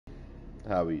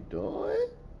How we doing?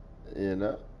 You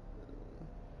know,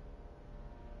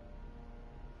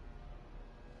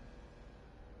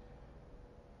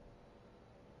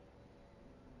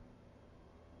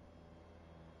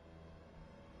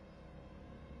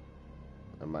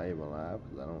 am I even live?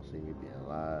 Because I don't see me being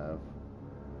live.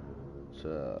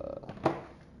 So,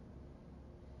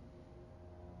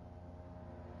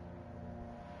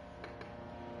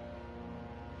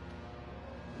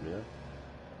 yeah,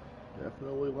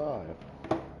 definitely live.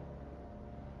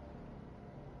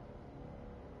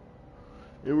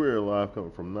 And we're live coming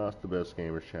from Not the Best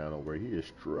Gamer channel, where he is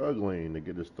struggling to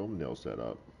get his thumbnail set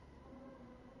up.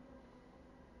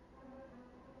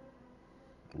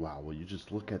 Wow, will you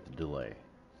just look at the delay?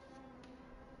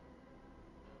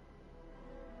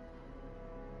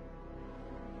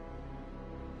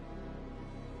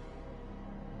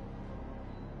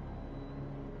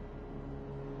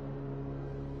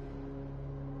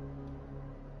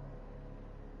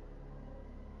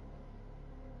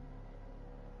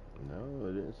 No,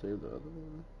 I didn't save the other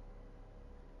one.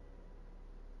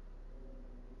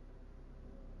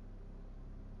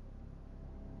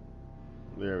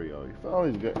 There we go. He's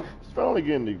finally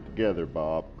getting together,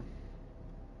 Bob.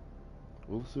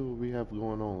 We'll see what we have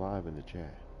going on live in the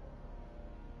chat.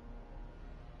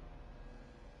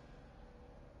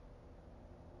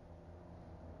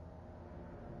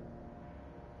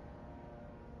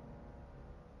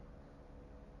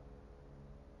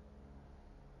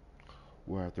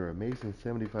 Where after an amazing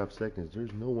 75 seconds,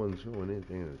 there's no one showing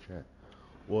anything in the chat.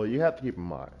 Well, you have to keep in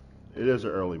mind, it is an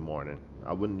early morning.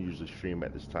 I wouldn't usually stream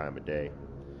at this time of day.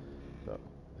 So,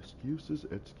 excuses,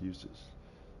 excuses.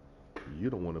 You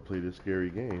don't want to play this scary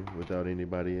game without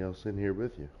anybody else in here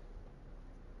with you.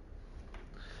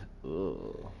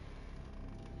 Ugh.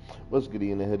 What's good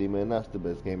in the hoodie, man? That's the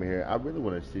best gamer here. I really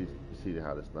want to see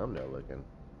how this thumbnail looking.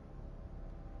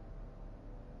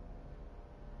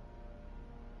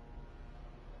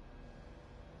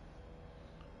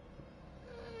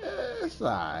 It's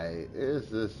alright. It's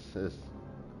the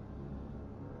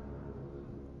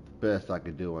best I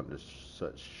could do under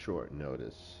such short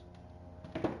notice.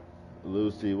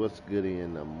 Lucy, what's goody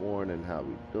in the morning? How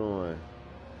we doing?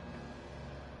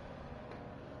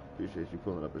 Appreciate you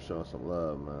pulling up and showing some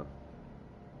love, man.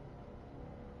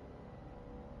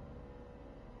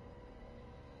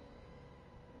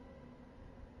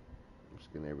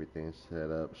 Just getting everything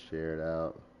set up, shared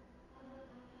out.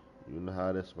 You know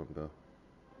how this one go.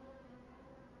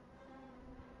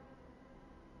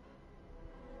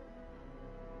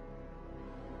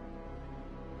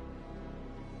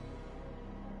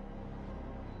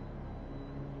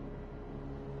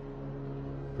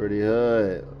 Pretty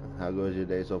hood. How goes your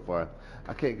day so far?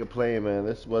 I can't complain, man.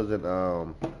 This wasn't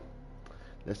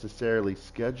necessarily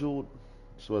scheduled.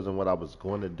 This wasn't what I was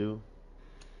going to do,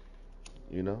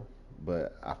 you know.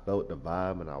 But I felt the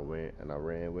vibe and I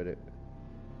ran with it.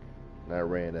 Not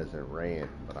ran as in ran,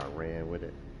 but I ran with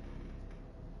it.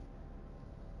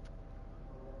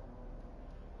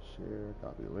 Share,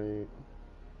 copy link.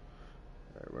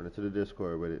 Alright, run into the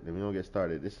Discord with it. Then we don't get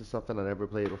started. This is something I never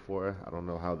played before. I don't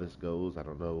know how this goes. I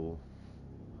don't know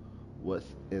what's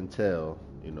intel.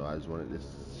 You know, I just wanted to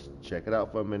check it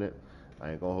out for a minute.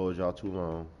 I ain't gonna hold y'all too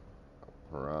long. I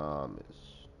promise.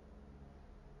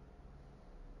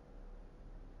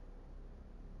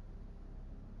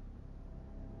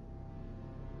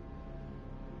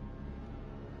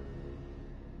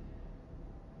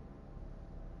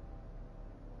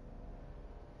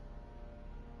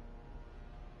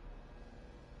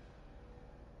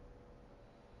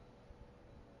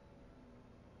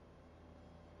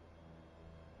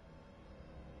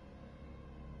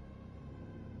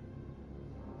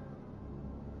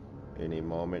 Any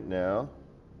moment now.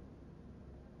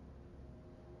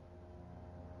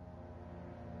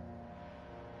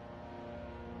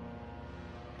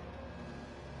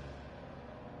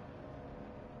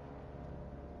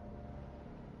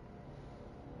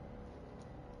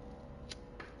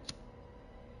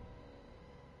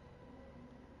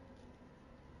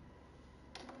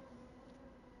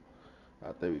 I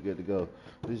think we're good to go.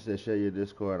 Please say share your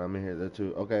Discord. I'm in here there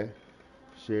too. Okay.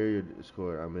 Share your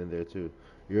Discord. I'm in there too.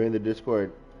 You're in the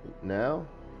Discord now?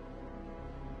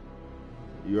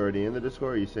 You already in the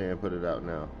Discord? Or you saying put it out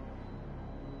now?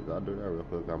 Cause I'll do that real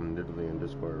quick. I'm literally in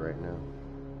Discord right now.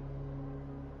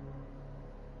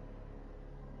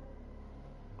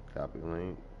 Copy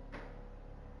link.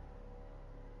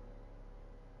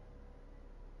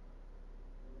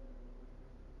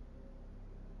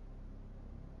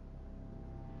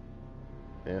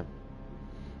 Yeah,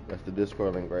 that's the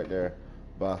Discord link right there.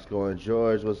 Bosco and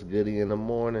George, what's goody in the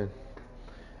morning?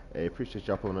 Hey, appreciate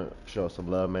y'all putting show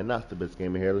some love, man. Not the best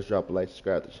gamer here. Let's drop a like,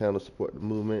 subscribe to the channel, support the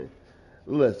movement.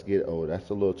 Let's get old. That's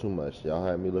a little too much. Y'all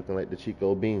have me looking like the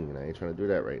Chico Bean. I ain't trying to do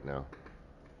that right now.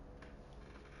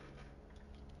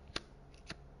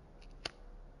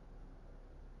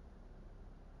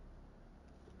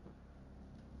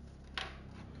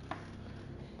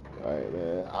 Alright,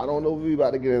 man. I don't know what we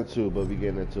about to get into, but we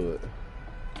getting into it.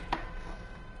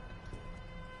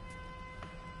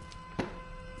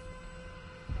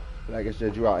 Like I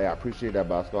said, you out. Hey, I appreciate that,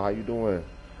 Bosco. How you doing?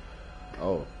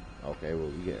 Oh, okay. Well,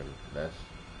 we getting that's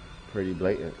pretty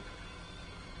blatant.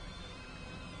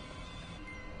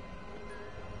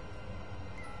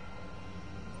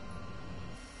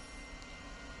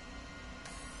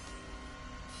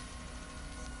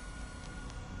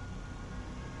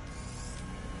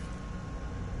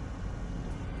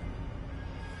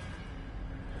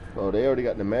 Oh, they already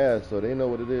got the mask, so they know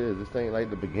what it is. This ain't like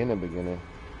the beginning.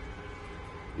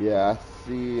 Yeah, I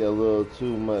see a little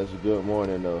too much. Good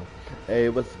morning, though. Hey,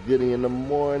 what's good in the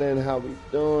morning? How we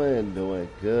doing? Doing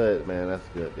good, man. That's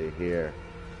good to hear.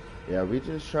 Yeah, we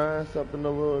just trying something a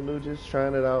little new, just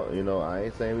trying it out. You know, I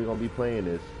ain't saying we gonna be playing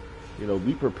this. You know,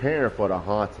 we preparing for the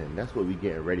haunting. That's what we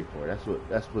getting ready for.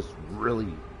 That's what's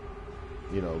really,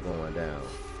 you know, going down.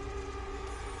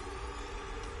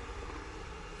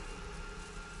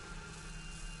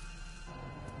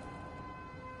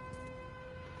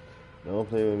 Don't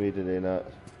play with me today, not.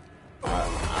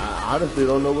 I honestly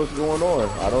don't know what's going on.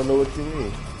 I don't know what you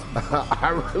mean. I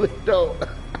really don't.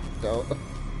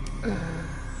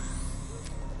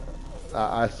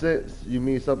 I sense you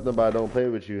mean something, but I don't play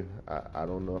with you. I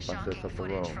don't know if I said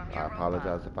something wrong. I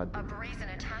apologize if I did. A brazen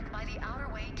attack by the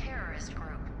Outer Way terrorist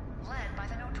group, led by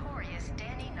the notorious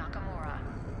Danny Nakamura.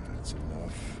 That's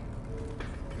enough.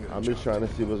 I'm just trying to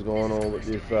see what's going on with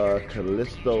this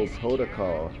Callisto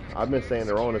protocol. I've been saying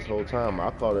it wrong this whole time. I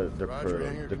call it the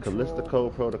Callisto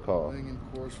protocol.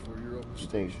 You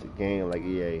think it's a game like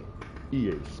EA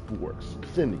Sports?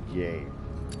 It's in the game.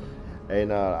 Hey,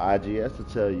 now IGS to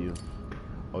tell you,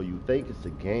 oh, you think it's a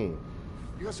game,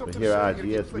 but here at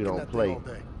IGS we don't play.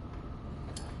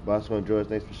 Bosco and George,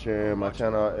 thanks for sharing my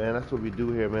channel, and that's what we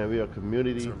do here, man. We are a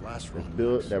community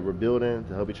that we're building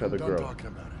to help each other grow.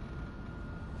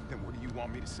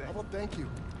 Want me to say? Well, thank you.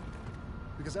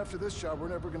 Because after this job, we're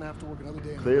never gonna have to work another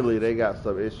day. Clearly, they got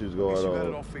some issues going on. You got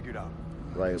it all figured out.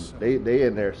 Like they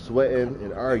in there sweating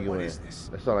and arguing. That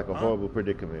sounds like a horrible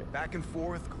predicament. Back and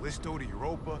forth, Callisto to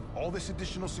Europa, all this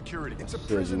additional security. It's a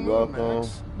prison welcome,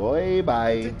 boy.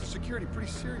 Bye. I take the security pretty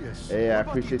serious. Hey, I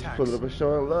appreciate you pulling up and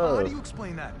showing love. How do you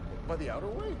explain that? By the Outer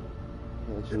Way.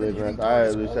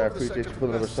 Alright, Lucy, I appreciate you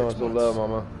pulling up and showing some love,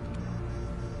 mama.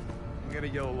 I got a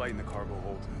yellow light in the cargo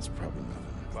hold. It's probably nothing.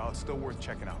 Well, it's still worth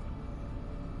checking out.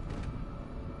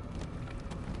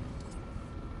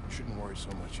 You shouldn't worry so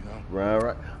much, you know? Brian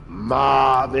Wright.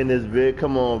 Mob in this vid.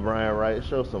 Come on, Brian Wright.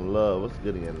 Show some love. What's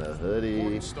good in the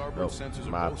hoodie? Oh,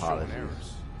 my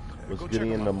apologies. What's good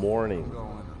in the morning?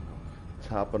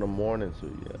 Top of the morning to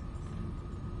you.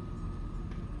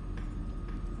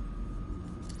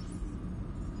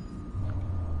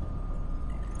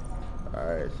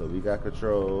 Alright, so we got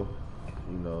control.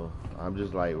 You know, I'm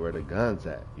just like, where the gun's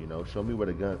at? You know, show me where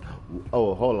the gun.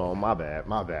 Oh, hold on, my bad.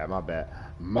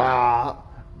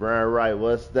 Brian Wright,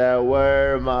 what's that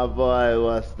word, my boy?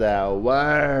 What's that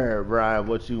word, Brian?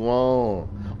 What you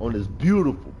on this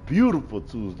beautiful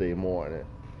Tuesday morning?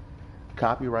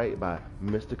 Copyright by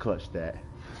Mr. Clutchstat.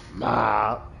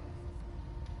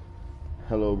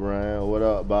 Hello, Brian. What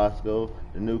up, Bosco?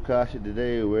 The new Kasha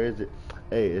today, where is it?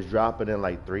 Hey, it's dropping in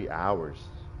like 3 hours.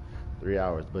 3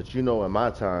 hours, but you know, in my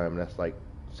time, that's like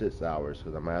 6 hours,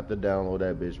 because I'm gonna have to download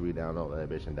that bitch, re-download that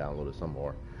bitch, and download it some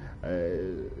more.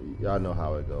 Y'all know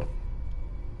how it go.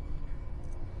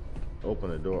 Open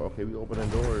the door. Okay, we opening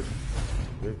doors.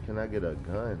 Where can I get a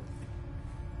gun?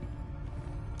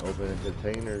 Opening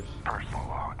containers. Personal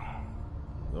log.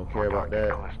 Don't care about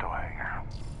that. Callisto hangar.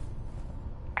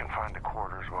 Confine the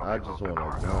quarters while I just want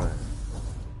a gun.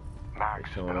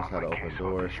 Max, showing us how to open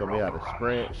doors. Show me how to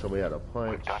sprint. Show me how to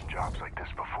punch. We've done jobs like this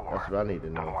before. That's what I need to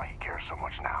know. Don't know why you care so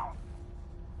much now.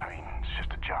 I mean, it's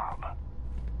just a job.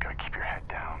 Gotta keep your head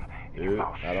down and your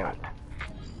mouth shut.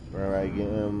 Alright,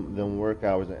 getting them work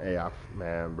hours. And hey,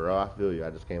 man, bro, I feel you.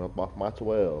 I just came up off my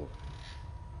 12.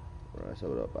 Alright, so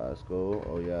what up, Bosco?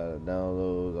 Oh yeah,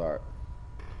 downloads art.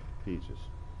 Peaches.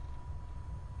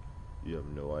 You have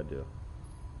no idea.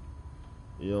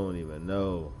 You don't even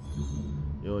know.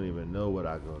 You don't even know what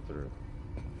I go through.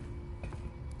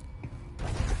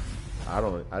 I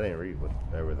didn't read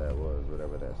whatever that was,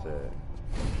 whatever that said.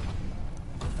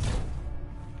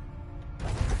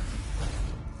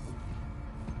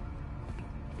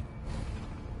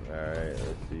 Alright,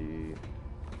 let's see.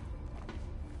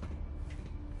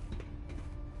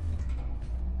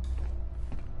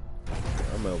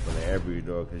 I'm opening every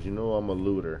door because you know I'm a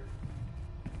looter.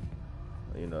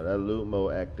 You know, that loot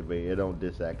mode activate, it don't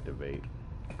disactivate.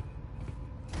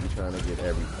 You're trying to get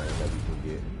everything that we can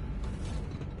get.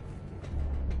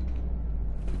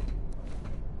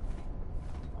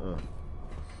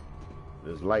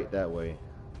 There's light that way.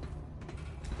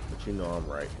 But you know I'm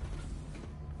right.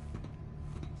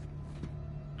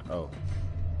 Oh.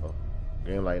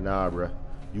 Game like, nah, bruh.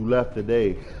 You left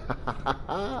today.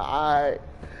 Alright.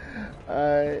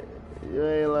 Alright. You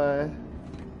ain't lying.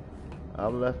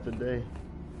 I'm left today.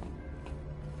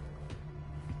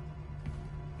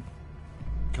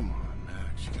 Come on,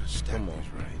 Max. You gotta stack Come on.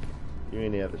 these right. You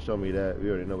ain't even have to show me that. We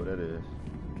already know what that is.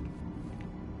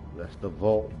 That's the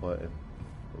vault button.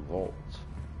 The vault.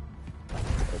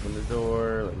 Open the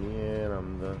door. Let me in.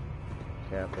 I'm the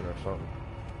captain or something.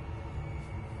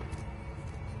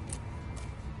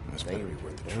 That's better be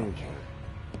worth the trouble.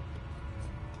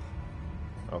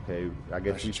 Okay, I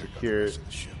guess we Check out the secured rest of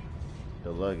the ship.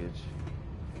 the luggage.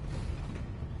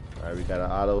 Alright, we got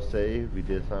an auto save. We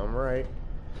did something right.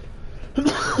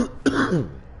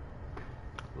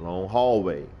 Long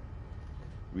hallway.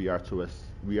 We are to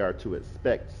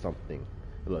expect something.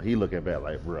 Look, he looking back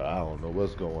like, bro, I don't know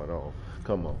what's going on.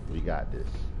 Come on, we got this.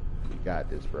 We got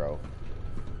this, bro.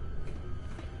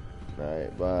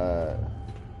 Alright, but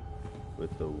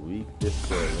with the weak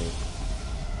Discord link,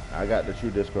 I got the true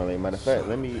Discord link. Matter of fact,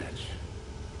 let me,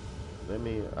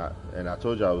 and I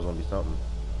told you I was gonna be something.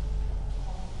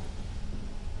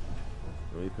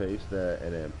 Let me paste that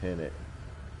and then pin it.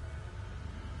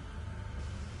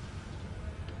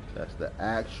 That's the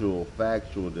actual,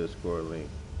 factual Discord link.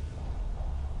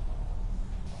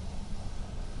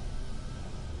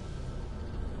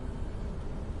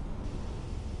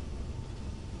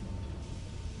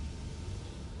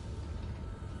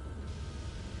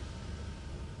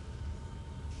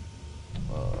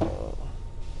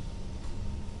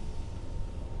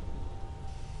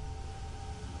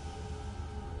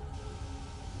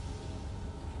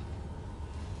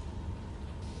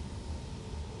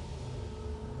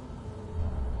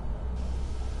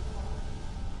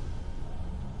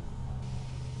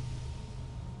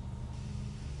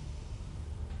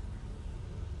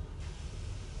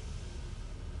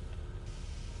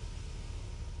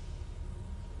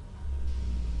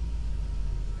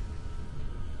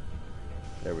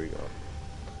 There we go.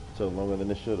 Took longer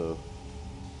than it should have.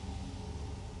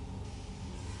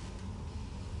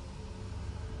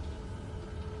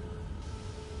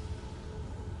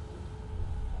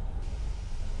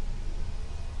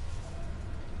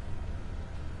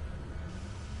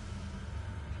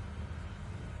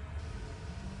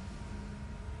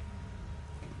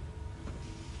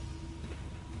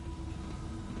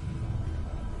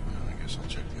 I guess I'll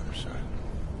check the other side.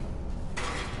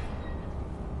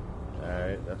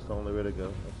 Alright, that's the only way to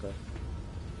go. Okay.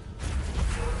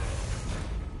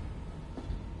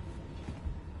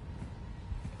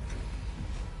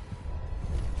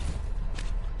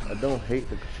 I don't hate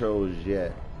the controls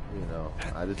yet, you know.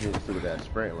 I just need to see what that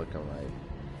sprint looking like.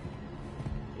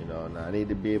 You know, and I need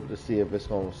to be able to see if it's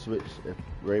gonna switch, if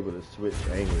we're able to switch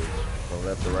angles from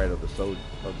left to right of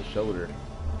the shoulder.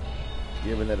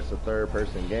 Given that it's a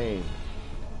third-person game.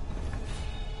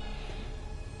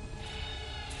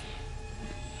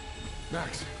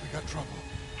 Max, we got trouble.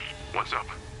 What's up?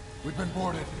 We've been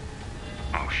boarded.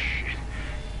 Oh, shit.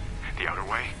 The outer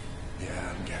way?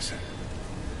 Yeah, I'm guessing.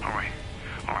 All right,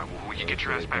 well, we can get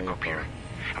your ass back up here.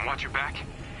 And watch your back.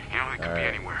 You know, it could be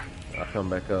anywhere. I'll come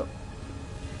back up.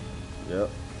 Yep.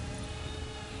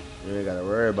 You ain't gotta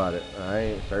worry about it. I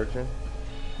ain't searching.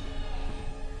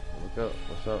 Look up.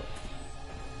 What's up?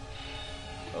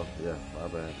 Oh, yeah, my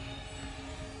bad.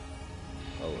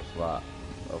 Oh, it's locked.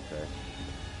 Okay.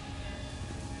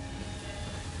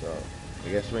 So, I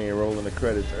guess we ain't rolling the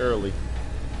credits early.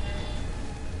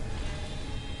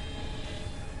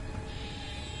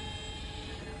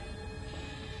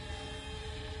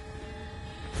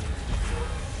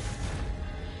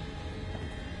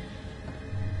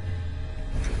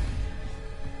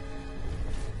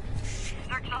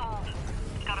 Search the hold.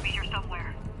 It's gotta be here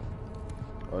somewhere.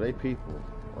 Oh, they people.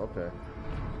 Okay.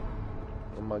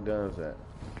 Where my guns at?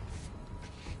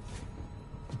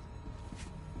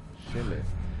 Shimmy.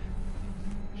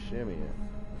 Shimmying.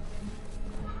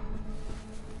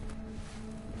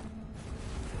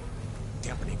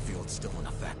 Dampening field still in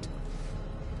effect.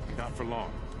 Not for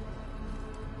long.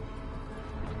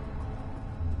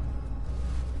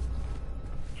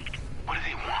 What do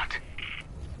they want?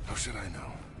 How should I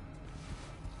know?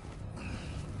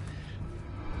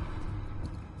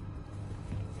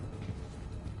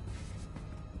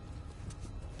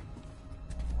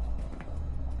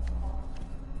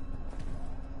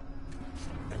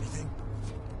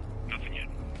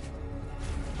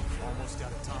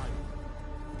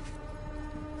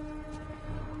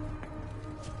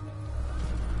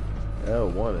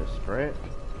 L1 is sprint.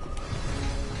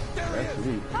 That's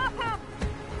sweet.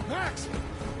 Max!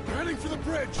 We're heading for the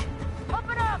bridge!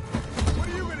 Open up! What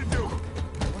are you gonna do?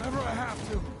 Whenever I have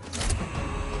to.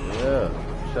 Yeah,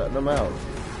 shutting them out.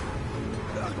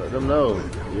 Let them know.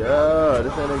 Yeah,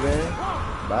 this ain't a game.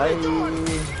 Bye.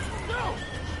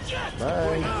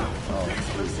 Bye. Oh, that's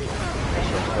what's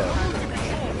up.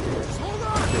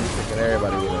 He's taking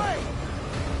everybody with us.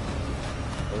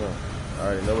 Come on. I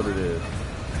already know what it is.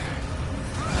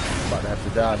 I'm about to have to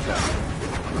dodge that.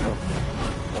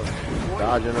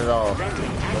 Dodging it all.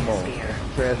 Come on.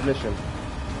 Transmission.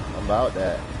 I'm about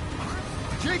that.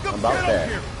 I'm about that.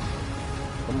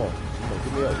 Come on.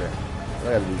 Get me up there. I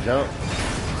gotta do jump.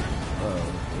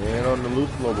 You ain't on the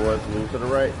loose floor, boys. Move to the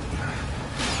right.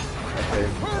 Okay.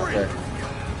 Okay.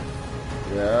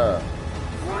 Yeah.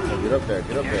 Get up there.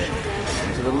 Get up there.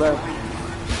 To the left.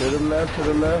 To the left. To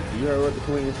the left. You heard what the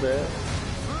queen said.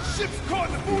 Ship's caught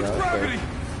in the force gravity.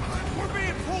 We're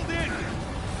being pulled in.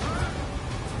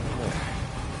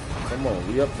 Come on.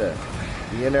 We up there.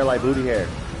 We in there like booty hair.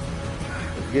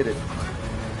 Let's get it.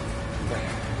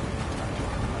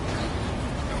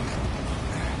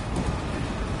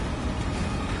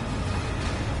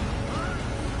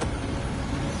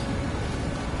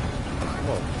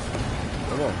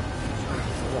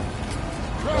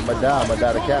 I'm gonna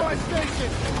die the captain.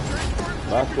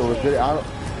 Roscoe was good. I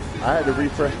had to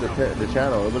refresh the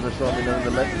channel. It wasn't showing me none of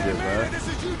the messages, man.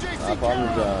 I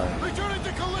apologize.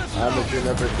 I haven't seen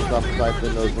ever since I typed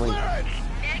in those links.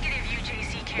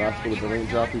 Roscoe with the link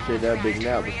drop. Appreciate that. Big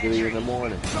nap. It's 3 in the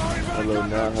morning. Hello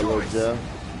now. Hello Jeff.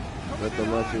 Nothing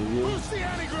much of you.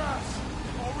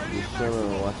 Just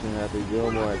chilling, watching Happy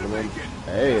Gilmore at the moment.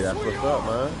 Hey, that's what's up,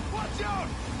 man.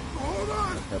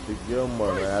 Happy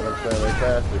Gilmore, man. Adam Sandler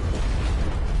Classic.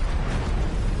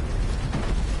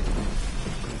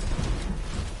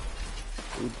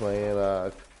 We playing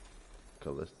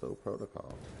Callisto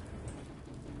Protocol.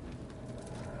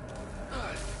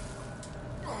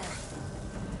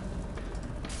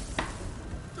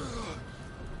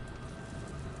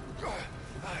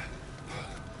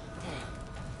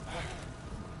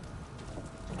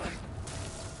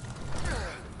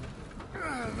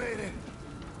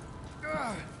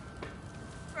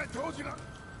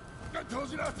 I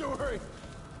told you not to worry.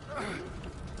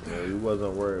 Yeah, he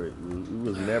wasn't worried. He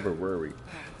was never worried.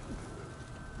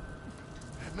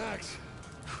 Max.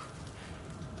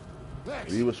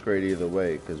 We was straight either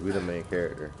way because we the main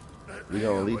character. We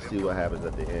gonna at least see what happens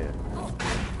at the end.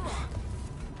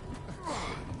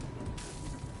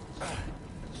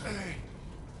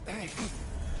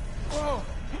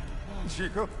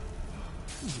 Chico?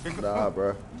 Nah,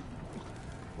 bro.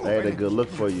 I had a good look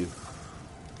for you.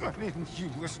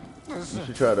 Listen. You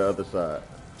should try the other side.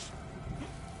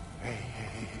 Hey,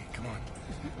 come on.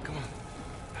 Come on.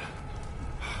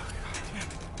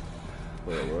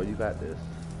 Well, you got this.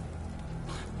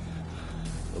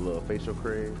 A little facial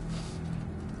cream.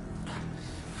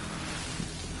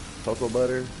 Cocoa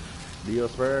butter.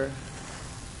 Diosphere.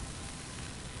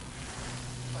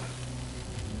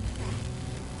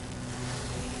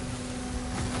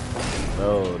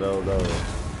 No.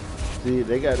 See,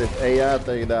 they got this AI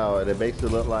thing now, and it makes it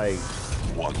look like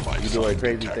you're doing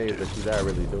crazy things that you're not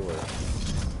really doing.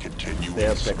 They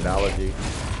have technology.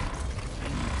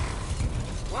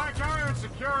 Black Iron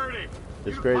Security.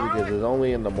 It's crazy because it's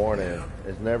only in the morning.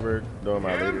 It's never during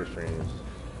my later streams.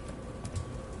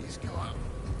 He's gone.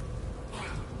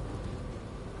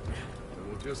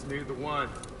 We'll just need the one.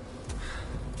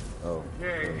 Oh,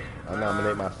 Okay. I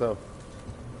nominate myself.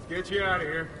 Let's get you out of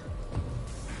here.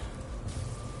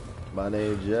 My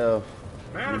name's Jeff.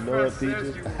 You know it,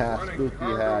 Peaches. Spooky,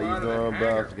 how you doing,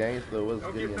 Buffs? Gangster, what's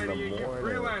good in the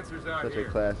morning? Such a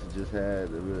class you just had.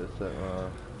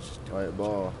 White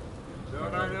ball.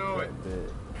 Don't I know it?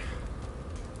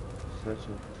 Such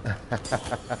a...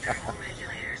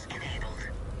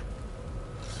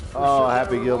 Oh,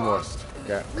 Happy Gilmore.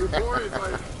 Okay. Reported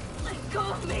by... Let go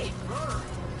of me!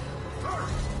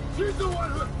 She's the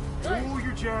one who... Ooh,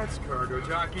 your jets, cargo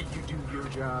jockey. You do your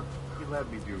job. You let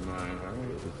me do mine,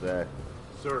 alright? Exactly.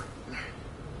 Sir.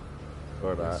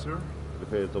 Or not. Yes, sir?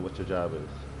 Depends on what your job is.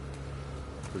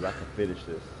 Because I can finish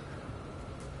this.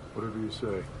 Whatever you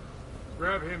say.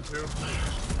 Grab him, too.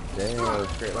 Damn,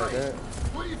 straight like that.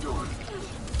 What are you doing?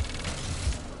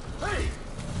 Hey!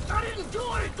 I didn't do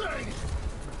anything!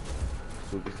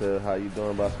 Super said, how you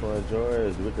doing, Bosco and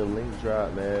George? With the link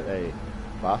drop, man. Hey,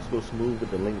 Bosco smooth with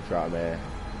the link drop, man.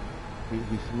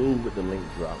 He smooth with the link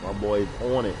drop. My boy's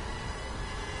on it.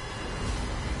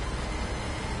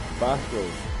 Bosco,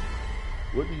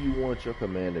 what do you want your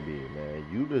command to be, man?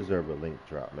 You deserve a link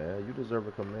drop, man. You deserve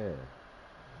a command.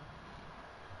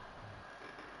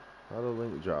 How the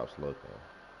link drops looking?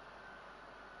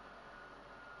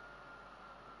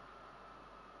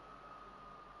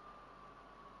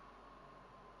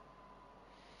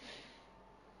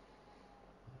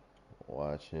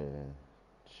 Watching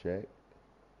check.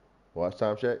 Watch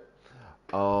time check.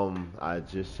 I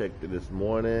just checked it this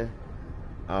morning.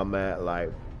 I'm at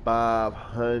like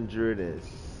 570.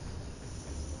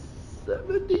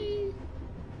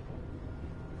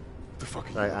 The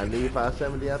fuck? Like I need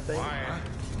 570, I think.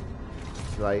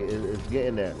 Like it's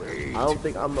getting there. I don't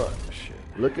think I'm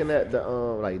looking at the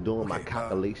like doing my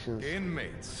calculations.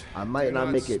 Inmates. I might not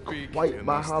make it quite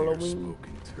by Halloween,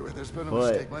 There's been a but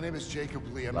mistake. My name is Jacob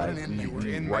Lee. I'm like not an inmate.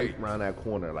 we right around that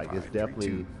corner. Like it's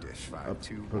definitely a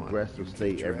progressive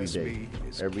state every day.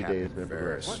 Every day it's been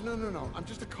progressive. What? No. I'm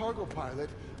just a cargo pilot.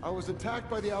 I was attacked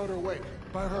by the outer weight.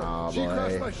 By her. Aw, She boy.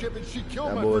 crashed my ship and she killed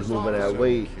That my boy's first moving that officer.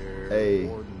 weight. Hey,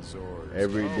 Warden's orders.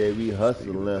 every day we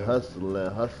hustling.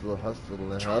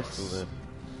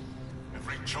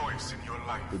 Every choice in your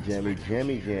life. The jammy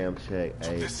jam check.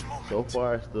 Hey, so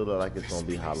far it still look like it's gonna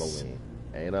be Halloween.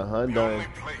 Ain't a hun done,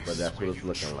 but that's what it's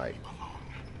looking like.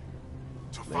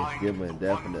 Thanksgiving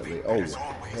definitely. Oh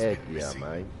heck yeah,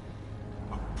 man.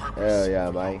 Hell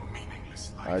yeah, man.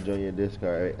 I join your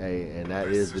Discord. Hey, and that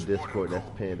is the Discord that's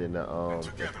pinned in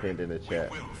the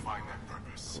chat.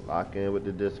 Lock in with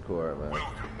the Discord, man.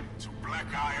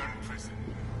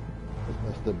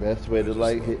 That's the best way to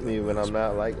like hit me when I'm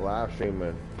not like live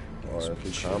streaming or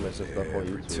through comments and stuff on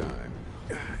YouTube.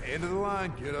 End of the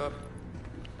line. Get up.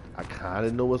 I kind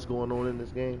of know what's going on in this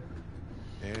game.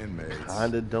 Inmates.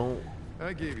 Kind of don't.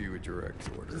 I gave you a direct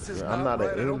order. This is I'm not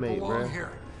right. an I don't inmate, belong bro.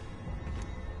 here.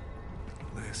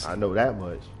 Listen. I know that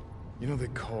much. You know they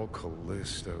call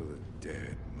Callisto the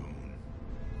Dead Moon.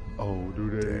 Oh, do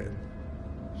they? Dead.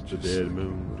 It's the dead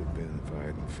moon. Would have been if I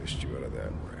hadn't fished you out of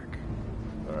that wreck.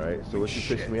 All right. So what you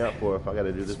fixed me up for if I got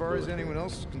to do this? As far as bullshit? anyone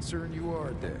else is concerned, you are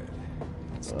dead.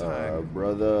 It's time.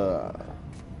 Brother.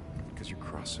 Because you're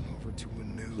crossing over to a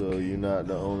new So game. you're not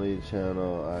the only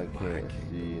channel I can't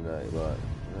see Nightbot.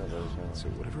 So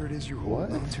whatever it is you're What?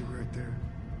 holding on to right there,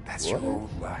 that's What? your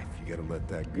old life. You gotta let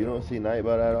that go. You don't see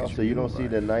Nightbot at all? Because So you your don't new see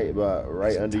the life Nightbot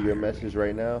right is under your entirely message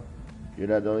right now? You're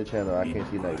not the only channel I can't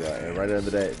see Nightbot. And right under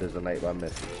that, there's a Nightbot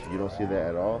message. You don't see that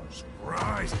at all?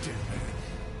 Rise,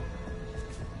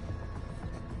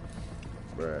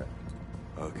 Bruh.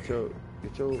 Okay.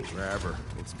 Get your Grab her.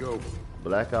 Let's go.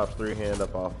 Black Ops 3 hand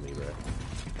up off me,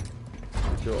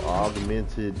 bruh. Get your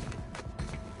augmented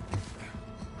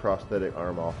prosthetic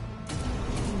arm off.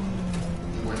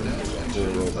 We're now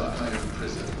entering the higher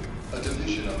prison, a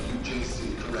division of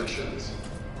UJC Corrections.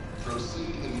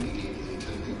 Proceed immediately to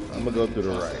new. I'm gonna go through the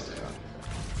right.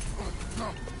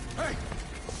 Hey,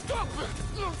 stop it!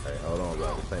 Hey, hold on,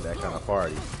 bro. This ain't that kind of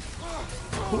party.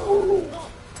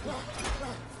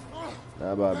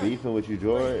 Not about beefing with you,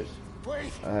 George.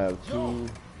 Wait. I have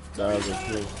 2,000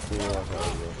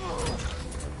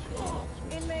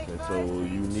 and so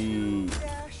you need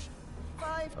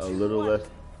a little less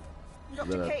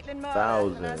than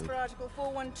 1,000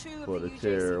 for the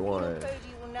tier 1,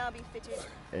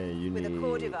 and you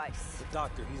need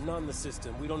Doctor, he's not in the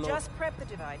system. We don't know. Just prep the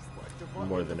device.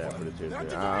 more than that for the tier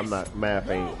 3. I'm not math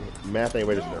ain't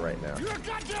registering right now. You're a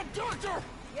goddamn doctor!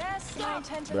 Yes, I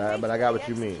intend to But I got what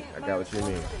you mean. execute I my got what you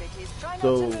mean. responsibilities. Try not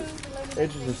So, to move below the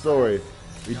interesting neck. story.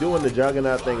 We're doing the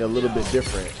Juggernaut thing a little bit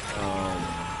different.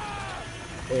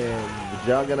 And the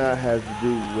Juggernaut has to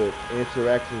do with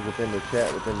interactions within the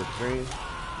chat, within the stream.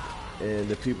 And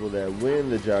the people that win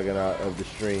the Juggernaut of the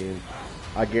stream,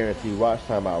 I guarantee watch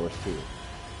time hours too.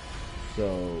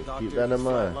 So Doctor, keep that in he's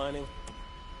mind. flatlining.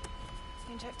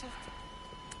 Injector.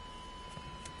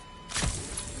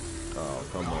 Oh,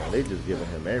 come on. They just giving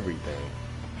him everything.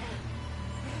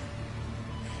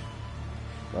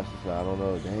 My sister, I don't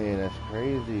know. Dang, that's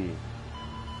crazy.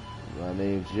 My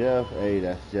name's Jeff. Hey,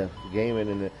 that's Jeff Gaming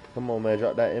in it. Come on, man.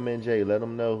 Drop that MNJ. Let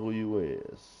them know who you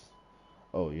is.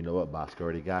 Oh, you know what? Bosco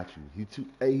already got you.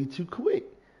 He too quick.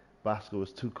 Bosco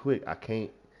is too quick. I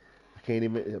can't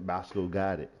even. Bosco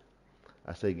got it.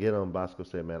 I say, get him. Bosco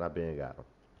said, man, I been got him.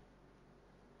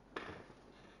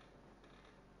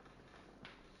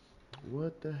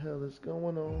 What the hell is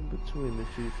going on between the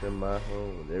sheets and my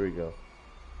home? There we go.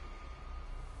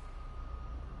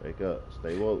 Wake up.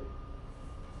 Stay woke.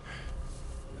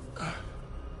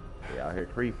 They out here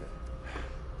creeping.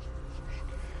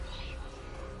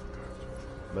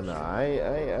 But nah, I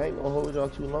ain't gonna hold y'all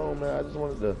too long, man. I just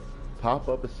wanted to pop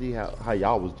up and see how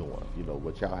y'all was doing. You know,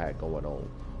 what y'all had going on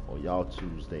y'all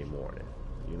Tuesday morning.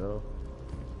 You know?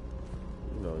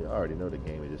 Y'all already know the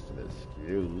game is just an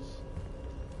excuse.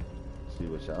 See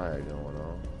what y'all had going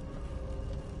on.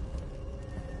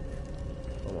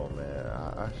 Come on, man.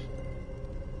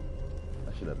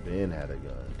 I should have been had a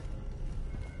gun.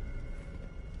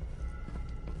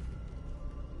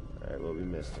 Alright, what we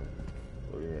missing?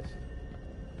 What we missing?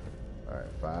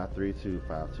 Alright, 532,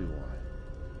 521.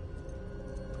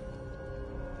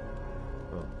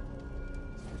 Oh.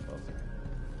 Okay.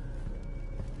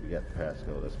 We got the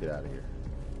passcode. Let's get out of here.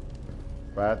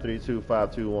 532,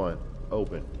 521.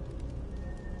 Open.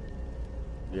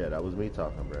 Yeah, that was me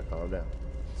talking, bro. Calm down.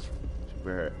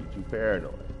 You too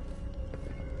paranoid.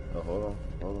 Oh, hold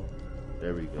on.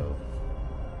 There we go.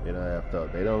 You know,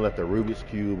 they don't let the Rubik's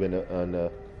Cube in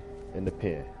the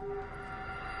pen.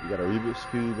 You got a Rubik's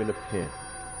Cube in the pen.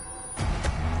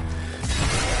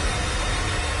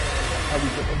 How we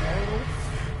get the handle?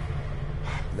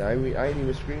 Nah, I ain't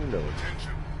even screamed though.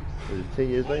 Was it 10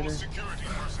 years later?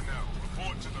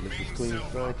 Mrs. Queen's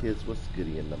son, kids, what's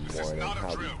goody in the morning?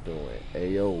 How we doing?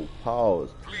 Ayo,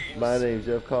 pause. My name's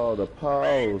Jeff Called a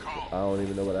pause. I don't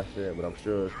even know what I said, but I'm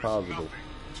sure it's possible.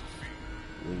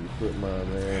 When you put my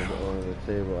man on the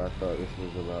table, I thought this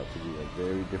was about to be a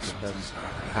very different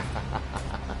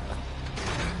time.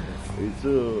 Me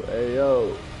too.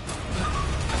 Ayo.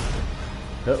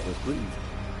 Help us, please.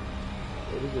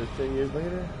 What is this, 10 years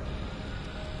later?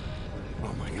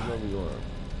 Oh my God.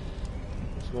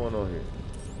 What's going on here?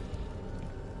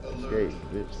 Escape,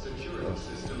 bitch.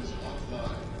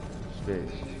 Escape.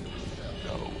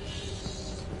 No.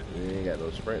 We ain't got no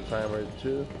sprint timer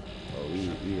too. Oh,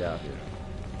 we out here.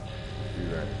 We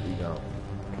right. We gone.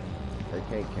 They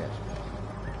can't catch me.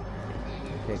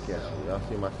 They can't catch me. Y'all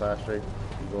see my side straight?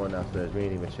 We going downstairs. We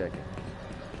ain't even checking.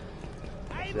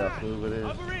 See how smooth it is?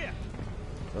 Over here.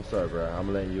 I'm sorry, bro.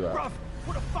 I'm letting you out. Bruv,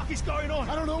 what the fuck is going on?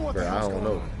 I don't know what Bro, the I hell's don't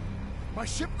going know. on. My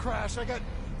ship crashed. I got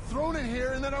thrown in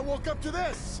here, and then I woke up to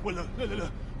this. Well, look.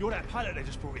 You're that pilot they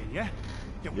just brought in, yeah?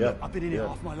 Yeah, well, Yep. look, I've been in here Yep.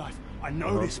 half my life. I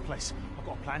know this place. I've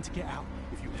got a plan to get out.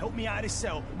 If you help me out of this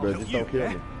cell, I'll Bro, help just you, don't kill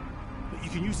yeah? me. But you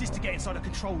can use this to get inside the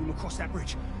control room across that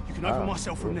bridge. You can open my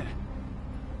cell from there.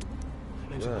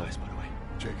 Name's Elias, by the way.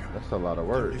 Jacob. That's a lot of Don't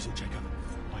words. lose it, Jacob.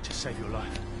 I just saved your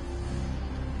life.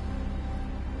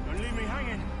 Don't leave me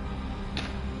hanging.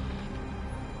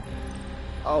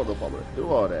 I don't know if I'm gonna do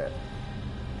all that.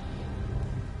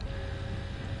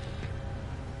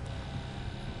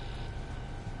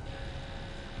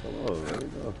 Come on, there we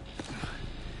go.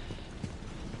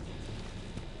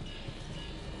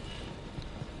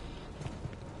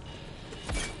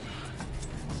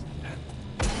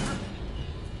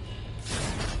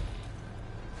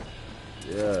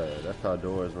 Yeah, that's how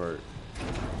doors work.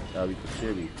 Now we can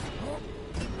shimmy.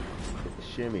 Hit the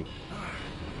shimmy.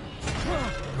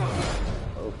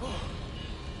 Oh.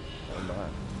 Oh my.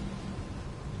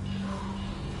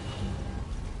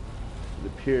 It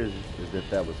appears as if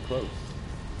that was close.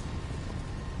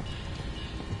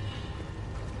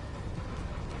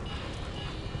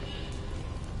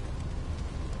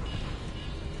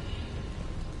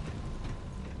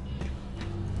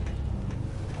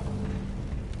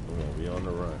 We on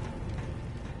the run.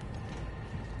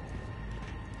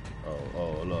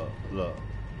 Oh, look.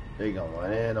 They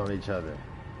going in on each other.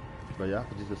 Bro, y'all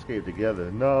could just escape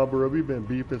together. Nah, bro, we been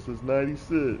beefing since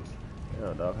 96.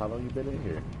 Yeah, dog, how long you been in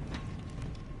here?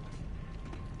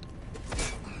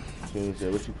 King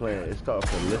said, what you playing? It's called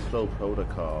Callisto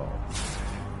Protocol.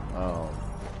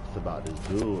 It's about this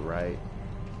dude, right?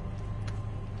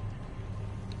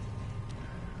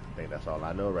 I think that's all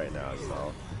I know right now, you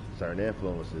know. Certain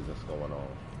influences that's going on.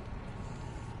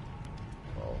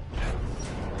 Oh.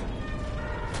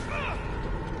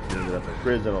 He ended up in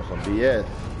prison on some BS.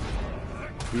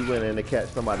 He went in to catch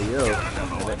somebody else.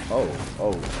 And then, oh,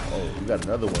 you got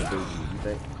another one, dude. You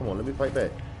think? Come on, let me fight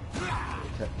back.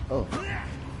 Oh,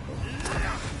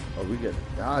 we got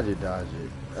dodge it.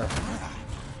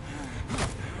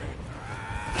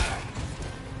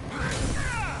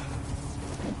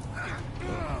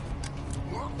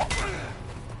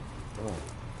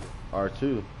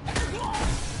 R2.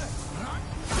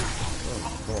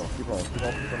 Come on, keep on.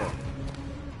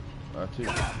 R2.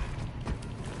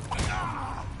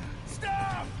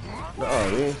 No,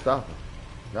 we ain't stopping.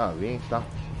 No, we ain't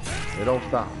stopping. They don't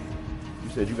stop. You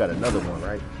said you got another one,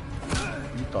 right?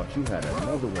 You thought you had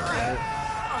another one, right?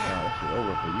 Nah, that shit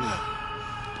over for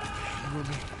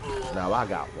you. Now I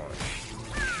got one.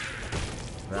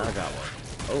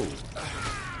 Oh.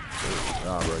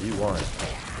 Nah, bro, you won.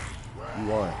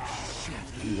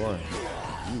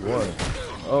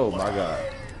 Oh my god.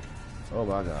 Oh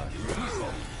my god.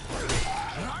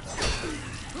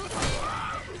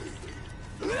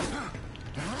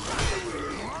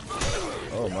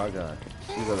 Oh my god.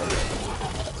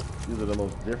 These are the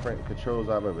most different controls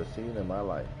I've ever seen in my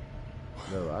life.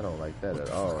 No, I don't like that at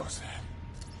all.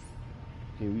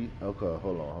 Can we? Okay,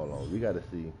 hold on. We gotta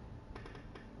see.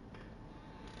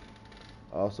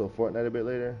 Also, Fortnite a bit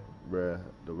later, bruh.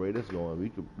 The way this going,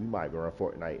 we might go run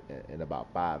Fortnite in about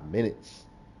 5 minutes.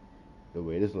 The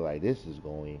way this look like this is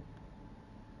going.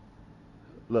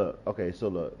 Look, okay, so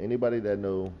look, anybody that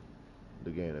know the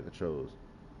game that controls,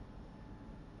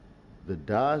 the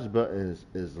dodge buttons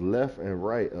is left and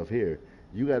right of here.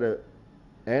 You gotta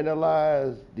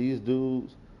analyze these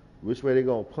dudes, which way they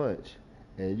gonna punch,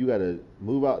 and you gotta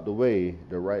move out the way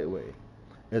the right way,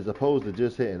 as opposed to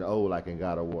just hitting O like in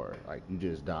God of War, like you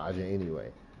just dodging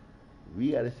anyway.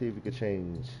 We gotta see if we can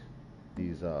change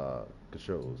these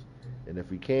controls, and if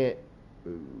we can't,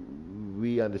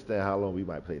 we understand how long we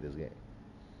might play this game.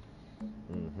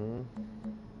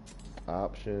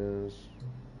 Options.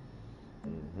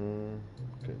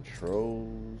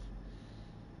 Controls.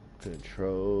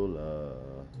 Controller.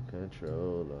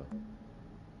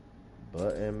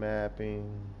 Button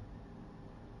mapping.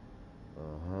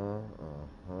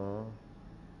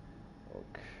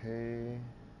 Okay.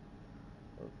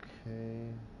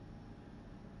 Okay.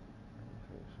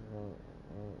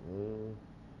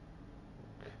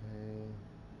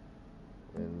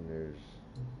 And there's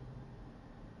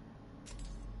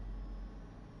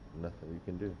nothing we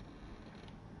can do.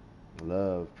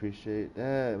 Love, appreciate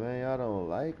that, man. Y'all don't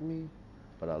like me,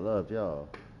 but I love y'all.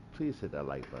 Please hit that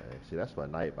like button. See, that's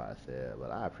what Nightbot said,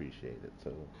 but I appreciate it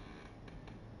too.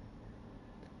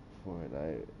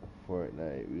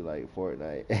 Fortnite, we like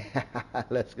Fortnite.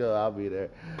 Let's go, I'll be there.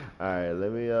 Alright,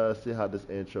 let me see how this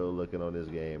intro looking on this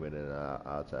game, and then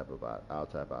I'll tap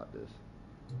out this.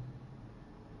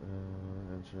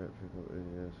 Insert, pick up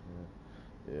ADS, man.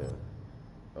 Yeah.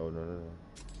 Oh, no.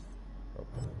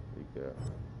 Okay, we got.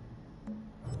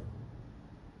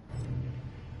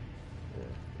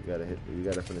 Yeah, you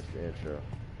gotta finish the intro.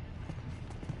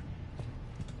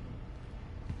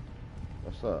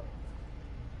 What's up?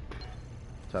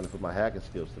 Trying to put my hacking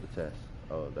skills to the test.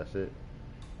 Oh, that's it?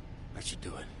 That should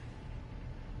do it.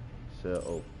 Cell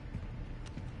open.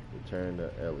 Return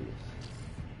to Elias.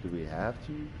 Do we have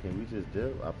to? Can we just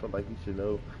dip? I feel like he should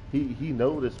know. He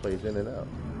know this place in and out.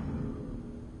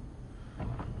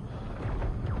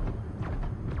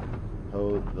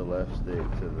 Hold the left stick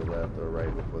to the left or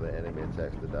right before the enemy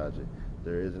attacks to dodge it.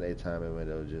 There isn't a timing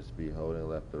window, just be holding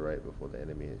left or right before the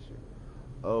enemy hits you.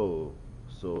 Oh,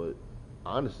 so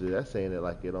honestly, that's saying it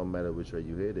like it don't matter which way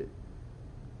you hit it,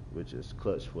 which is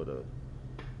clutch for the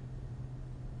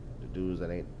dudes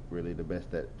that ain't really the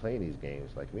best at playing these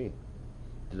games like me.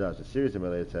 To dodge a series of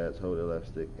melee attacks, hold the left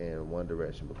stick in one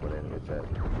direction before the enemy attacks.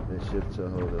 Then shift to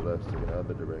hold the left stick in the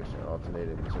other direction,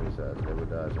 alternating between sides. Never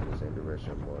dodge in the same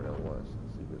direction more than once.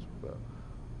 Secrets spell.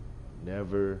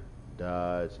 Never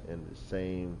dodge in the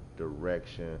same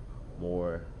direction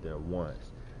more than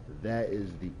once. That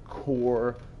is the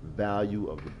core value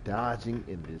of the dodging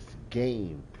in this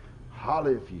game.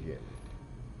 Holler if you hear me.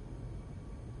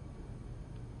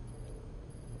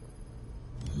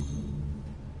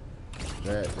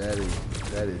 That is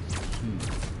key.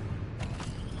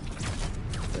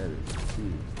 That is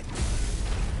key.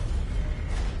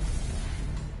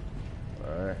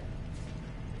 Alright.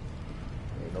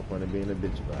 Ain't no point in being a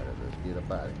bitch about it. Let's get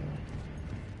up out of here.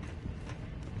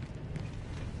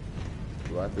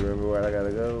 Do I have to remember where I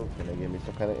gotta go? Can they give me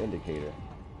some kind of indicator?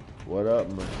 What up,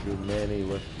 Mr. Manny?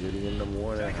 What's good in the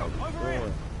morning? How's it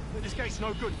going? This gate's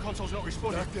no good. Console's not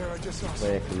responding. Back there, I just saw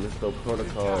Playing Callisto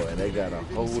Protocol, and they got a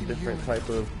whole different type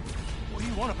of What do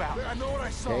you want about? I know what I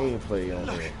saw. gameplay on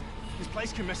here. This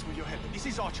place can mess with your head, but this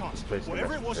is our chance.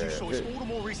 Whatever it was you saw, it's all the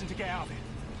more reason to get out of it.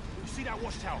 You see that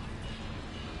watchtower?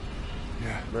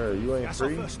 Yeah. Bro, you ain't That's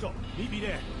free? our first stop. Meet me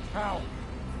there. How?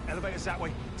 Elevator's that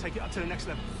way. Take it up to the next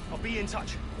level. I'll be in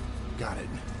touch. Got it.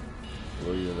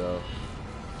 What do you know?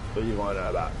 What you want to know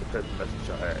about the Christmas message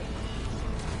I heard?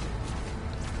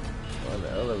 On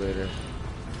the elevator.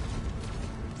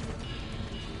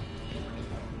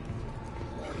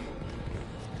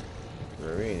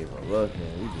 We ain't even looking,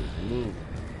 we just moving.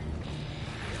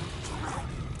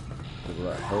 To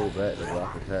like hold back the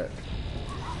block attack.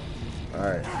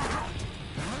 Alright.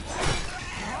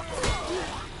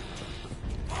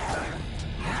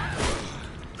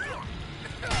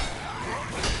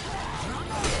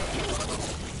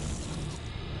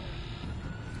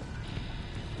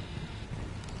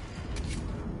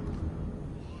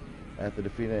 After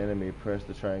defeating an enemy, press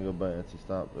the triangle button to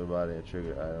stomp their body and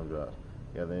trigger item drop.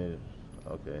 Yeah, then,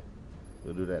 okay.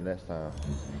 We'll do that next time.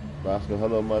 Bosco,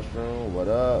 hello, Mushroom. What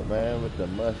up, man? With the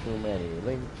Mushroom Manny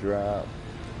link drop.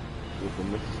 With the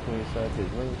Mrs. Queen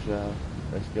Sidekick link drop.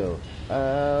 Let's go.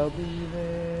 I'll be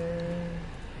there.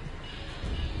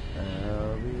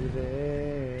 I'll be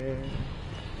there.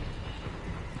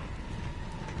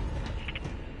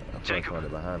 Jacob,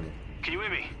 behind me. Can you hear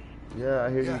me? Yeah, I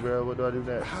hear you, bro. What do I do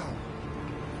next?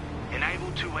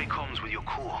 Enable two-way comms with your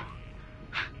core.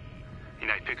 You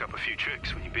know, you pick up a few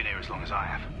tricks when you've been here as long as I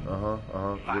have.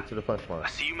 Get to the punchline. I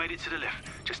see you made it to the lift.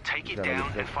 Just take it Gotta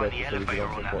down and find the elevator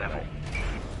on that level.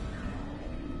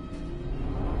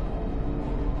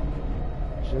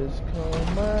 Just call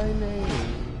my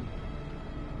name.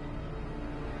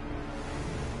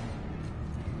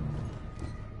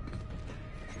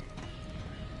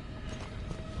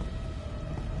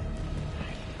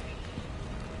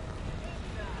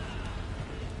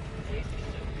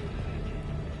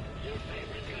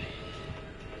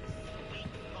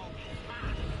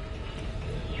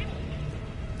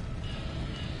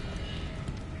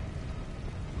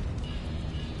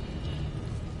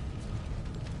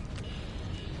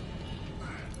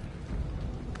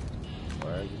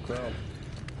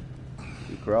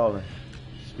 Keep crawling.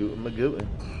 Scooting magooting.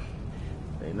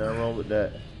 Ain't nothing wrong with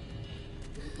that.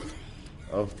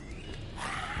 Oh.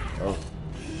 Oh.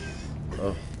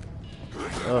 Oh.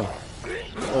 Oh.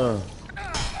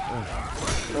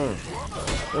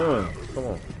 Come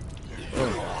on.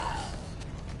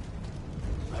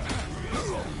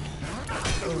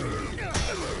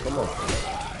 Come on.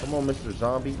 Come on, Mr.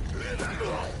 Zombie.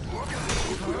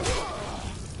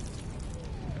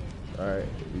 Alright,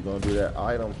 we gonna do that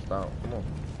item stomp. Come on.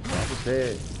 Stomp his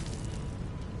head.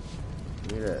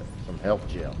 Give me that. Some health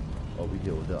gel. Oh, we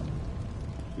healed up.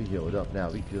 We healed up now.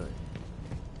 We good.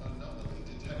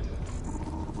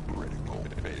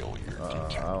 I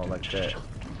don't like that.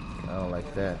 I don't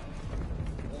like that.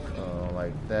 I don't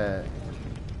like that.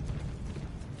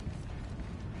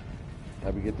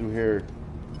 How we get through here?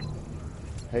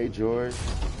 Hey, George.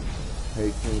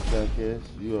 Hey, King Sunkiss.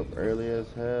 You up early as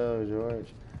hell, George.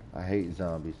 I hate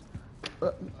zombies.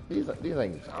 These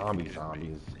ain't zombies.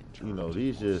 You know,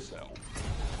 these just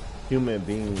human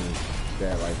beings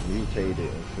that like mutated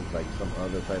into like some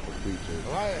other type of creature.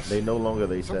 Elias, they no longer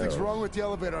they something's selves. wrong with the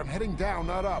elevator. I'm heading down,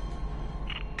 not up.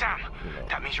 Damn,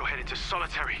 that means you're headed to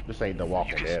solitary. This ain't the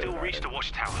Walking Dead. You can still reach the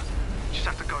watchtower. Just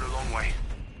have to go the long way.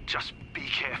 Just be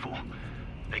careful.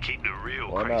 They keep the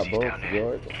real Why crazies not both, down there.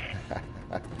 George?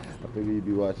 I figure you'd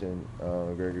be watching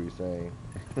Gregory saying.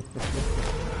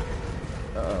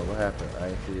 What happened? I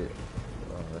ain't see it.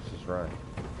 Oh, that's just right.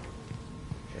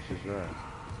 That's just right.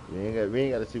 We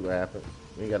ain't got to see what happened.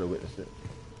 We ain't got to witness it.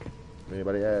 If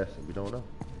anybody asks, we don't know.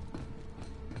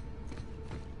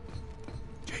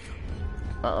 Jacob.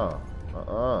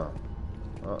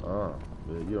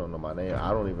 Dude, you don't know my name.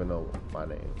 I don't even know my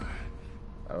name.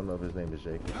 I don't know if his name is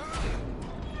Jacob.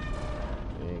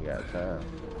 We ain't got time.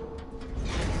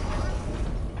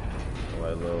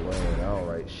 Like Lil Wayne, I don't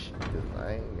write shit because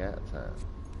I ain't got time.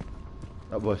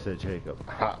 That boy said Jacob.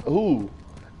 Who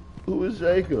is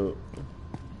Jacob?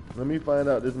 Let me find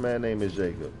out this man name is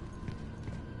Jacob.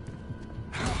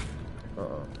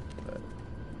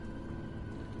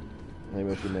 Hey,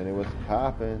 Mr. Manny, what's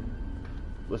poppin'?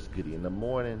 What's goody in the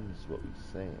morning? Is what we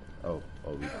saying. Oh,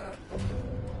 we.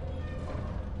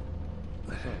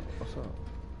 What's up?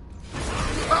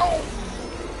 Ow!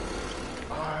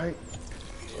 Alright.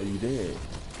 Oh, you dead.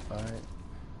 Alright.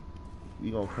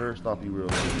 We gonna curse stop you real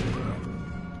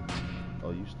quick.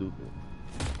 Oh, you stupid.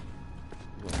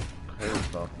 We gonna curse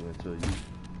stop you until you.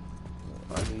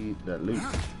 I need that loot.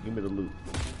 Give me the loot.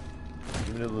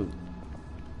 Give me the loot.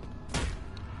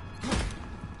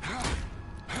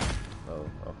 Oh,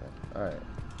 okay. Alright.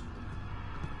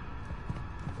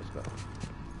 Let's go.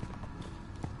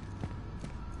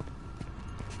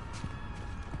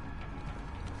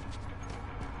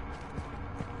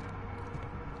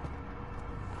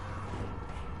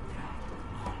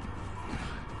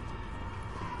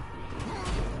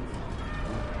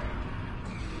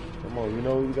 Come on, you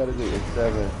know what you gotta do. It's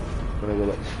 7. I'm gonna go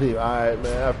back to sleep. Alright,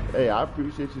 man. Hey, I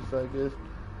appreciate you like this.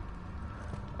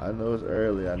 I know it's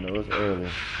early.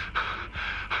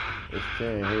 It's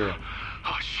 10 here.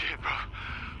 Oh shit, bro.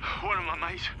 One of my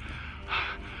mates.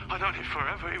 I've known him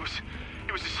forever. It was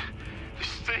this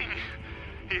thing.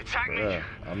 He attacked me. Yeah,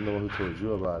 I'm the one who told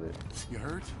you about it. You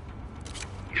hurt?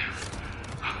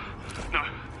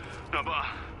 No, but I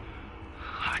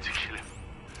had to kill him.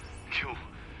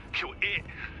 Kill it.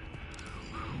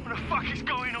 What the fuck is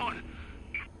going on?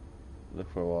 Look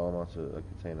for a wall onto a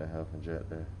container health and jet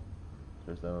there.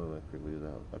 There's another one quickly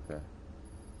out. Okay.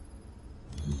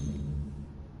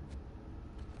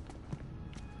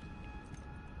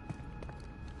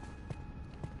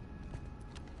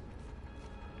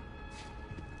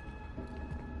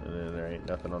 And then there ain't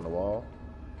nothing on the wall.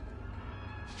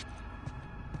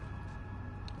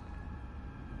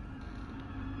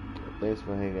 Thanks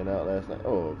for hanging out last night.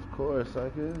 Oh, of course,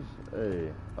 Psychus.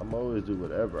 Hey, I'm always do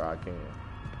whatever I can.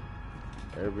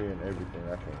 Every and everything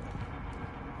I can.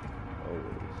 Always.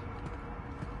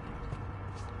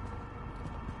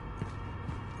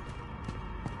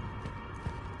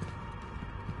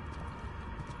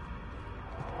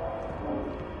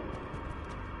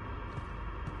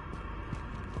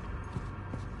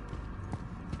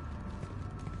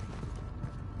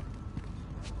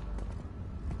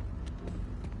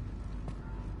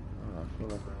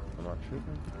 Am I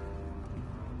tripping?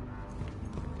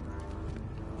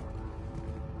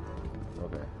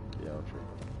 Okay, yeah, I'm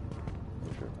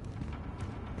tripping.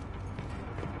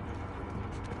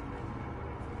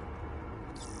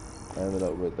 I ended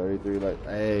up with 33 likes.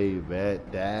 Hey,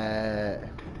 bet that.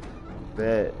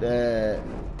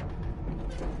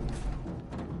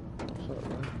 What's up,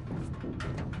 man?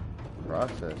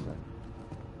 Processing.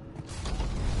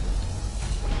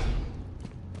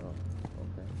 Oh,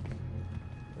 okay.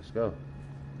 Let's go.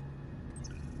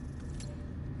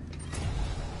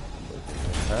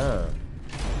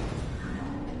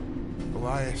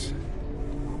 Elias,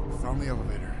 found the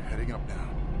elevator, heading up now.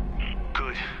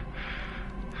 Good.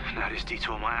 Now this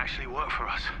detour might actually work for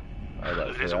us.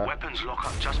 There's a weapons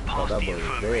lockup just past the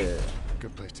infirmary.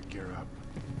 Good place to gear up.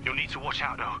 You'll need to watch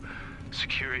out though.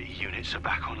 Security units are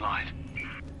back online.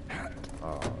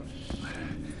 Oh, shit.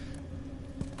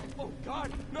 Oh,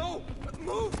 God, no!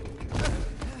 Move!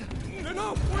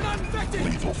 No, we're not infected!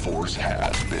 Lethal force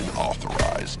has been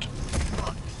authorized.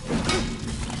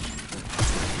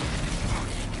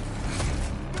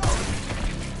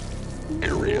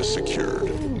 Area secured.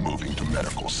 Moving to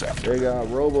medical sector. They got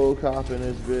RoboCop in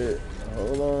this bit.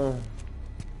 Hold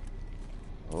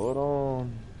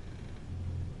on.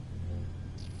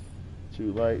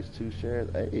 2 likes, 2 shares.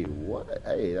 Hey, what?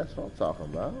 Hey, that's what I'm talking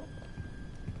about.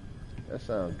 That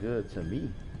sounds good to me.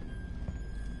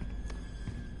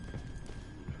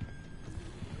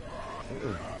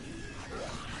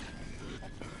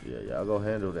 Yeah, y'all go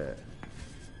handle that.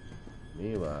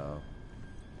 Meanwhile,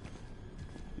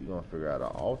 you gonna figure out an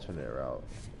alternate route,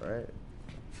 right?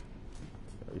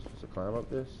 Are you supposed to climb up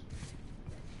this?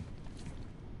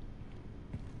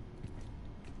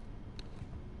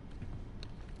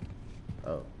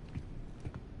 Oh.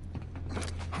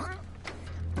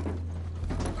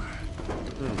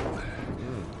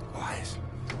 Wise.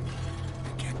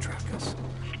 They can't track us.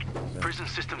 Prison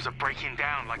systems are breaking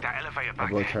down like that elevator back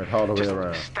I'm gonna there. turn all the way Just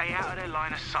around. stay out of their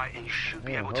line of sight and you should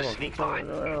be able Hold to on, sneak keep by.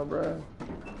 turning around, bro.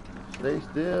 Stay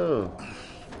still.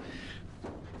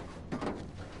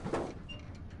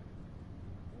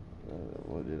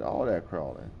 What did all that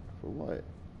crawling? For what?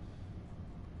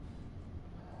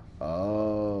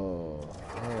 Oh,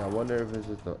 hey, I wonder if it's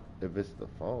just the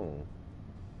phone.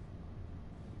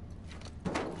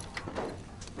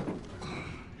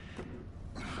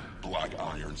 Black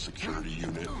Iron security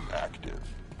unit active.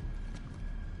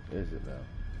 Is it now?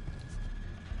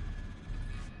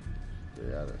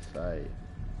 Stay out of sight.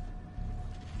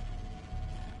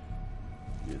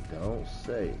 You don't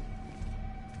say.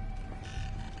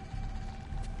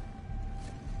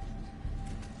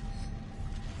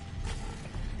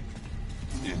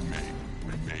 Inmate,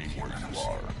 remain where you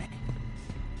are.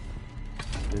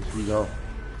 Bitch, we go.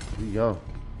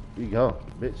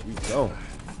 Bitch, we go.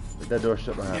 Let that door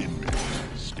shut behind me.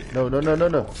 No,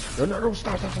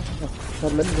 stop.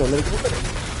 Stop, let me go.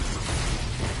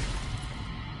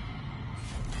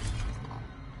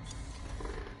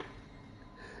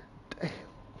 Damn.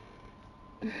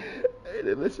 Hey,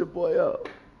 they let your boy up.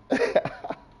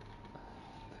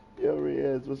 Yo,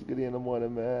 Riaz, what's good in the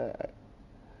morning, man?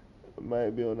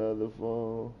 Might be on the other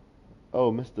phone.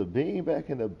 Oh, Mr. Bean back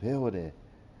in the building.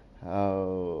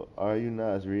 How are you,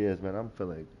 Nas Riaz, man? I'm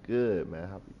feeling good, man.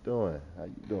 How you doing?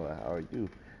 How are you?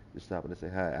 Just stopping to say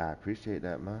hi. I appreciate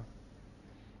that, man.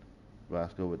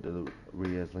 Let's go with the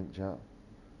Riaz link job.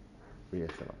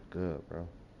 Riaz said I'm good, bro.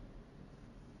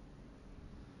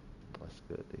 That's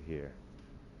good to hear.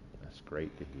 That's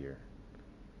great to hear.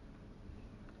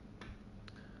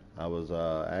 I was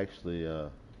actually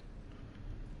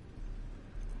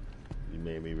you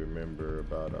made me remember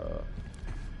about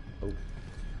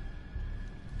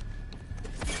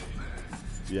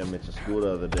I mentioned school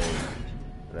the other day,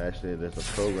 and actually there's a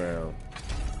program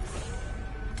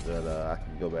that I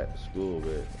can go back to school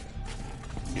with.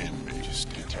 Inmates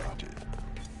detected.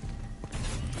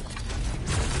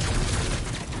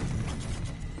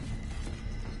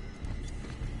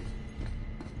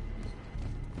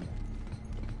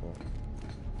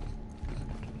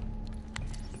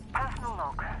 Personal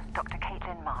log, Dr.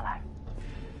 Caitlin Marlowe.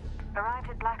 Arrived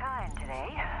at Black Iron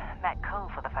today. Met Cole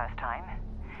for the first time.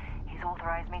 He's police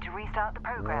authorized me to restart the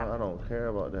program. No, I don't care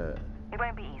about that. It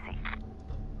won't be easy.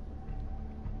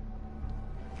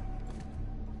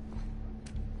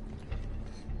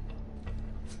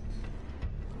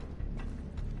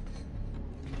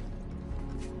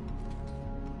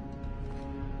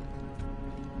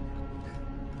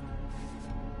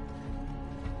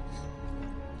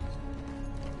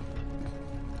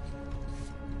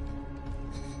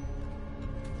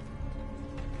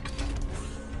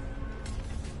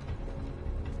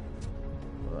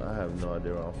 I have no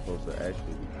idea where I'm supposed to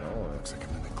actually be going. Looks like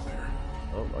I'm in the clear.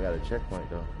 Oh, I got a checkpoint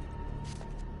though.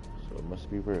 So it must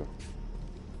be real.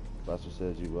 Bosco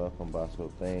says you welcome,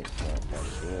 Bosco. Thanks.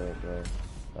 That's good, bro.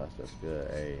 That's good.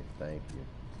 Hey, thank you.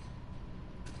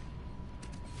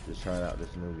 Just trying out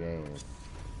this new game.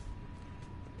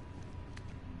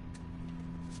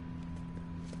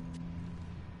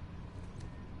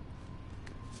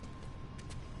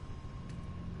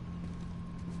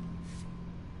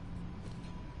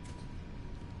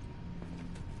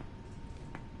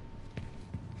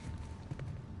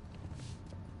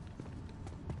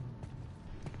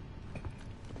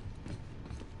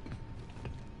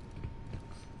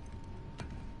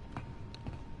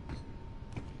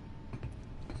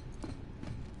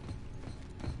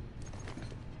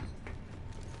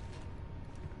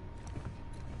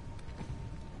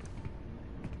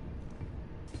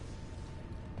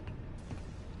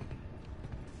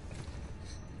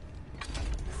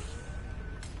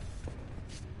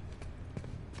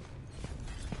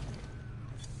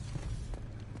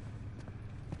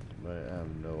 I have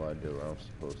no idea where I'm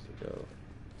supposed to go.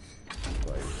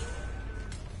 Like,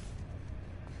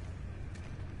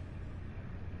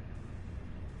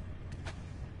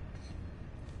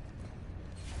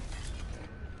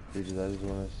 Peaches, I just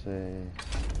want to say,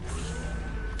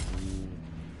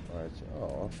 alright,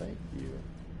 oh, thank you.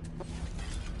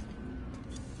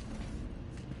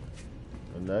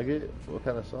 A nugget? What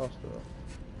kind of sauce though?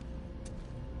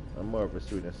 I'm more of a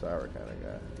sweet and sour kind of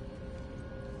guy.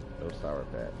 No Sour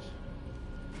Patch.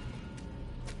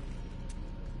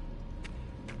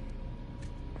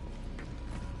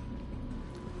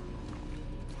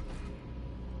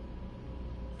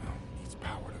 Needs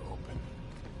power to open.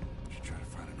 Should try to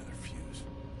find another fuse.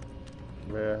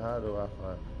 Man, how do I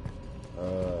find?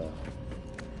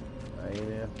 I ain't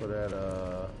in for that.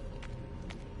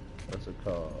 What's it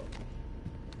called?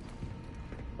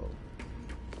 Oh,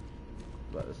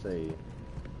 about to say.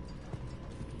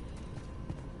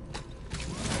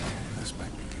 This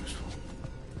might be useful.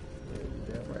 Yeah,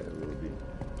 you're damn right it will be.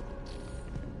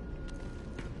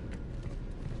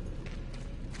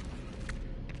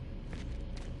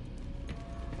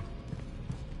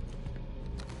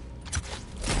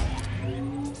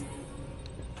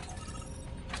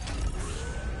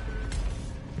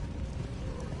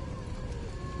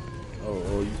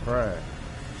 Oh, you crying.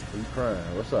 You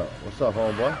crying. What's up? What's up,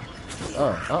 homeboy? Get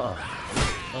off.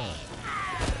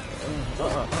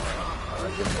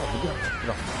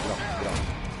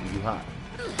 You hot.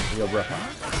 Your breath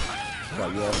hot.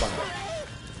 Like you on fire.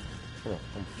 Come on.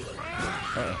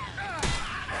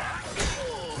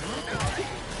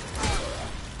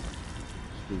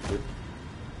 Stupid.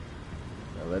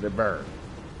 Now let it burn.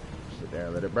 Sit there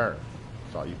and let it burn.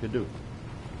 That's all you could do.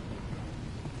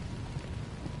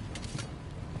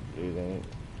 It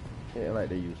ain't like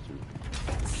they used to.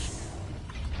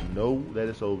 You know that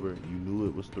it's over. You knew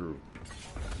it was through.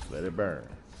 Let it burn.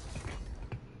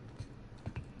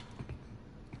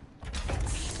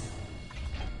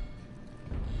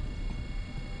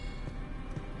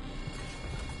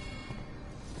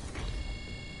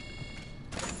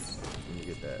 Let me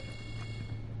get that.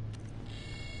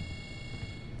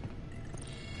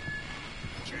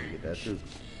 Let me get that too.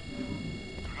 Do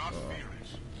not fear it.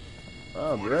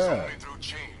 Oh, For it is only through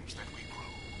change that we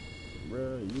grow.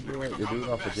 Bruh, you doing the dude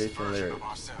off of Jason Lyric.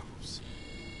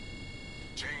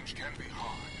 Change can be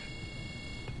hard,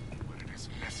 but it is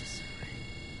necessary.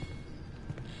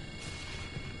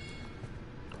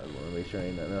 I want to make sure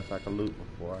ain't nothing else I can loot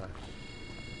before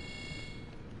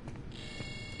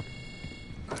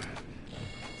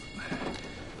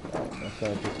My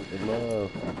son kisses the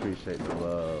love. I appreciate the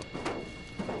love.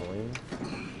 Queen.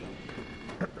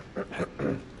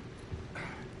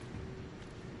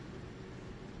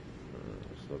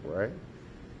 Let's look right.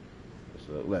 Let's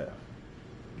look left.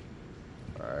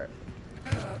 Alright.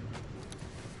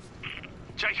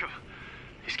 Jacob,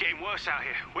 it's getting worse out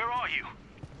here. Where are you?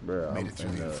 Bruh, Made it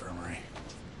through the infirmary.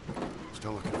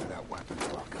 Still looking for that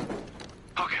weapons lockup.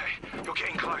 Okay, you're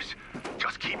getting close.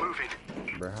 Just keep moving.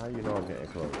 Bruh, how you know I'm getting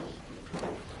close?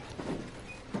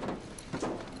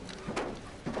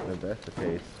 If that's the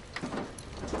case,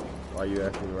 Why you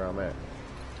asking me where I'm at?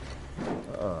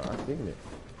 I seen it.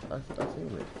 I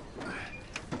seen it.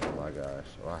 Oh my gosh.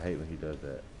 Oh, I hate when he does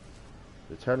that.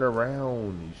 To turn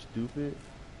around, you stupid.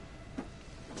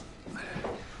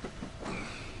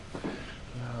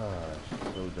 Gosh,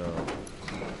 so dumb.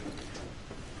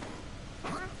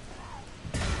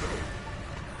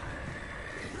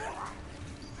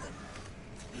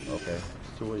 Okay,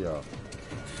 two of y'all.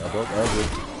 Y'all both ugly.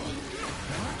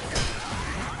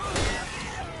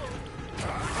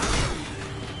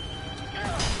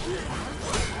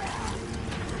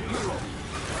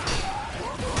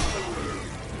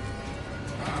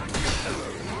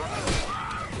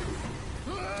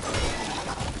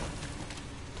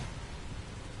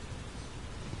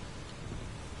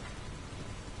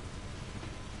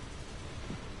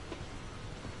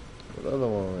 What other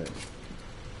one went?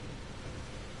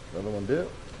 The other one did?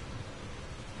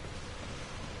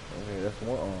 Okay, that's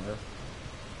one arm.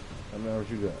 How many arms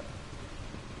you got?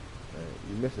 Right,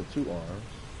 you're missing two arms.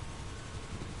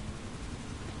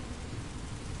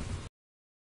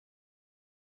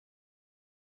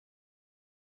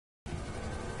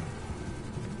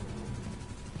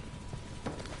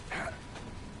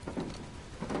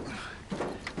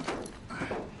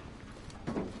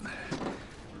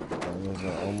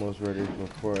 Almost ready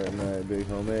for Fortnite, big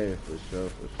homie, for sure,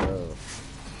 for sure.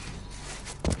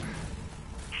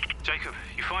 Jacob,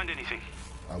 you find anything?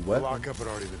 A weapon? The lockup had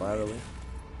already been finally. made.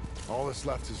 All that's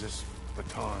left is this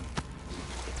baton.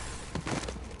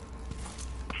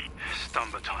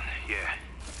 Stun baton, yeah.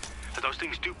 But those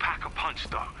things do pack a punch,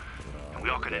 though. And we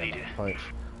are gonna need it. Punch.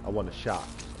 I want a shot.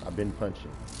 I've been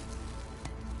punching.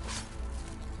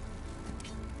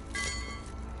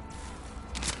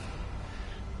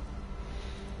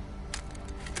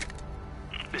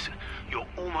 Listen, you're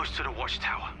almost to the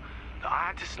watchtower. I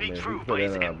had to sneak through, but it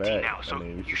it's in our empty bag, now, so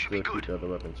you should be good. The other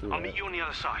weapon too, I'll right? meet you on the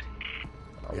other side.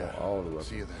 I want all the weapons.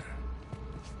 See you there.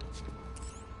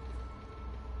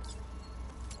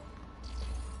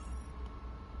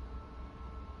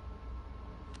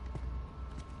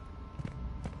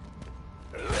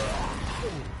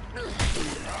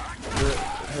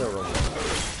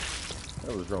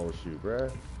 What was wrong with you,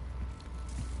 bruh?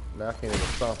 Now I can't even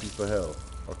stop you for hell.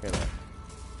 Or can I?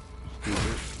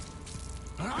 Stupid.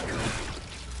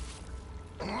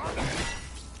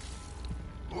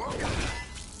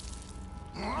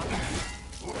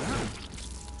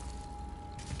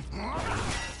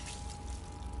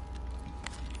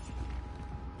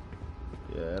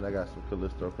 Yeah, and I got some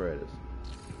Callisto credits.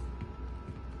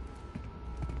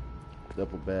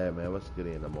 Double bad, man. What's good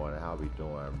in the morning? How we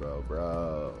doing,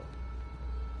 bro?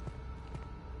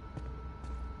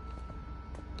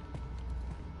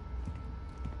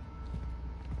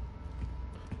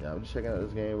 Yeah, I'm just checking out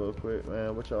this game real quick,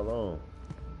 man. What y'all on?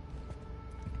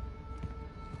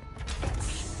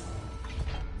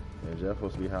 And Jeff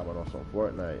supposed to be hopping on some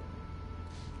Fortnite.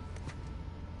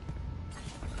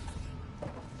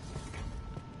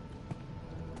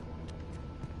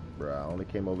 Bruh, I only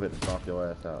came over here to stomp your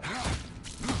ass out.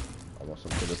 I want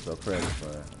some Callisto credits,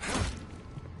 man.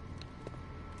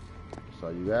 That's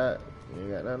all you got? You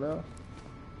ain't got nothing else?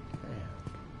 Damn.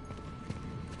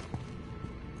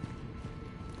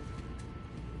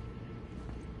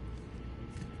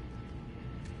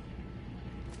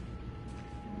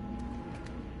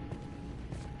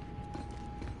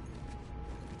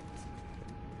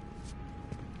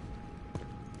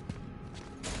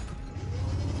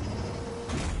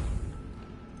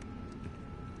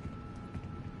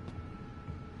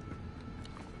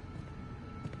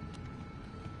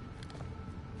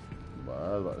 I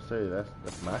was about to say,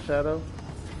 that's my shadow?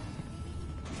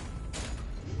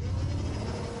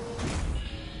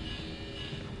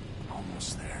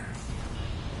 Almost there.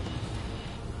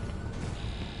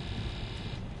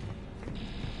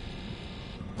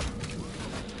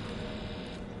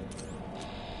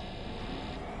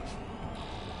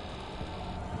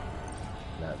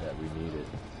 Not that we need it.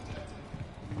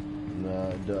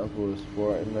 Nah, Duffel is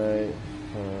Fortnite.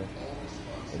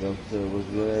 And them still was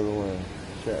good, everyone.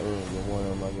 Chat room, good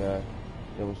morning, my guy.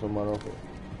 Give him some money.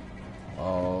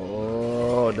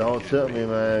 Oh, don't tip me,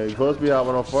 man. You're supposed to be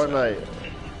hopping on Fortnite.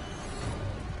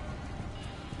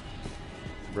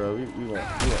 Bro, we want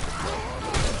the smoke.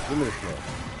 Give me the smoke.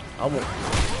 I want.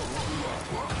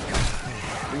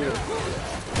 Give me the smoke.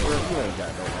 Bro, you ain't got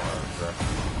no arms, bro.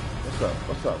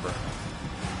 What's up, bro?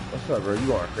 What's up, bro?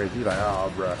 You are crazy. You like,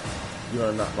 oh, bro. You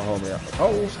gonna knock my homie out.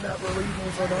 Oh, snap, bro. What you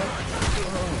doing for that?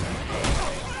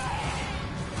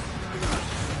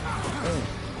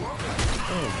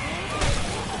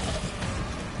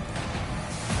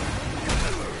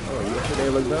 Oh, you yesterday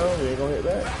look down, you ain't gonna hit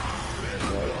that.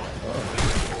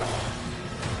 Oh.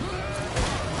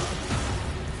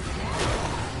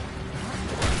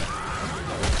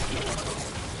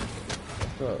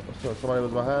 What's up? What's up? Somebody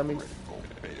was behind me?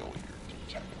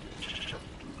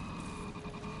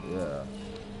 Yeah.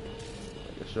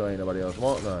 Sure ain't nobody else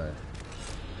want none.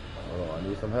 Hold on, I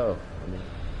need some help.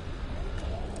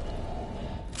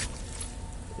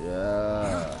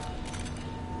 Yeah.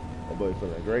 That boy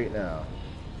feeling great now.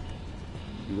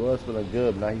 He was feeling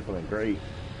good, but now he feeling great.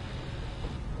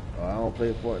 Oh, I don't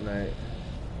play Fortnite.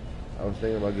 I was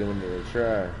thinking about giving it a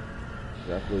try.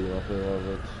 I feel you don't feel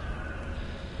over it.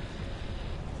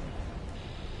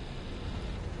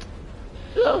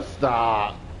 Just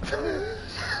stop.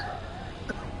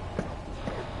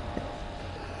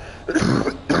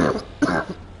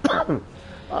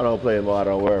 I don't play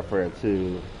Modern Warfare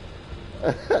 2.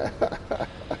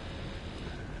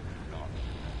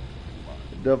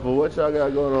 Duffel, what y'all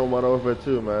got going on Modern Warfare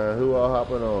 2, man? Who all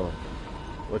hopping on?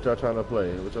 What y'all trying to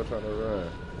play? What y'all trying to run?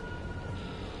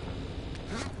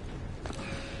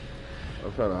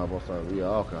 I'm trying to hop on something we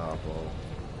all can hop on.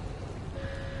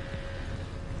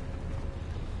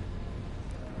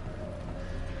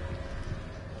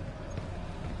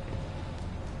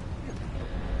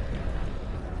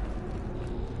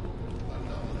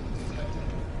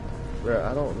 Bruh,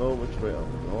 I don't know which way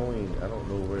I'm going. I don't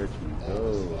know where to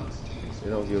go.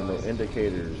 They don't give no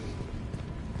indicators.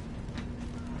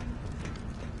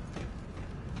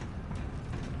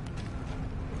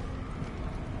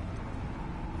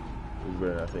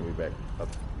 I think we back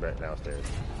downstairs.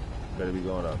 Better be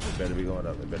going up. It better be going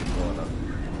up. It better be going up.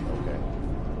 Okay.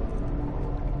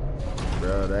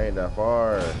 Bro, that ain't that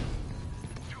far.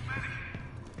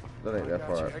 That ain't that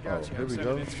far. Oh, here we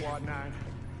go.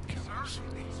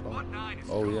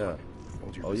 Oh yeah.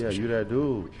 Oh yeah, you that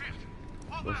dude.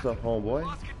 What's up, homeboy?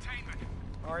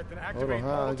 Alright, then hold on,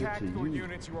 how I get to you?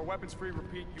 Units, you are weapons free.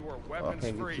 Repeat, you are weapons I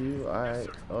can't free. get to you? Alright.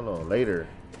 Hold on, later.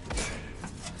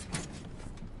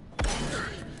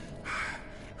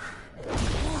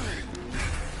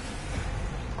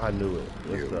 I knew it.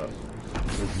 What's up?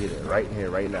 Let's get it right here,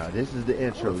 right now. This is the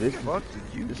intro. This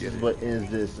is what ends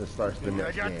this and starts the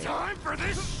next game. I got time for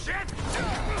this shit.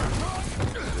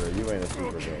 Bro, you ain't a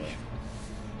super game.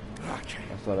 Okay.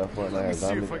 I saw that Fortnite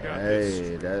zombie.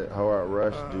 Hey, that hard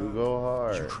rush do go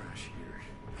hard. You crash here,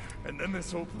 and then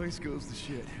this whole place goes to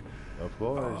shit. Of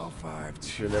course. Oh, 5-2.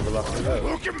 Should never lock it up.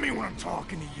 Look at me when I'm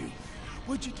talking to you.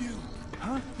 What'd you do?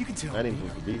 Huh? You can tell I didn't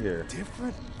even be here.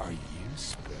 Different? Are you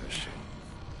special?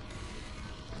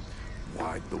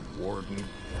 Why'd the warden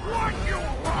want you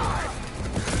alive?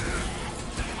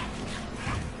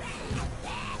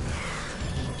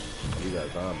 You got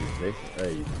zombies.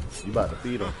 Hey, you about to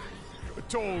feed them. I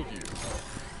told you.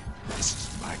 This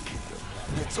is my kingdom.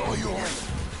 It's all yours.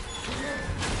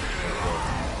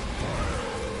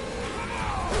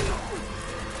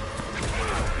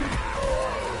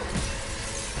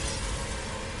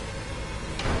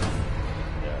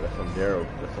 Yeah, that's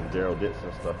some Daryl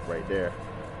Dixon stuff right there.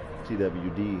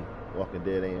 TWD, Walking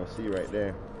Dead AMC right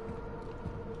there.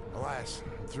 Alas,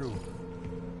 I'm through.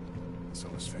 So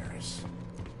is Ferris.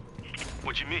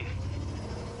 What you mean?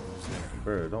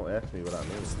 Bro, don't ask me what I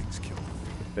mean.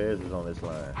 Ferris is on this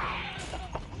line.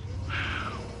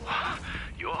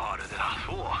 You're harder than I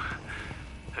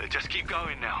thought. Just keep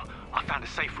going now. I found a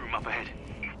safe room up ahead.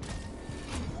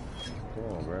 Come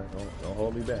on, bro. Don't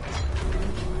hold me back.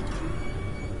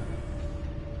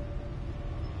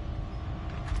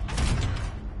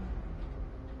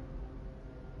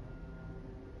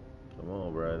 Come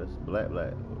on, bro. That's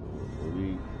black.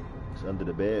 It's under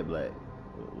the bed, black.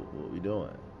 What we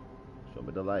doing? Show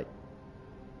me the light.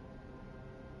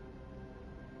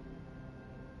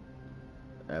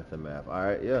 Aftermath. All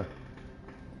right, yeah.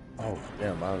 Oh,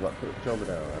 damn! I was about to put the controller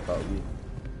down. I thought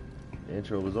the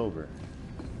intro was over.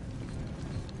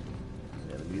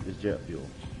 Yeah, let me get this jet fuel.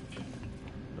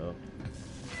 No.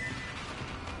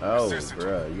 Oh,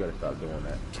 bruh, you gotta stop doing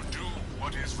that. To do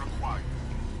what is required.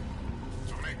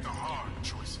 To make the hard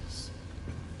choices.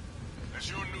 As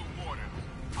your new warden,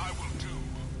 I will do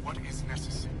what is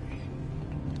necessary.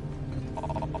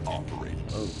 Operate.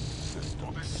 Oh.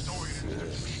 For this story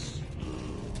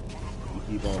you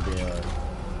keep on being.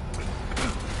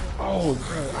 Oh,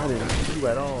 bro, I didn't see you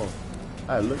at all.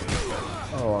 I looked.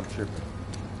 Oh, I'm tripping.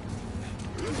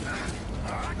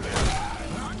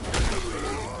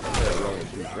 What's wrong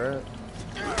with you, bruh?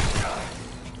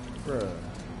 Bruh.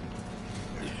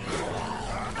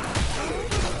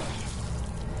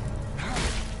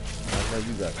 I know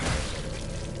you got something.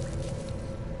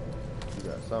 You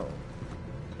got something.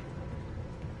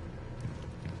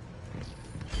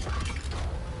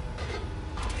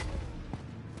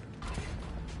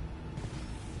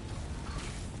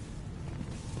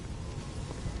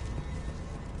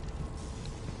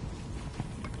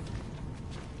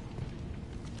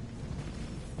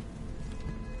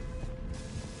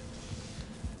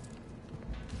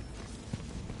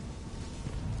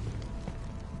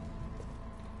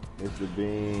 the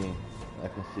beam. I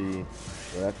can see.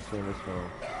 Well, I can see this one.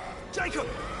 Jacob,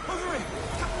 over here!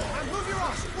 Come on, man, move your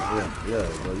ass! Run! Yeah,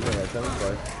 but you ain't gotta tell me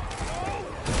twice.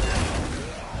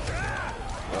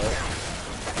 Alright.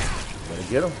 Better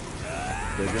get him.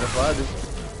 They're gonna find us.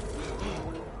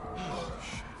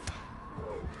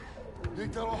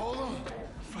 Think that'll hold him?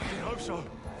 Fucking hope so.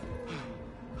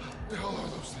 The hell are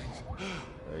those things?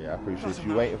 Yeah, I appreciate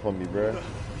you waiting for me, bro. You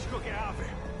just gotta get out of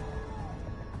here.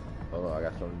 Hold on, I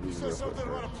got something to do You real said quick.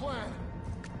 something about a plan.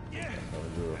 Yeah.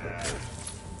 Something to do real quick first.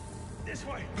 This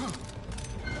way.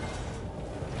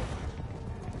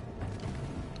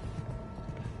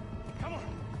 Come on.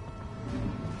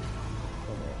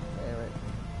 Damn it.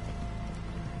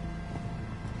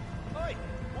 Hey,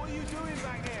 what are you doing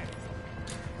back there?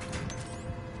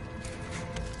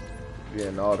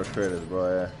 Getting all the credits,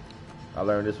 bro. I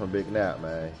learned this from Big Nap,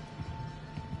 man.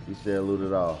 He said loot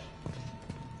it all.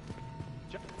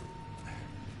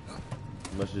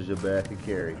 As much as your bag can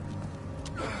carry.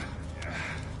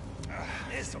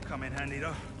 This'll come in handy,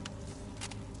 though.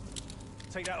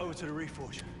 Take that over to the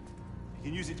Reforge. You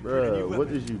can use it to create a new Bruh, weapon. what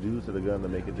did you do to the gun to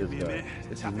make it this gun?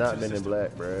 This is not Men in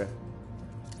Black, bruh.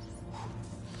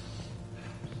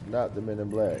 It's not the Men in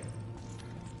Black.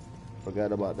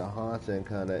 Forgot about the haunting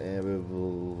kind of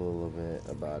ambivalent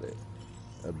about it.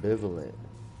 Ambivalent.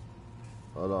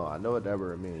 Hold on, I know what that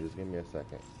word means. Just give me a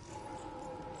second.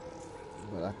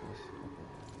 But I can.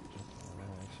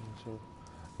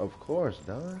 Of course,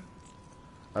 Don.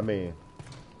 I mean,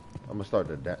 I'm gonna start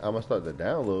the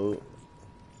download.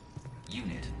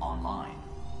 Unit online.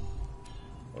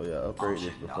 Oh yeah, upgrade this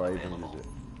Option before I even available. use it.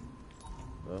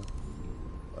 Well,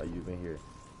 why you been here?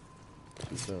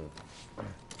 Too soon.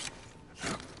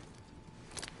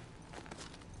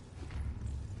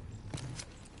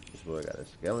 This boy got a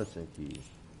skeleton key.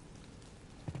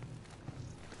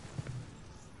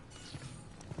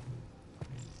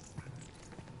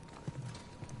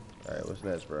 Alright, what's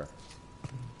next, bro?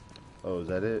 Oh, is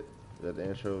that it? Is that the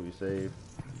intro we saved?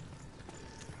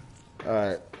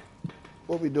 Alright.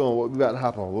 What we doing? What we about to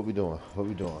hop on? What we doing? What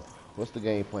we doing? What's the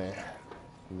game plan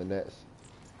in the next?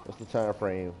 What's the time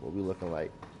frame? What we looking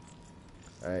like?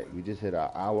 Alright, we just hit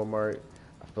our hour mark.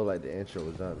 I feel like the intro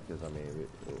was done because, I mean,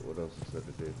 what else is there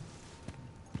to do?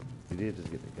 We did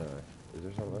just get the gun. Is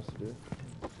there something else to do?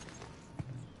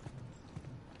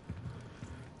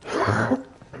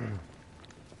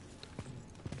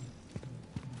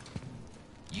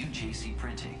 UJC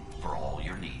printing for all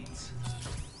your needs.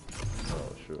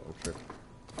 Oh, sure, I'm tripping.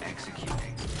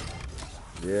 Executing.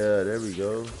 Yeah, there we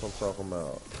go. That's what I'm talking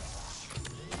about.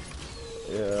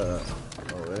 Yeah.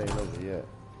 Oh, that ain't over yet.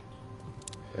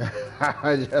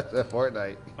 I just said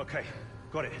Fortnite. Okay,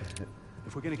 got it.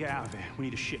 If we're gonna get out of here, we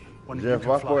need a ship. One that Jeff, you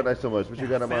why can fly. Fortnite so much? What you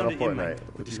got about on Fortnite?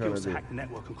 With What the you trying skills to to do? hack the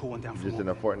network and call one down from Just in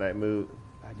a Walmart. Fortnite mood?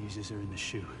 Bad news is they're in the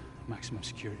shoe. Maximum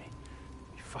security.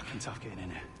 Be fucking tough getting in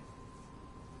there.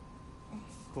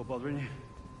 What bothering you?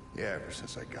 Yeah, ever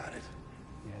since I got it.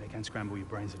 Yeah, they can scramble your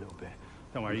brains a little bit.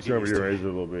 Don't worry, you get Scramble used your to it. brains a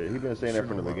little bit. He been saying that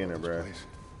from the beginning, bro.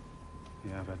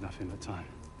 Yeah, I've had nothing but time.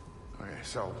 Okay,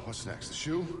 so what's next? The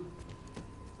shoe?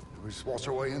 Do we just waltz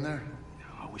our way in there?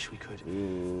 I wish we could.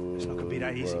 Ooh, It's not gonna be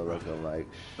that easy, well, bro. looking like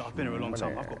I've been here a long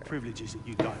time. I've got privileges that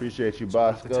you don't. Appreciate you, So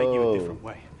I'll have to take you a Bosco. different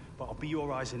way. But I'll be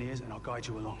your eyes and ears, and I'll guide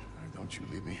you along. Don't you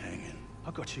leave me hanging.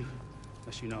 I got you.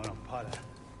 Unless you know I'm a pilot.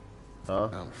 Huh?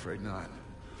 I'm afraid not.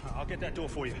 I'll get that door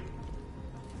for you.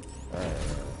 Alright.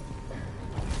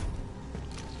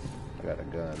 I got a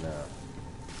gun now.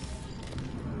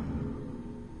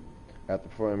 After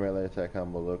performing a melee attack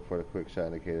combo, look for the quick shot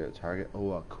indicator at target.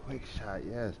 Oh, a quick shot,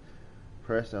 yes.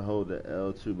 Press and hold the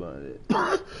L2 button.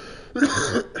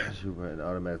 Shoot button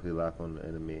automatically lock on the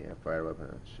enemy and fire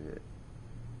weapon. Shit.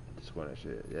 This one and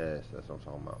shit. Yes, that's what I'm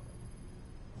talking about.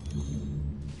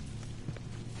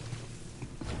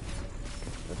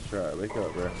 Let's try it. Wake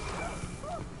up, bro.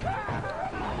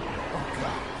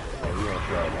 Oh, we gonna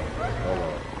try it. Hold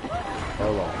on.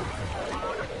 Hold on.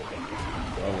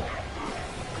 Hold on.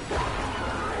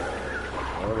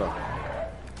 Hold on.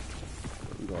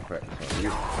 We gonna practice on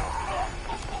you.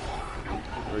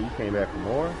 Bro, you came back for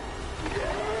more?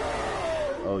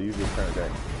 Oh, you just turned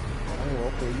back.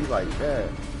 Oh, okay, you like that.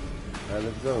 Alright,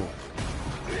 let's go.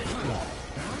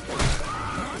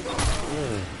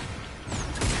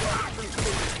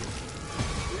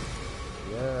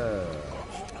 Yeah.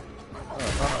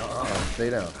 Stay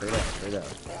down, stay down, stay down.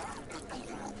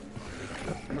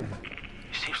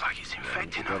 It seems like it's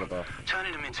infecting them,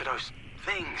 turning them into those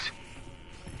things.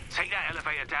 Take that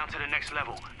elevator down to the next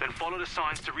level, then follow the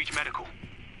signs to reach medical.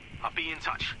 I'll be in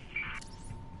touch.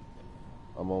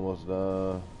 I'm almost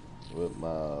done with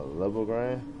my level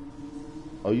grind.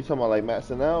 Oh, you talking about like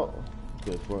maxing out?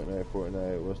 Because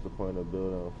Fortnite, what's the point of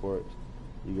building on forts?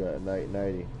 You got night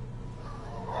nighty.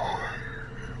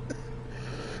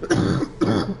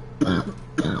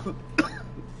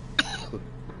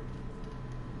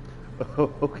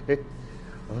 Oh, okay.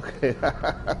 Okay.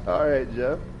 Alright,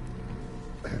 Jeff.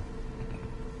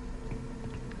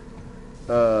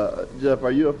 Jeff,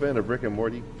 are you a fan of Rick and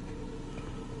Morty?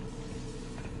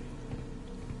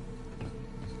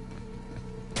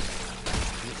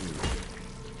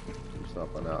 I'm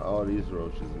stomping out all these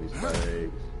roaches and these spider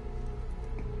eggs.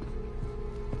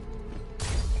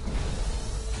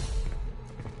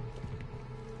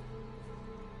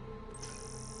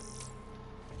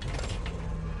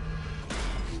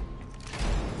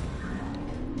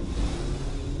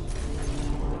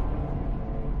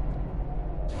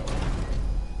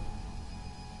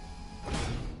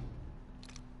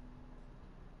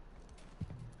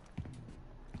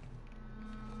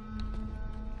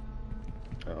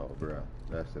 Oh, bro,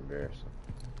 that's embarrassing.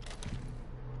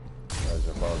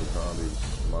 Imagine if all the zombies,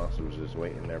 monsters was just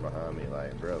waiting there behind me,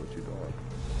 like, bro, what you doing?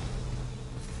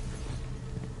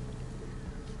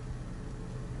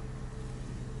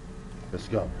 Let's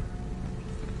go.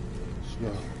 Let's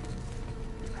go.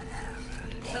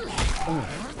 Oh,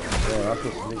 I'm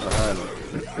supposed to sneak behind me.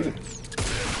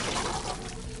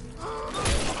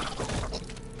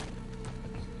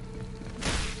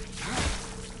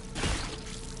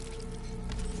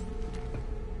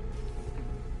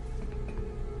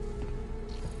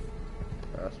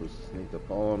 I was supposed to sneak up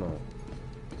on them.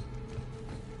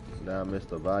 Now I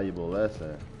missed a valuable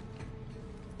lesson.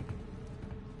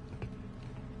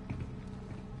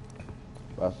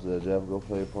 I said, Jeff, go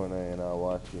play Fortnite and I'll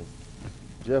watch you.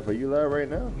 Jeff, are you live right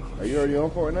now? Are you already on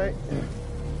Fortnite?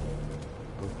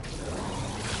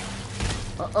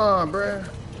 Bruh.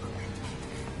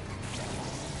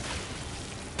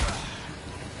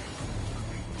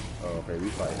 Oh, okay, we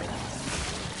fighting.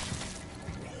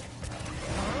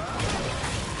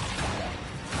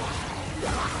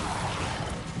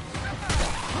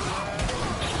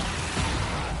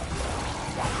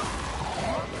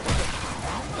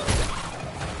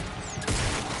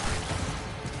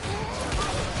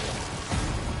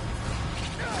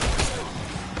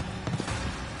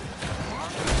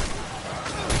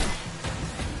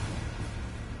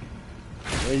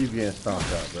 Where you getting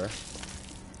stomped out, bro?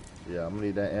 Yeah, I'm gonna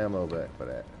need that ammo back for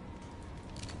that.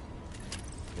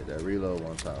 Get that reload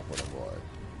one time for the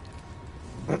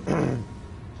boys.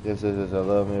 This is I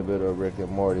love me a bit of Rick and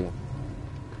Morty.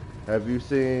 Have you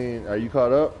seen? Are you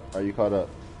caught up? Are you caught up?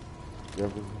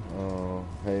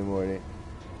 Hey Morty.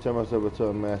 Turn myself into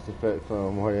a Mass Effect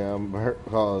film. Morty, I'm Bert.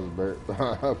 Calls Bert.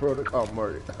 Protocol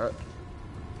Morty.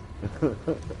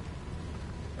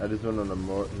 I just went on the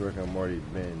Rick and Morty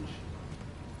binge.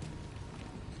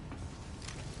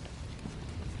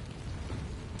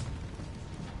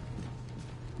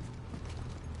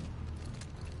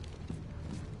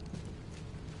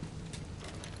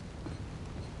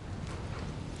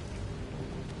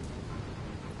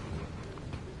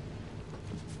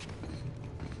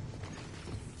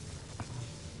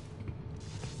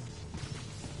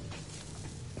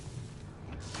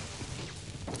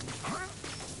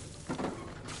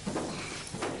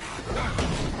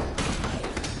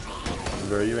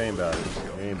 Bro, you ain't about it.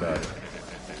 You ain't about it.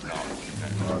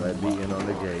 All that beating on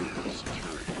the gate.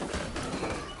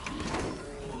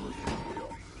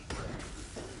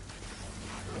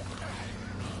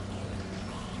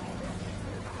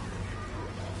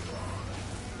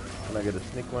 Can I get a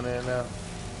sneak one in now?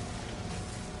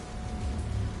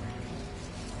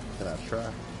 Can I try?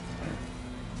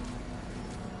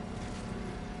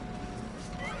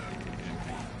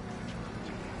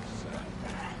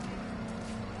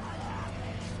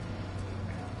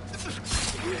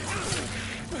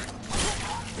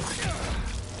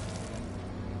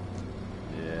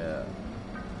 Yeah.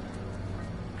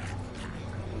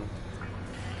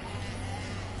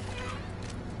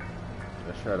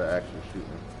 Let's try to actually shoot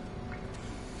him.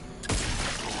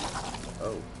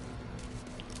 Oh.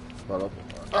 Fall up.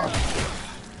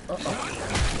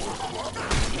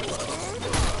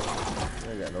 You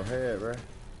ain't got no head, bruh.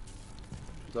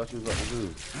 You thought you was about to do.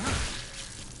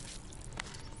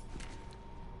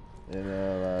 And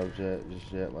live jet,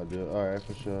 just yet, my dude. Alright,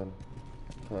 for sure.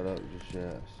 Caught up, just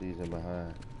yet. Season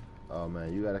behind. Oh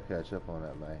man, you gotta catch up on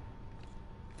that, man.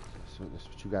 That's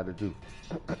what you gotta do.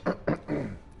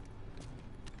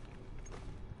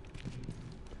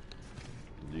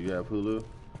 Do you have Hulu?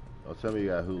 Oh, tell me you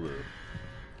got Hulu.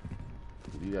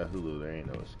 If you got Hulu, there ain't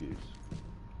no excuse.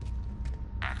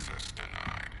 Access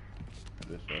denied.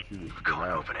 This one, you just I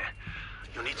can't open it.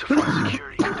 You'll need to find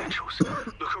security credentials.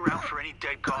 Look around for any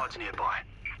dead guards nearby.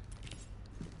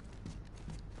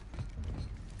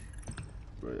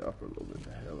 Bro, y'all for a little bit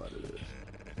the hell out of this.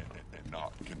 And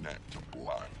not connect to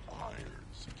Black Iron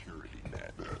security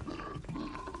net.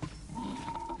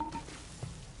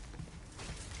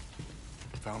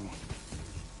 Found one.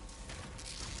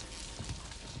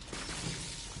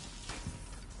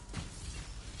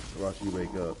 Watch you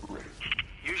wake up.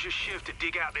 Use your shift to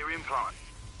dig out their implant.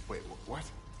 Wait, what?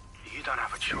 You don't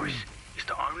have a choice. It's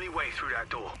the only way through that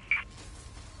door.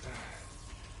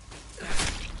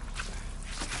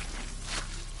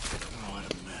 Oh, what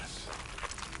a mess.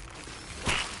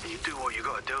 You do what you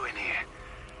gotta do in here.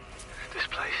 This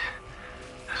place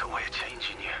has a way of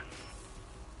changing you.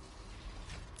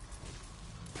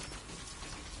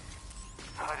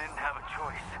 I didn't have a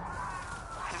choice.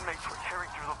 Inmates were tearing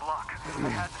through the block. I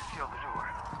had to seal the door.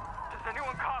 Does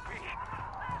anyone copy?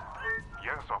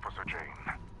 Yes, Officer Jane.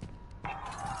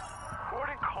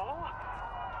 Warden Cole?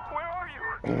 Where are you?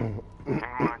 In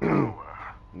my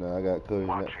tower. No, I got Cody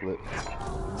Netflix.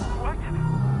 What?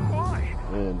 Why?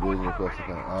 And Disney Plus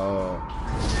account.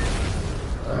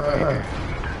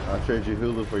 I'll trade you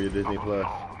Hulu for your Disney Plus.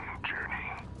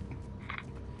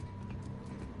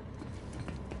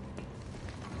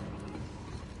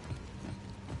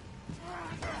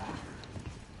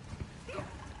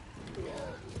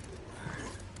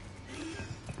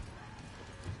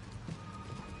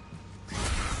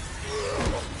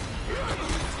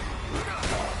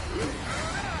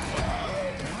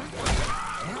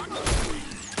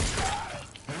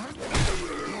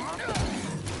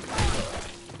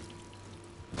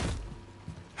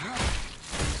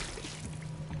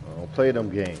 Play them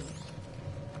games.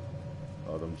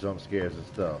 All them jump scares and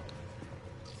stuff.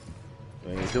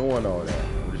 We ain't doing all that.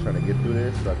 I'm just trying to get through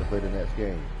this so I can play the next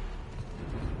game.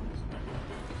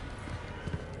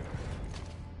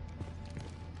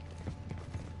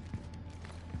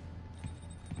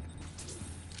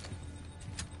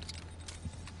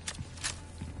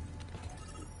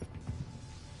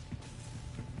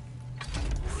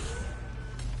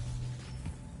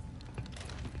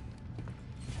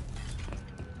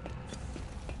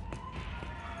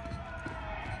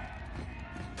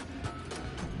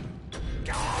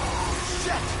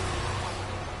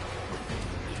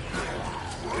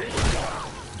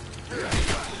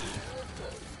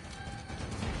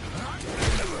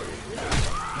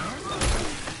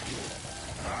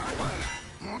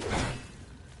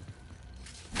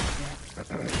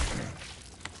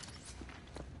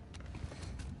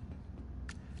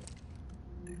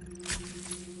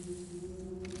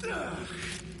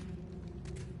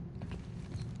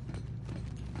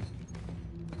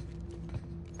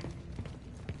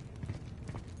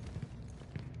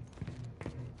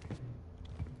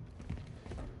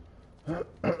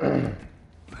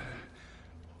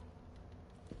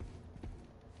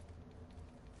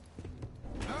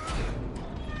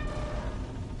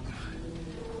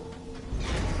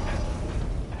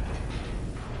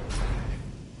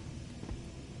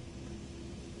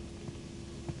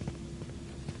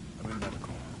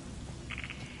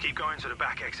 Keep going to the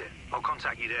back exit. I'll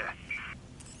contact you there.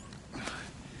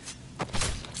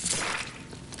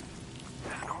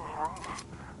 There's no room.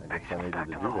 I guess I needed to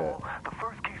do that. The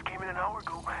first case came in an hour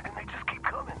ago, and they just keep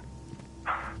coming.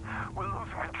 We're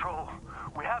losing control.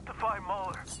 We have to find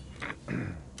Muller.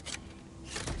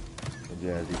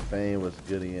 Jazzy Fame was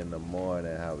goody in the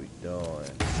morning. How we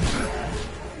doing?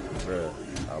 Bruh,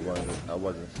 I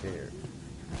wasn't scared.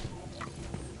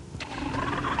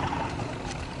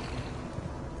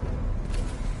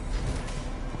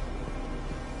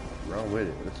 Run with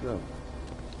it. Let's go.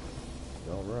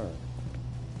 Don't run.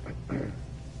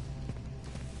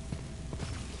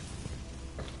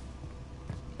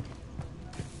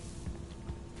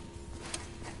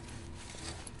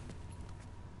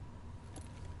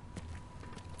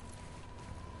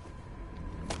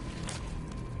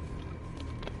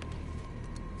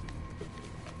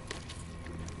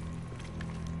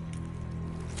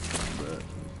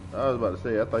 I was about to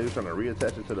say, I thought you were trying to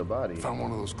reattach it to the body. Found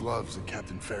one of those gloves that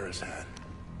Captain Ferris had.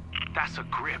 That's a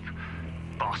grip.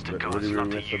 Bastard guards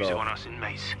love to use it on us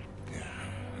inmates. Yeah,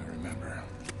 I remember.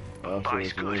 Also,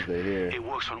 it's Wednesday here. It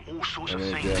works on all sorts of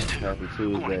And then things Jeff, too. happy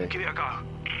Go on, Tuesday. give it a go.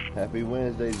 Happy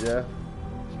Wednesday, Jeff.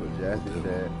 That's what Jazzy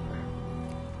said.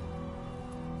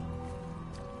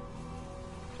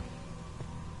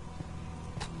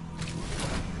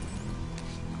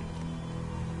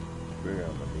 Figure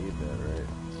I'm gonna need that, right?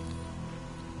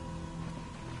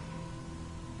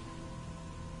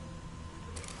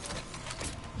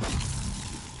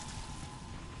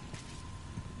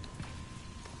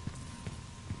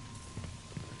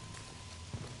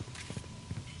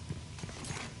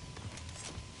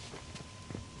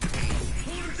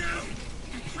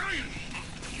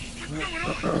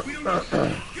 feel like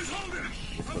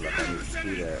I need to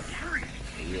see that.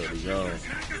 You already gone.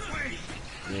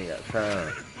 You ain't got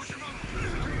time.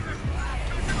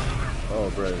 Oh,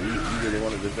 bro, you really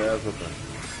wanted this ass whooping.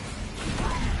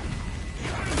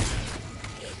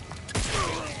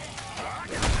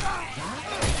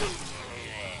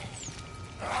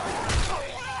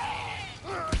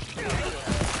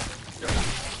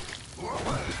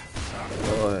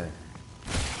 Boy.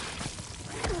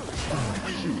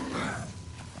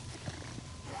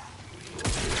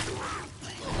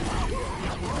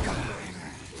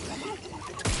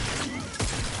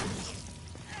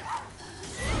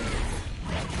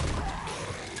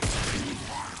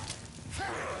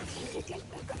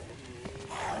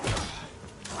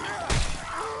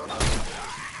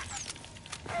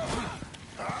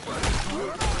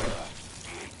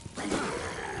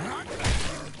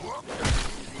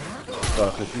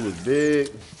 Thought that she was big.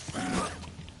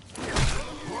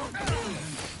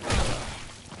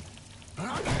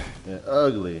 And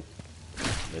ugly.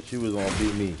 That she was gonna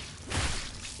beat me.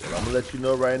 But I'm gonna let you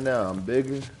know right now, I'm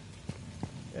bigger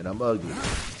and I'm ugly.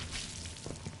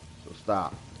 So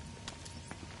stop.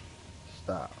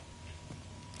 Stop.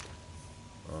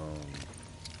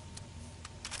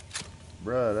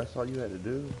 Bruh, that's all you had to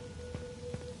do?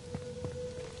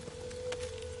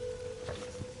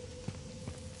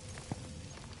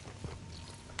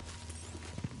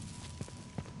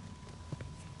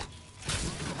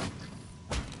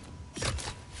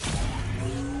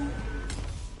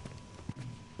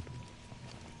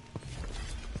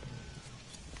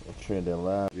 Trending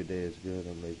live. Your day is good,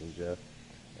 amazing, Jeff.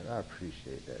 And I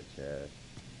appreciate that, Chad.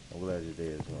 I'm glad your day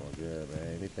is going good,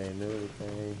 man. Anything new?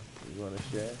 Anything you want to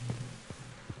share?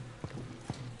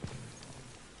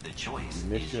 The choice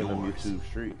you is you in them yours. YouTube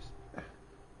streets.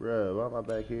 Bruh, why am I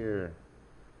back here?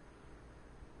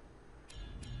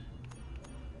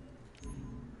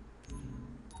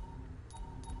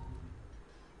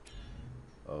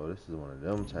 Oh, this is one of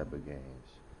them type of games.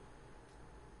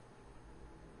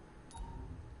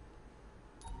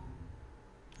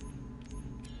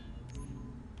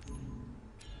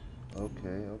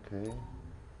 Okay.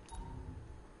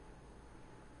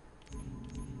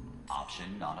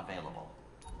 Option not available.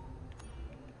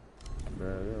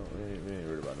 Bro, we ain't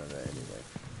worried about none of that anyway.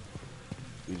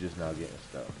 We just now getting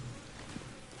stuff.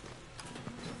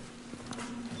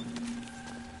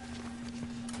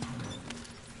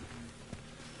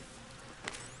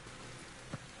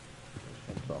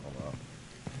 That's what I'm talking about.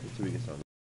 Until we get some.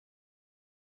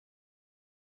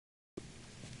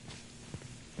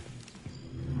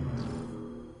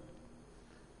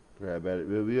 Grab at it.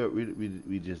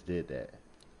 We just did that.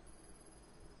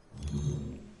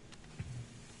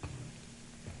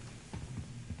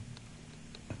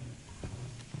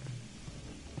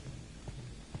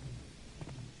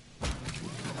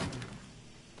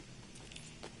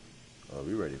 Oh,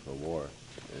 we ready for war.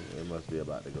 It must be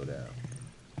about to go down.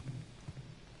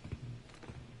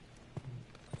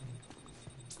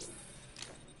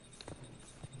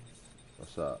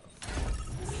 What's up?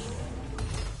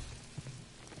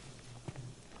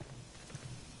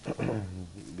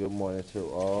 Good morning to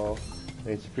all.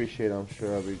 Thanks, appreciate it. I'm sure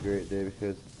it'll be a great day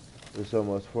because there's so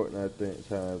much Fortnite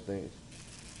time. Thanks.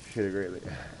 Appreciate it greatly.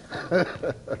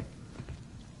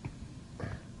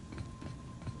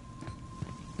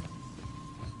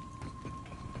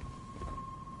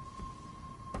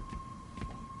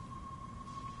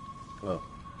 Oh,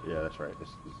 yeah, that's right. This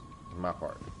is my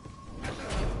part.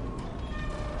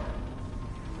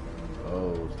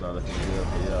 Oh, it's not looking good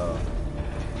for y'all.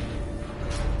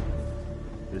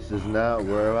 This is not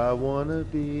where I wanna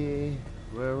be.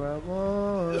 Where I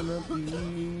wanna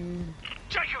be.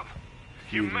 Jacob!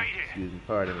 You made it! Excuse me,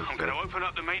 pardon me. I'm gonna open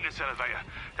up the maintenance elevator.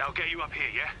 That'll get you up here,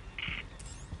 yeah?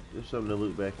 There's something to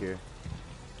loot back here.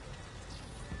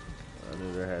 I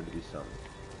knew there had to be something.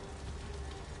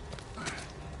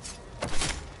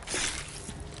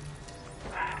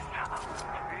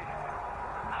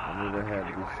 I knew there had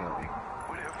to be something.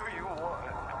 Whatever you want.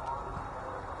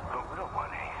 But we don't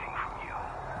want anything from you.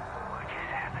 We're just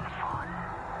having fun.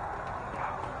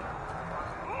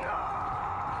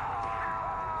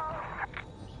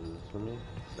 This is for me.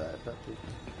 Side touches.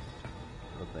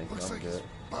 No thanks, Looks I'm like good. it's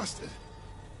busted.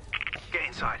 Get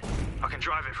inside. I can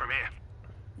drive it from here.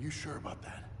 You sure about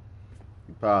that?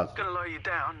 You positive? Gonna lower you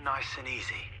down nice and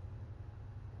easy.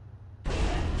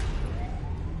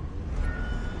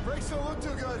 Brakes don't look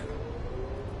too good.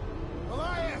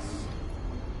 Elias!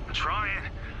 I'm trying.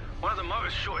 One of the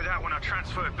motors shorted out when I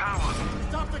transferred power.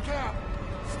 Stop the cab!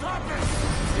 Stop it!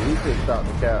 Yeah, he said stop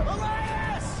the cab.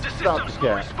 The Stop the system's not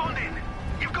cab. responding.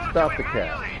 You've got to Stop do the it cab.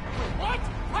 manually. What?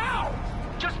 How?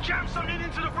 Just Jam something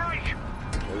into the brake!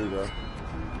 There we go.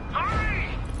 Hurry!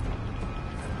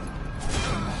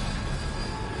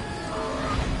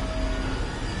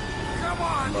 Come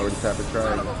on! I'm already tapping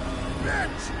triangle.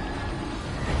 Bitch!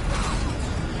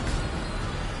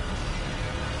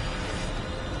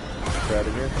 Try it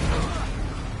again.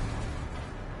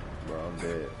 Bro, I'm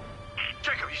dead.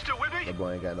 Jacob, you still with me? That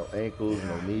boy ain't got no ankles,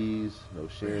 no knees, no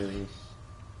shins,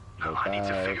 no I need to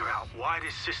thighs. figure out why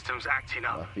this system's acting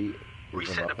up. My feet.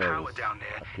 Reset the power down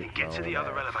there and get to the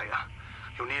other elevator.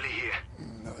 You're nearly here.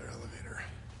 Another elevator.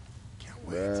 Can't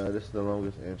wait. Bruh, this is the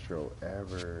longest intro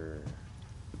ever.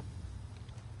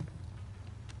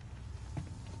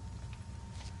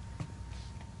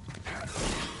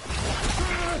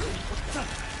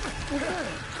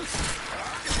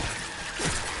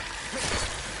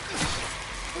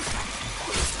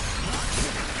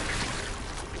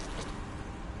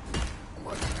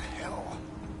 What the hell?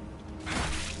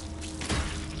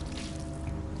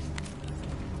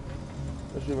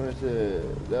 Especially when it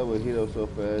said that would heat up so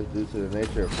fast due to the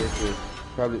nature of friction.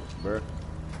 Probably, bruh.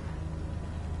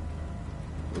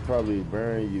 It'll probably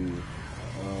burn you,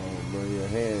 burn your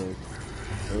hands.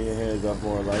 Burn your hands off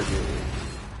more likely.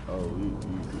 Oh, you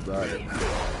got it.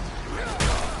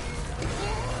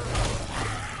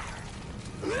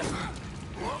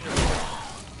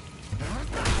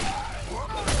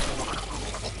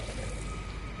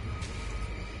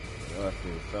 Oh, I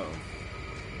seen something.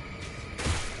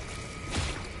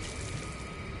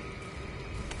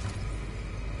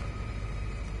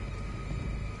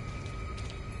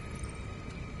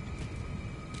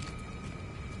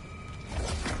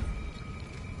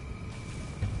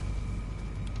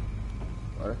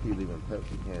 Why do I keep leaving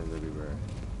Pepsi cans everywhere?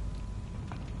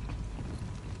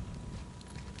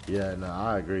 Yeah, no,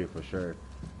 I agree for sure.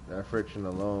 That friction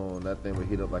alone, that thing would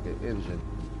heat up like an engine.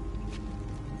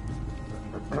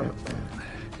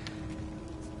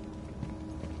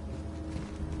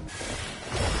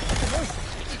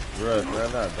 Bruh, can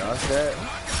I not dodge that?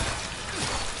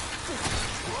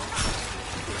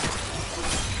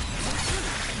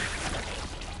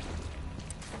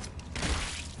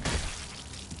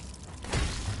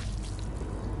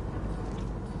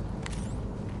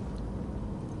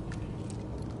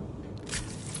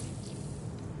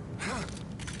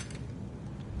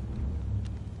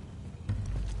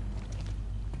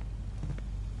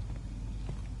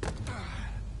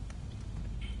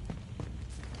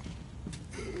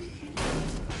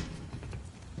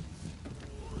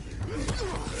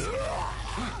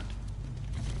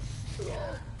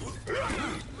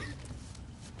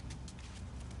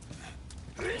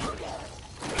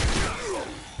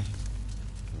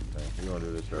 We're gonna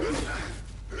do this right.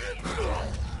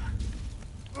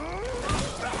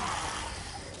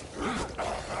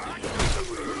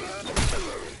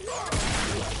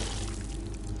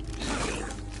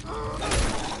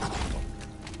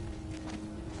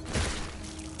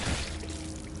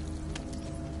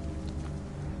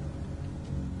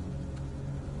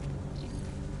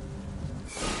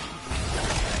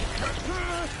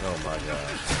 Oh my God.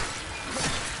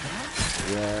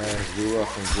 Yeah, you're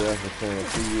welcome, Jeff. I'm saying,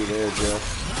 see you there, Jeff.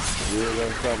 You're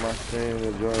gonna start my stream.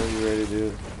 Enjoy you ready,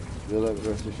 dude. Good luck with the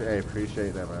rest of your Hey,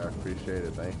 appreciate that, man. I appreciate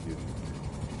it. Thank you.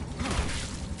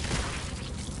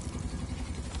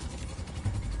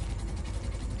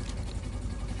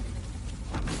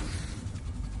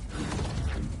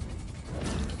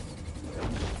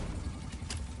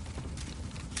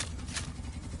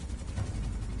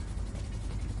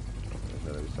 There's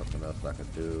gotta be something else I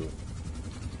could do.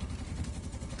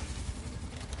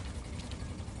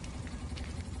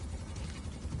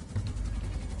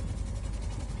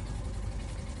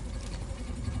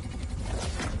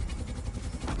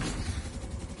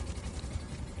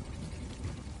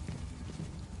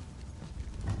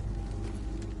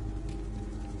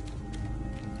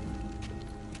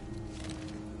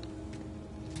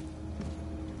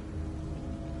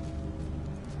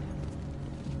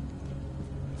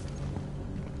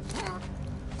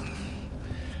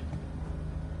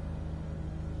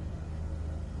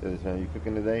 Is you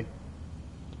cooking today?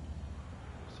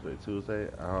 Today Tuesday?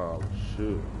 Oh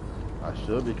shoot. I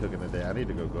should be cooking today. I need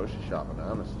to go grocery shopping,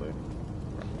 honestly.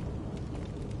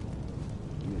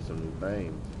 Need some new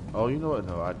things. Oh, you know what?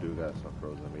 No, I do got some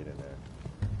frozen meat in there.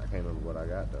 I can't remember what I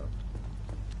got though.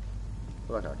 I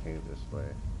feel like I came this way.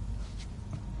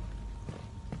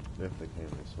 Definitely came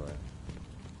this way.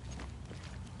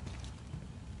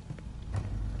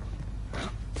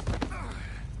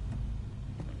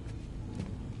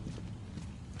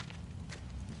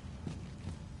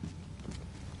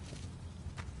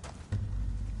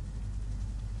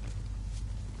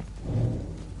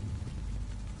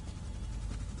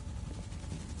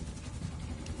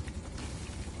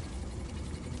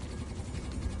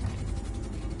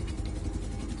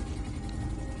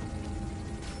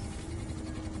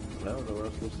 don't know where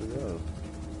I'm supposed to go.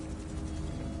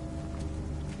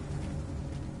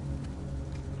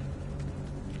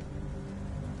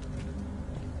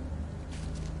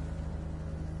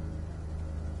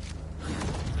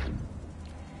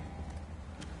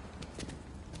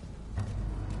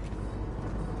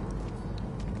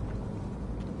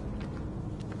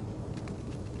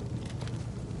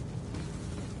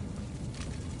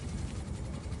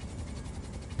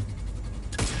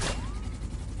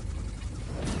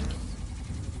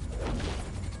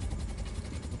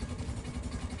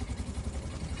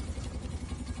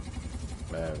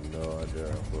 I have no idea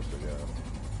where I'm supposed to go.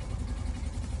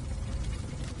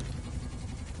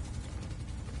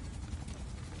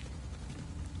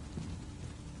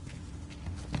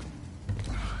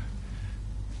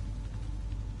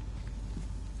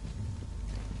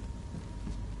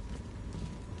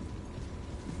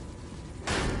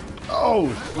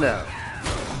 Oh, snap.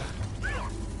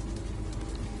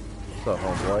 What's up,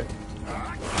 homeboy?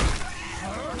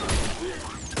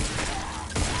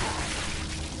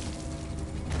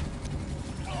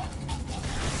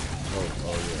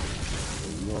 Oh yeah.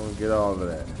 You gonna get all of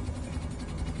that.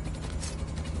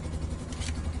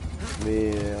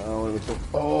 Man, I don't even...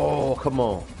 Oh, come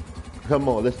on. Come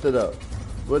on, lift it up.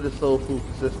 What does soul food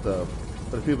consist of?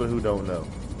 For the people who don't know.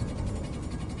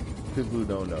 People who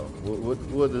don't know.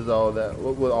 What does all that,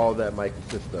 what would all that might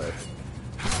consist of?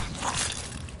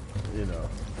 You know.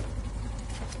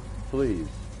 Please.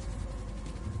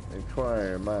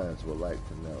 Inquiring minds would like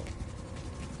to know.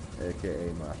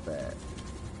 AKA my fat.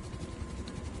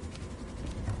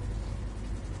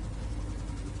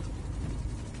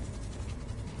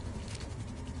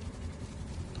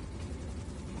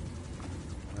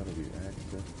 How do we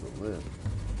access the lift?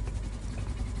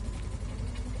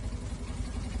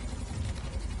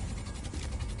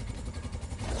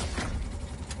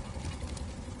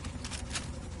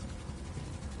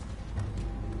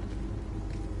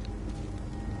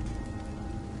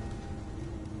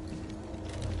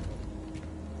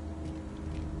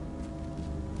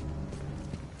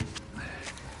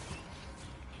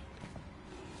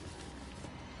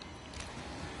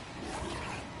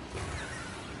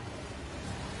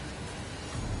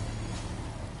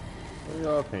 Where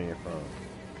y'all came from?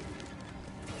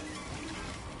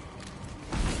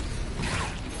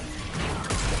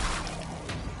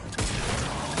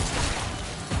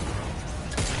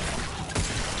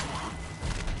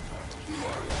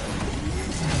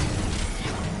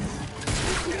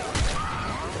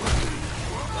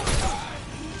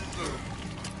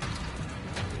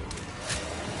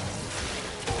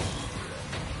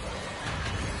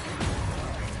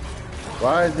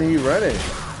 Why isn't he running?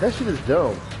 That shit is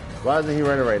dumb. Why isn't he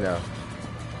running right now?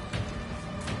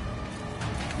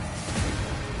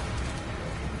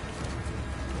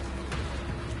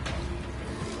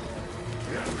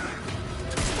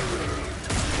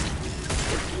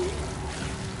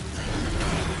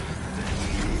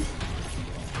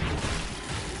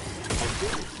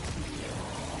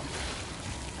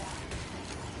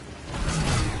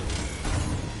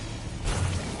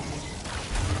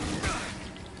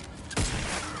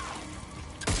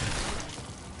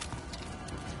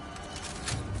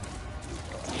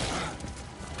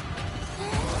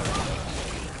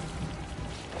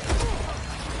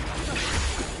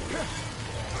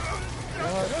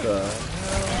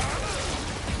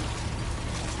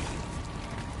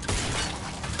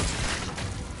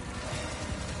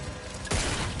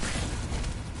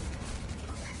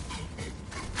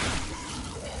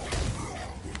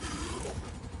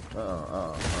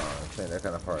 This ain't that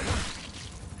kind of party.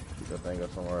 Keep that thing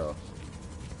up somewhere else.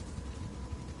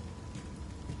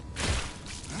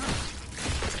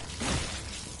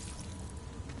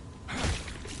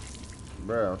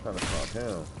 Bro, I'm trying to stop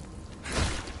him.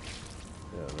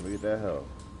 Yeah, let me get that help.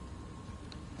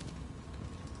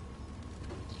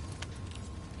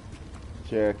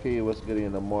 Cherokee, what's good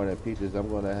in the morning? Peaches, I'm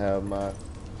going to have my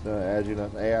son add you.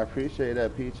 Hey, I appreciate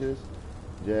that, Peaches.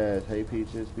 Jazz, hey,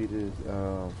 Peaches. Peaches,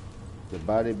 the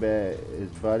body bag,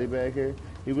 is body bag here?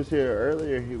 He was here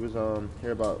earlier. He was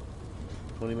here about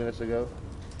 20 minutes ago.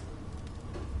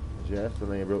 Jazz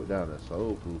still ain't wrote down the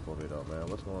soul food for me though, man.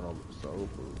 What's going on with the soul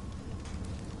food?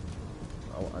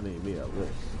 I need me a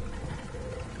list.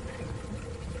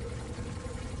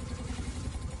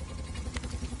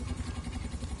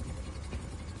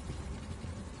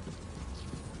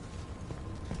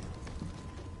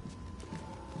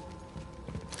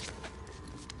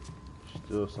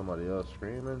 Still somebody else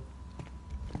screaming.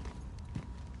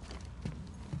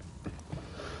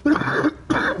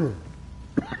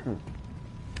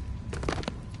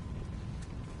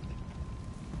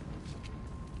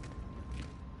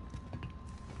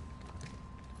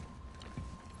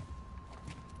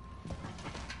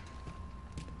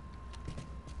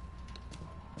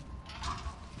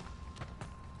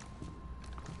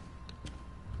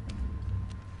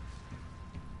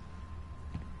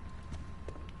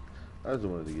 I just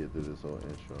wanted to get through this whole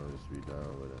intro and just be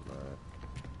done with it, man.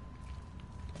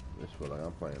 Just feel like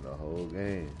I'm playing the whole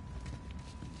game.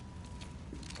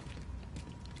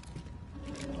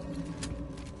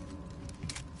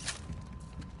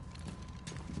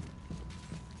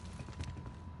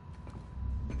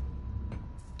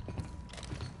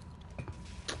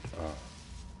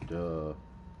 Duh.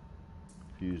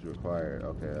 Fuse required.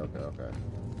 Okay.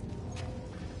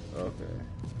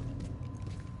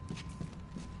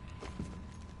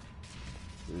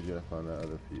 We just gotta find that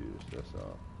other fuse, that's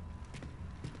all.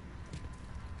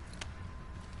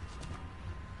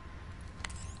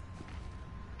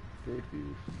 Okay,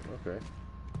 fuse. Okay.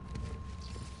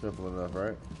 Simple enough,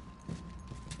 right?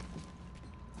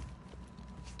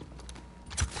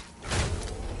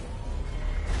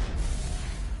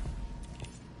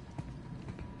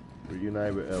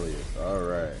 Reunite with Elliot.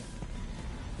 Alright.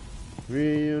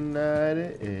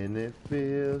 Reunited and it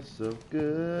feels so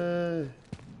good.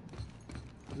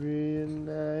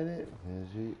 Reunited as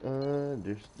we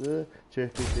understood.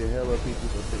 Check this shit, hella people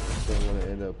don't want to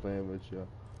end up playing with you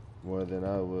more than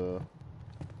I will.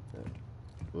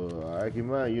 Well, I keep in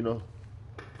mind, you know,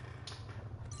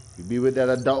 you be with that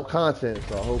adult content,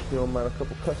 so I hope you don't mind a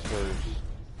couple cuss words.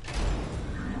 I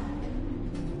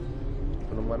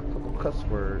don't mind a couple cuss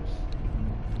words.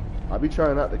 I be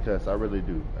trying not to cuss, I really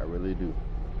do.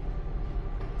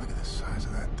 Look at the size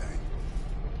of that thing.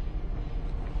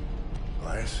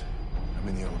 Elias, I'm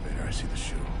in the elevator. I see the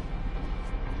shoe.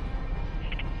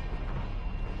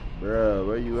 Bruh,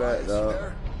 where you at,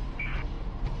 dog?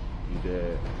 You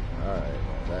dead. Alright,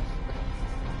 man. That's...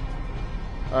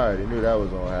 I already knew that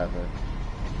was gonna happen.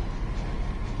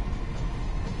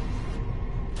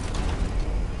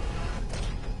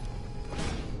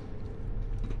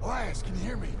 Elias, can you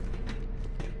hear me?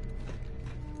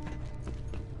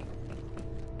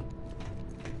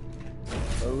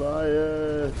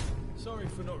 Elias! Sorry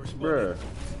for not responding. Bruh.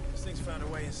 This thing's found a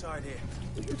way inside here.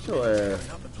 Get your ass.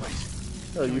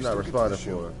 No, you not responding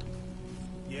for.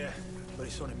 Yeah, but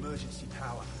it's on emergency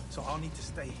power, so I'll need to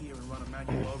stay here and run a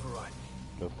manual override.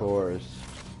 Of course.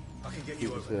 I can get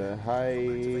you over there.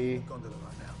 Hi.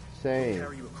 Same.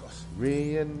 Carry you across.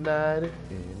 Reunited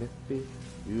in the feet.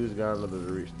 Use gondola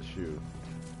to reach the shoe.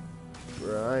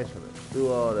 Bro, I ain't trying to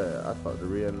do all that. I thought the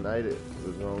reunited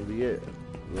was gonna be it.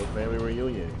 Little family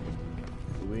reunion.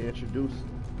 We introduced.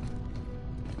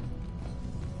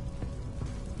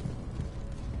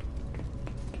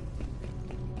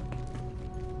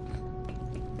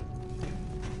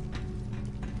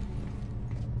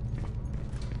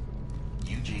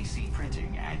 UJC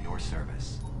Printing at your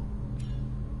service.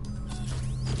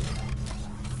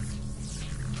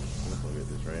 Let's go get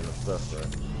this random stuff,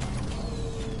 right?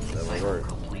 That will work.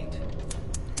 Complete.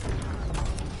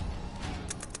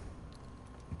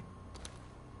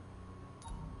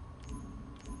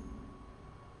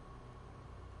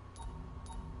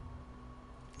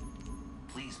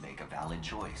 Please make a valid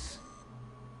choice.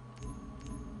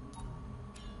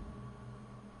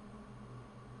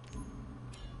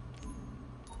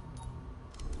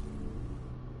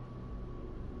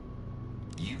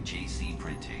 UJC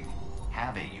Printing.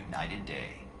 Have a united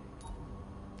day.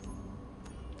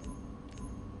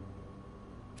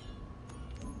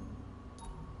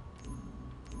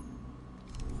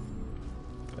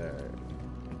 Alright.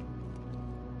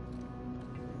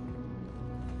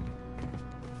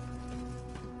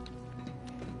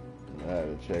 I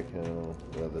had to check him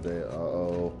the other day.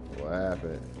 Uh-oh. What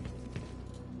happened?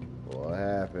 What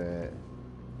happened?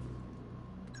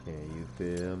 Can you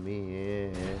fill me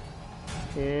in?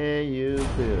 Can you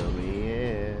fill me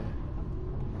in?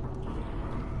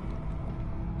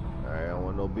 Alright, I don't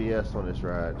want no BS on this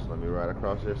ride, so let me ride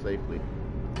across there safely.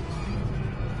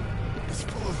 It's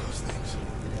full of those things.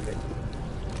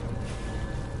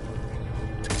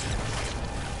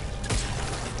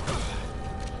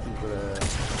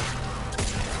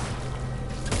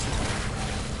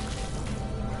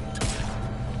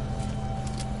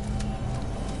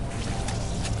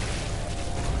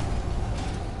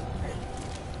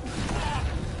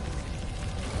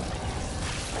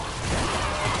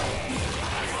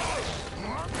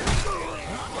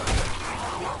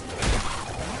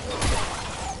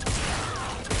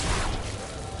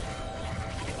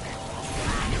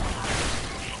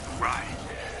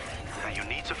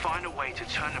 To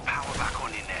turn the power back on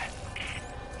in there.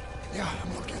 Yeah,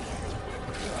 I'm looking.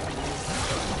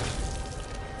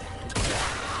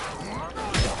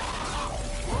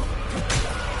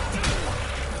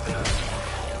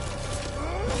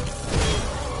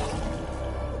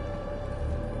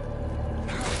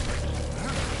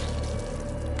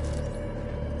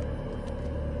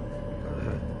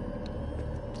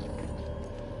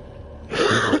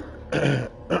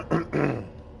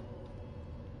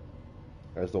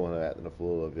 That's the one that acting a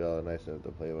fool of y'all. Nice enough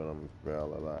to play when I'm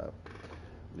barely alive.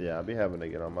 Yeah, I be having to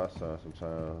get on my son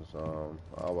sometimes.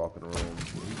 I'll walk in the room.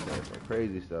 He says some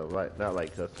crazy stuff, like not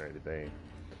like cussing or anything,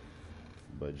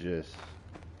 but just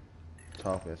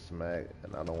talking smack.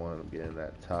 And I don't want him getting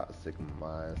that toxic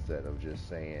mindset of just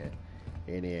saying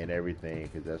any and everything,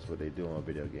 because that's what they do on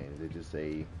video games. They just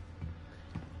say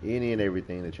any and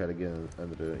everything to try to get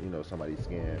under the somebody's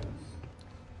skin.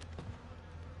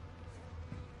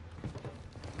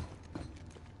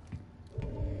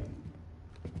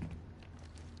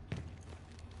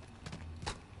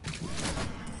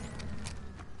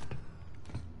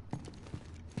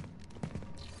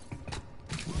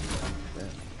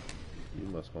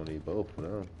 Gonna need both of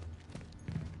them.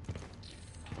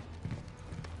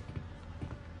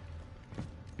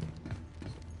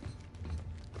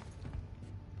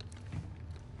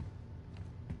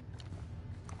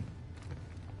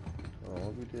 Oh,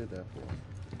 what we did that for?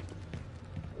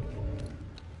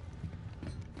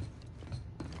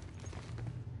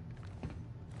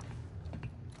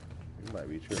 It might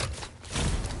be true.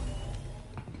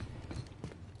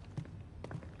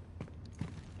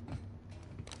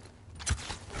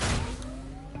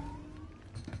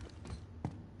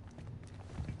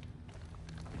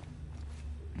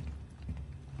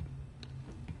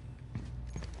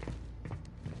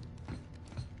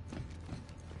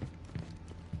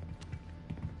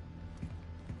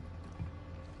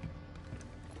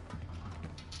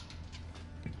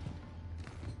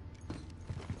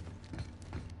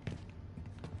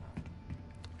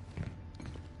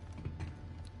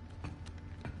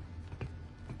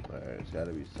 There's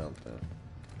gotta be something.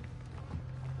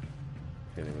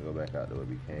 Can't even go back out to where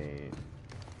we came.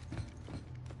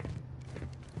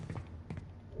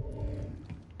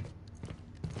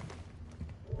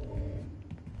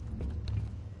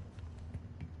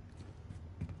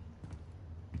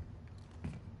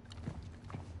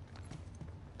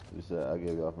 You said I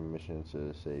gave y'all permission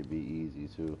to say be easy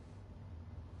too.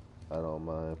 I don't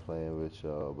mind playing with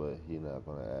y'all, but he not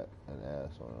gonna act an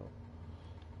ass on him.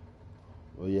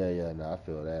 Well, yeah, no, I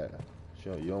feel that.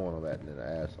 Sure, you don't want them acting an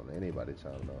ass on anybody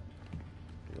time though.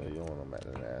 You don't want them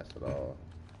acting an ass at all.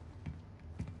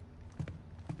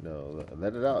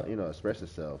 Let it out, express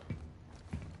yourself.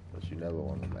 But you never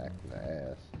want them acting an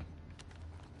ass.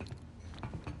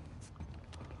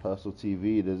 Hustle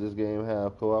TV, does this game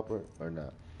have co-op or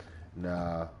not?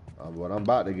 Nah, what I'm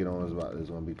about to get on is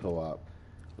going to be co-op.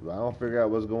 If I don't figure out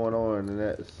what's going on in the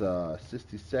next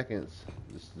 60 seconds,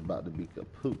 this is about to be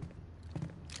kaput.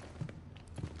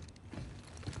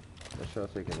 Let's try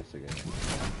taking this again.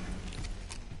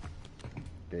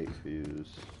 Gate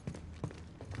fuse.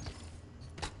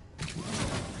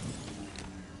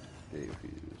 Gate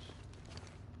fuse.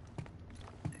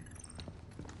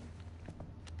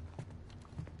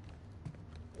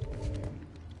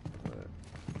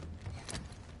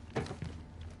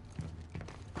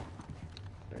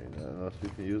 Ain't nothing else we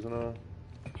can use it on?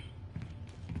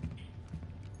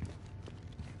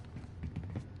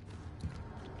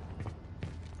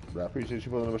 But I appreciate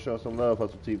you pulling up and showing some love,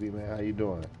 Hustle TV, man. How you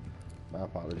doing? My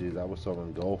apologies. I was so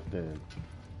engulfed in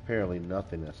apparently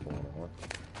nothing that's going on.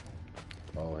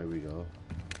 Oh, here we go.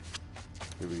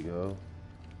 Here we go.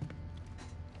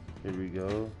 Here we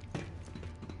go.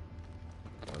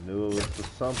 I knew it was for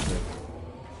something.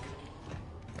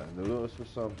 I knew it was for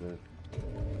something.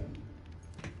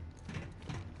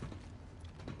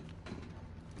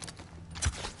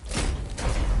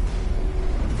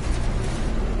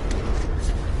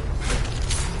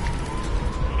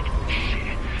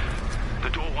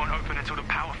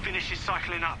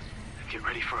 Cycling up. Get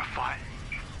ready for a fight.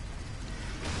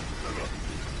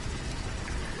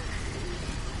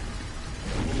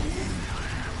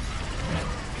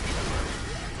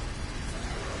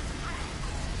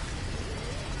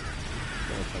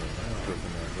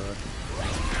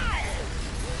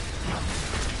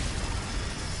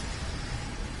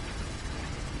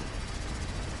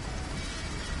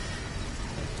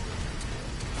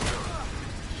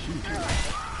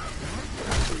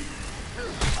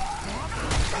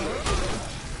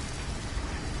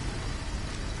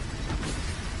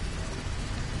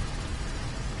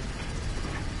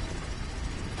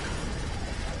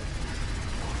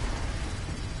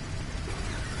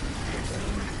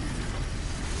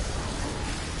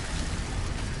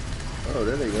 Oh,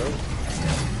 there they go.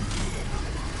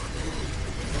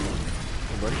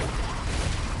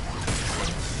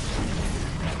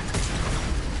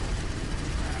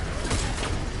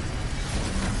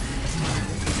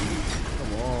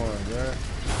 Come on, man.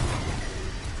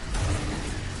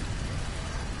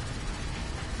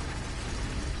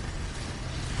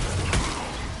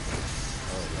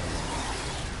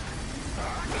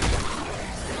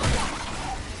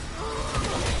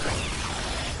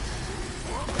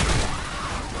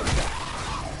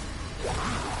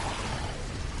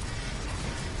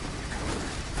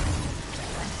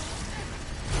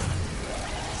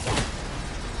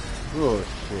 Oh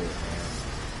shit, man.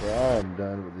 Bro, I'm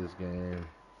done with this game.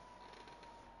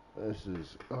 This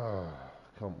is,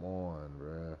 come on,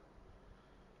 bro.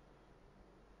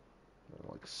 I'm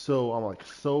like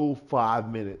so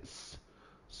 5 minutes.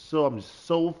 So I'm just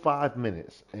so 5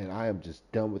 minutes, and I am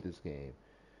just done with this game.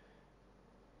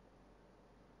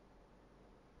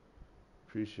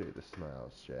 Appreciate the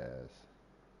smiles, Jazz.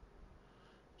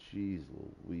 Jeez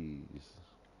Louise.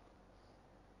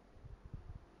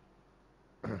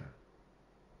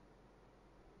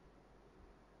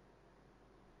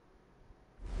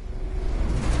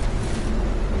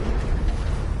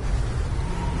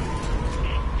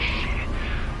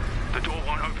 The door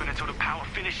won't open until the power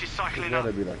finishes cycling up.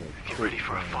 Be like Get ready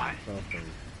for a fight. Something.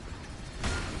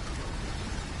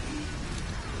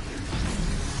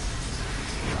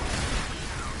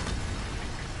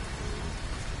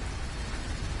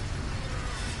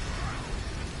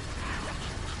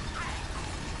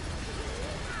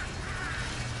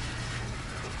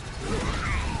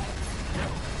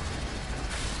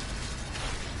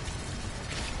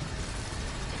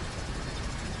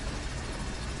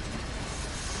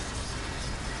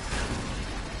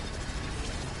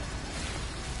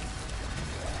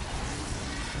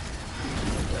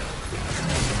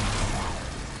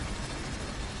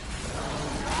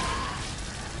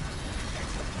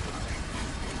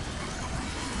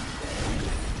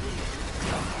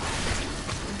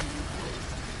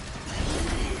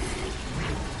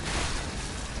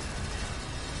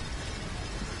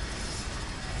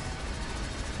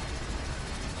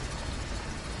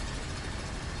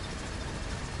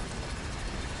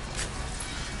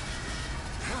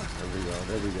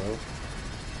 There we go.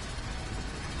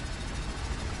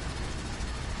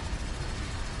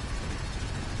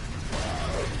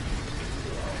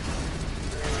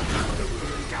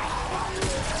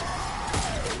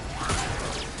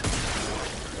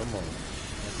 Come on.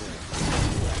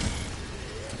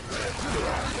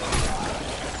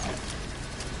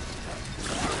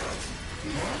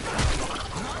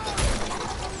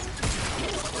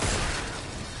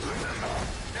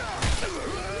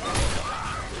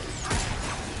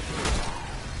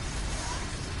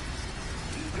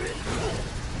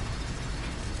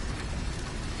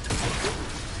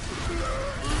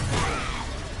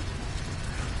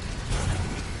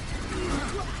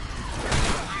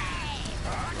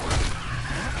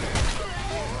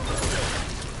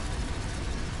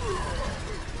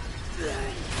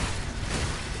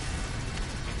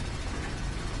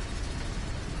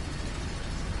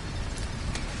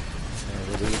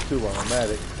 Too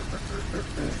automatic.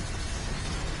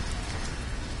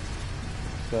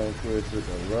 Thank Chris with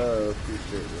the love.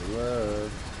 Appreciate the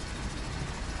love.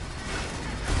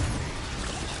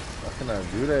 How can I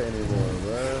do that anymore,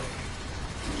 bro?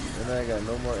 And I ain't got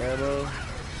no more ammo.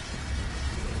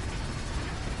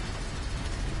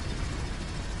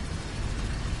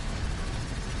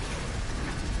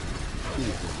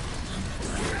 Jesus.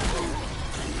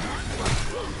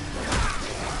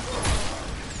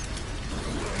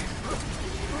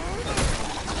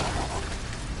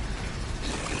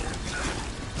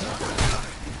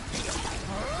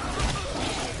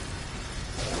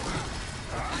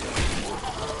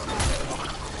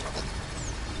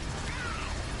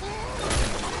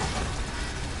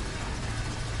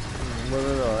 No, I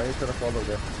ain't trying to fall over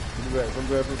there. Come back.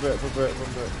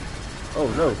 Oh,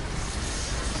 no.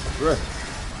 Bruh.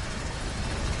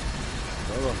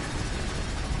 Hold on.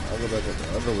 I'll go back up the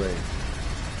other way.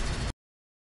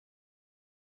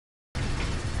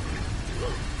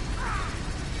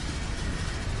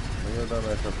 Bring your dumb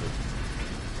ass up there.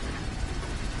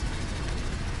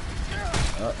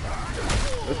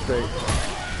 Let's take.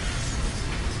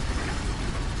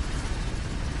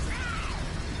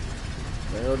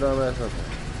 Bring your dumb ass up there.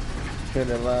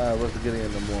 Trending live, what's getting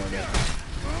in the morning?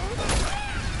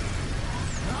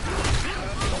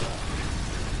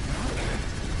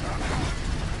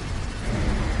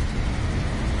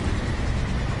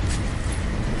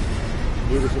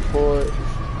 Do the support.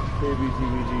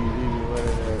 KBTBG is even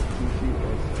running at 2 feet.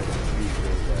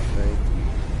 Thank you.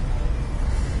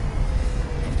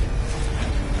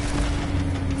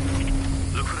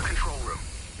 Look for the control room.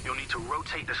 You'll need to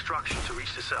rotate the structure to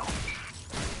reach the cell.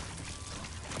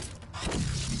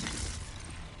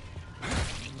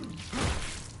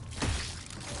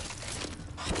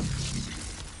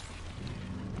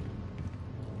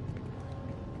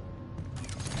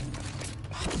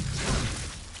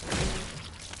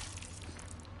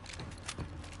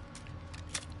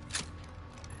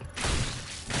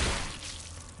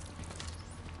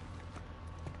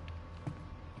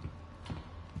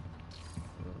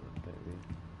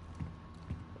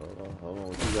 Hold on,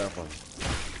 what you got for me?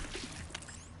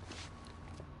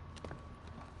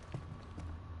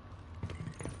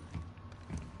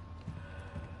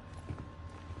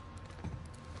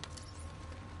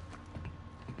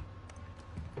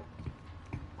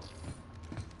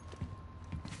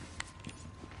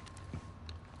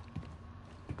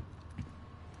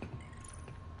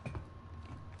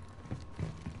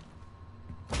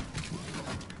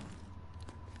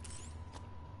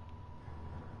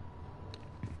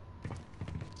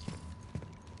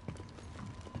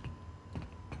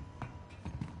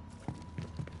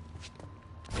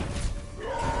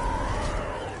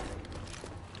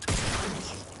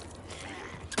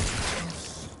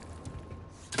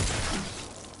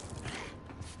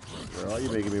 Bro, why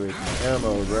you making me waste my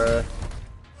ammo, bruh?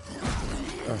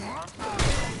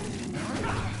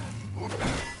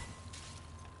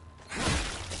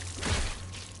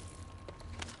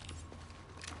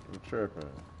 I'm tripping.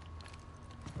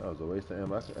 That was a waste of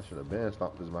ammo. I should have been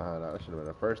stomped this behind out. That should have been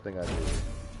the first thing I did.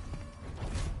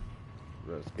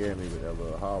 That scared me with that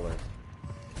little holler.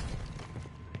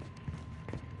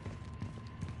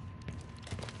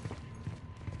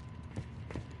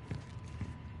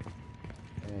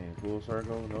 Dang, full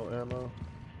circle, no ammo.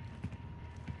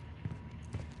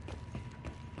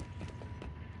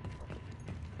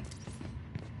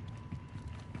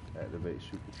 Activate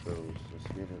shoot controls. Let's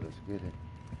get it, let's get it.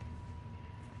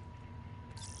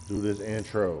 Do this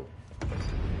intro.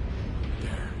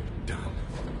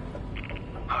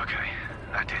 Okay,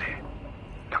 I did it.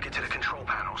 Now get to the control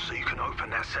panel so you can open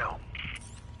that cell.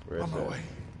 Where's On my way.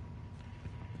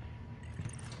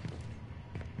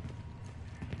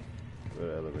 Where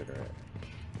the elevator at?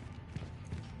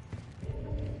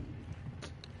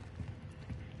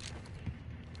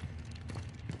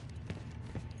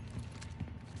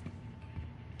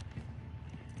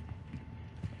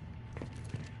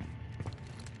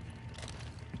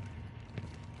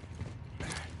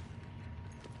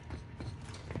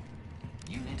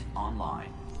 Unit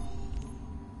online.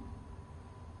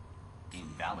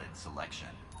 Invalid selection.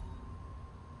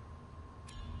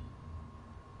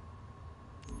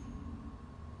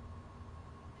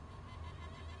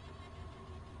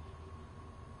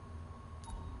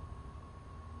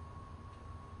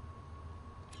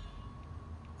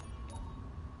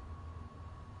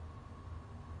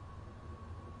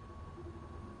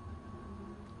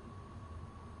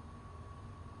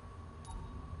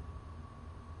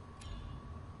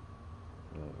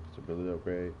 Stability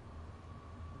upgrade.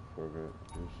 Forget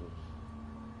juices.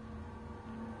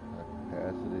 High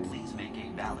capacity. Please make a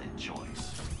valid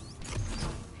choice.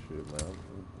 Shoot, man.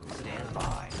 Stand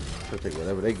by. I'll take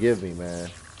whatever they give me, man.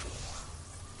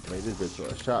 Make this bitch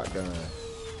a shotgun.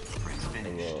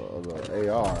 A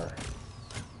little AR.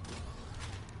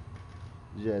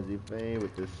 Jazzy Fame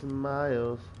with the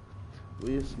smiles. Will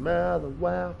you smile the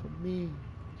while for me?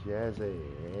 Jazzy.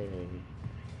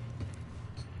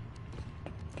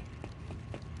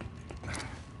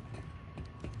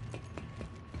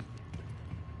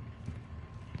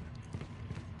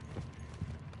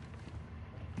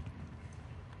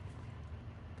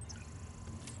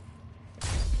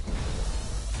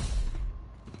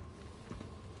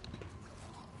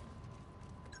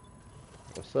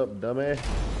 What's up, dummy?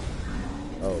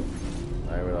 Oh,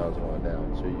 I didn't realize I was going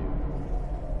down to you.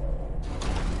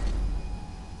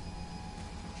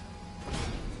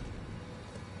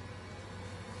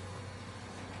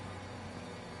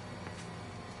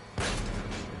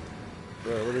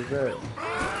 Bro, what is that?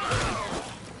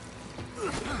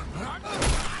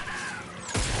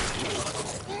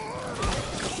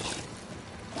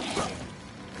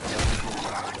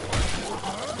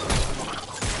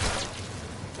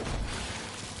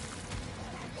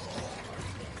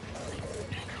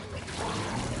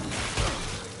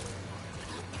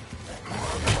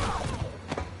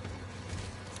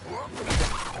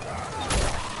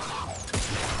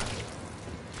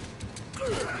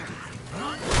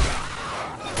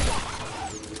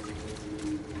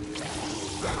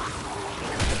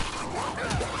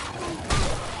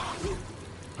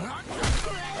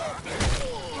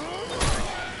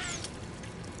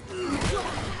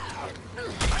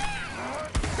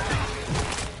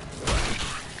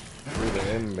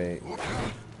 Inmate.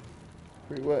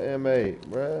 Free what inmate,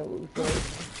 bruh? What the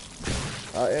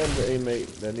fuck? I am the inmate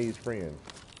that needs friends.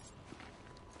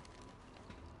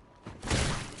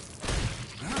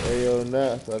 Hey yo,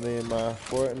 nuts! I need my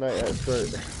Fortnite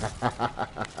shirt.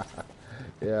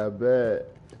 Yeah, I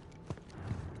bet.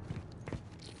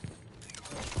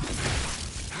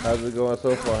 How's it going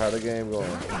so far? How's the game going?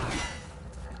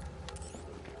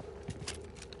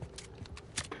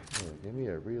 Give me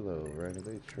a reload, right?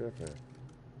 They tripping.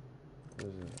 What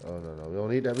is this? Oh no, we don't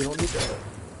need that. We don't need that.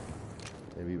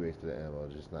 Maybe wasted the ammo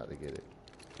just not to get it.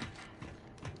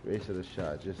 Wasted a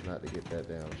shot just not to get that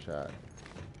down shot.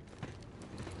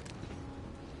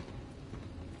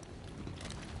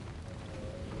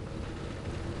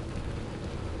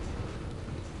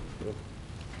 Oop.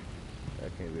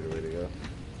 That can't be the way to go.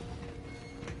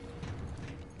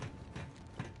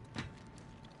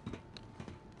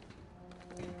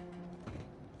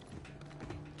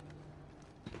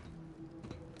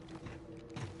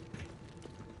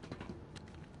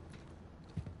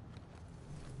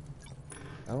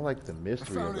 I don't like the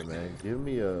mystery of it, man. Give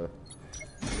me a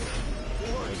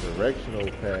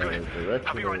directional pad, a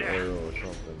directional arrow or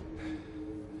something.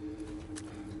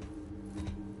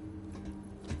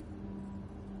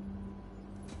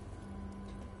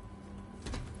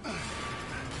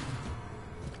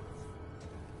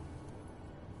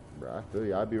 I feel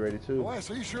you. I'll be ready too. Elias,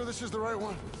 are you sure this is the right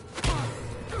one?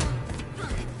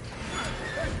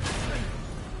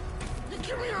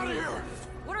 Get me out of here!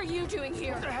 What are you doing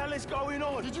here? What the hell is going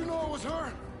on? Did you know it was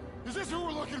her? Is this who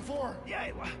we're looking for? Yeah,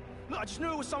 look, I just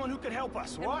knew it was someone who could help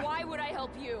us, And right? why would I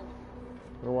help you?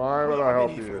 Why would I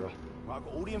help you? Well, I've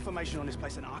got all the information on this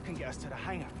place and I can get us to the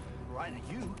hangar. Right, now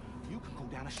you can call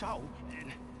down a shuttle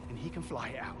and he can fly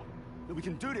it out. Look, we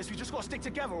can do this, we just gotta stick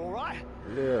together, alright?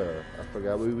 Yeah, I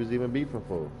forgot we was even beefing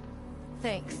for.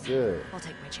 Thanks. Good. I'll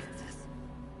take my chances.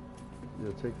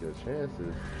 You'll take your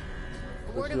chances.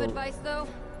 A word of advice, though?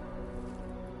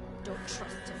 Don't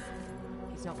trust him.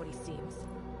 He's not what he seems.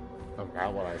 That's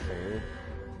not what I said.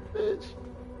 Bitch.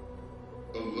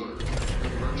 Alert.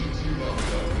 Emergency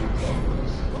lockdown in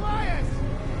progress. Elias!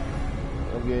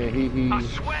 I'm getting I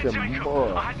swear, Jacob,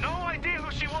 I had no idea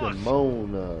who she was.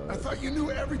 Shimona. I thought you knew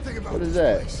everything about What is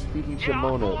this that? place. Hee Yeah, I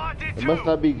thought I Shimona. did It must too.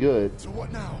 not be good. So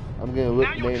what now? I'm getting Now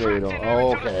whipped you're nade trapped on. in there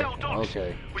Oh, until the okay. cell docks,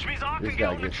 Okay. which means I This can guy get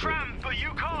on the gets it. tram, but you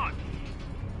can't.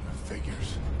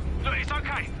 Figures. Look, it's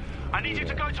okay. I need you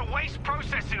to go to waste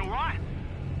processing, alright?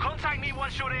 Contact me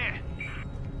once you're there.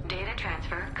 Data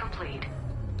transfer complete.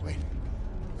 Wait,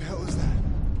 what the hell is that?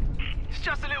 It's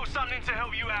just a little something to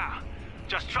help you out.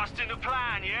 Just trust in the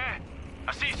plan, yeah?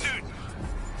 I'll see you soon.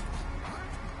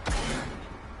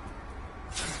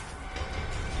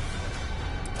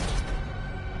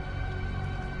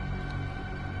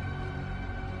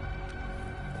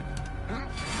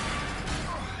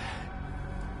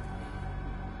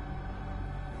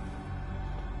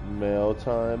 Mail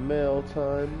time, mail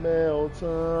time, mail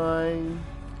time.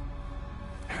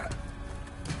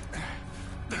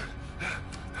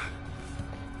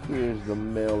 Here's the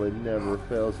mail, it never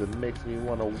fails. It makes me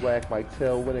want to whack my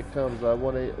tail when it comes. I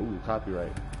want to. Ooh,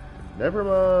 copyright. Never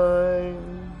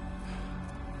mind.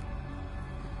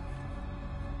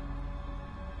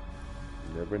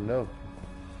 You never know.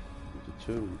 The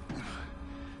two.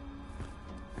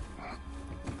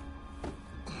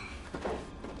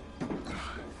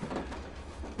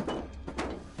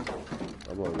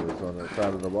 I was on the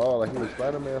side of the wall like he was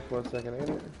Spider-Man for a second, ain't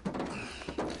it?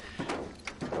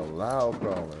 A loud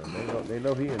crawler. They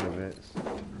know he in the vents.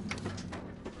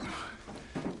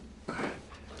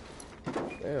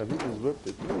 Damn, he just whipped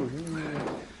it through.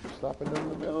 He stopping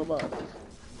them in the mailboxes.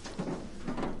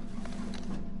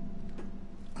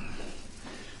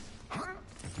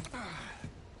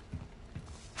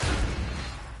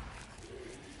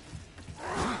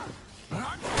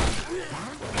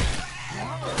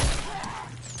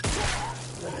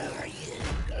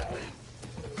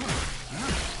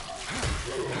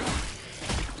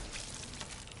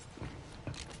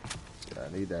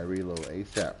 I need that reload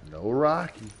ASAP. No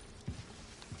Rocky.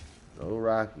 No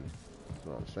Rocky. That's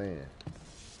what I'm saying.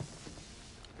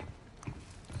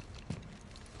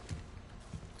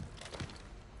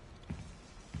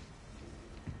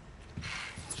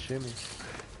 Shimmy.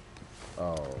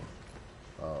 Oh,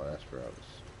 that's gross.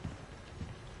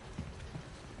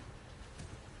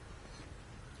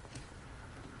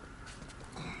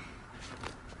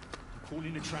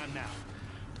 Calling the tram now.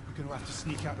 You're gonna have to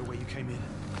sneak out the way you came in.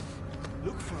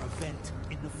 Look for a vent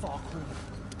in the far corner.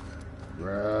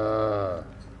 Bruh.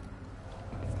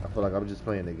 I feel like I'm just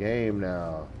playing the game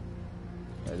now.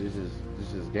 Like, this is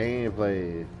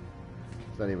gameplay.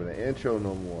 It's not even an intro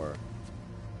no more.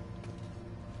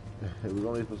 It was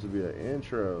only supposed to be an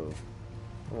intro.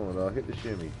 Come on, dog, hit the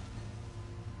shimmy.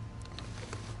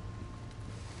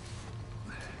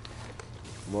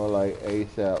 More like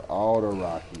ASAP all the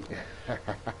Rocky.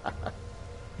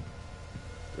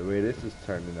 The way this is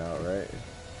turning out, right?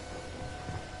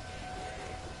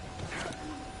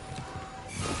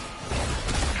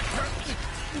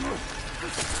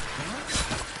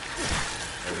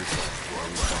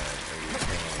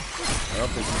 I don't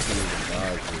think you can even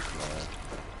dodge this,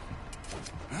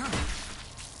 man.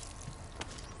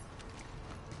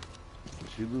 But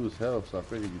you lose health, so I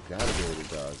figure you gotta be able to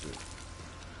dodge it.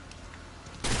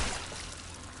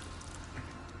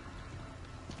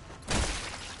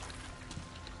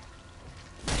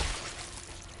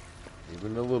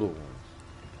 Even the little ones.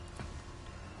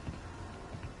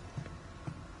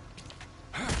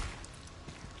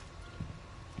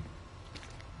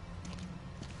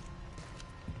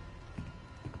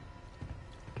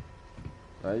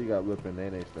 Now you got whipping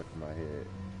mayonnaise stuck in my head.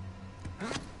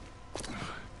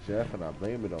 Jeff, and I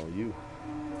blame it on you.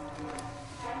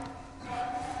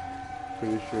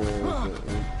 Pretty sure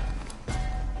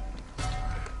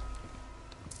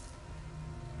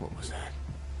What was that?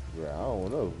 Yeah, I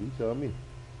don't know. You tell me.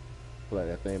 I feel like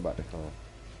that thing about to come.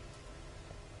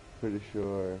 Pretty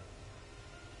sure.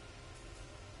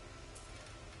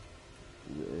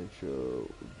 The intro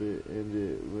bit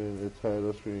ended when the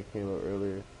title screen came up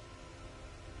earlier.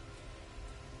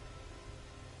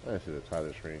 I didn't see the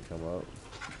title screen come up.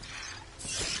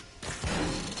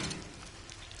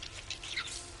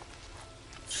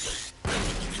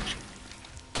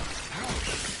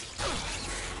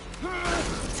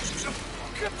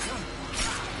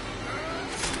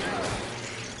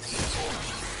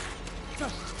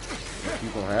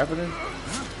 Keep on happening?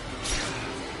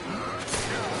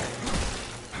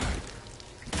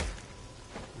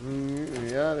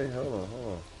 Yeah, hold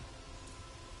on.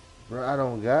 Bro, I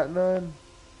don't got none.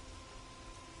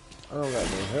 I don't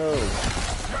got no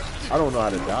health. I don't know how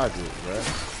to dodge it, bro.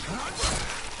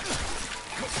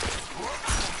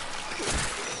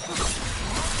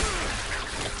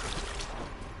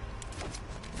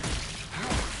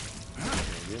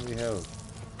 Give me health.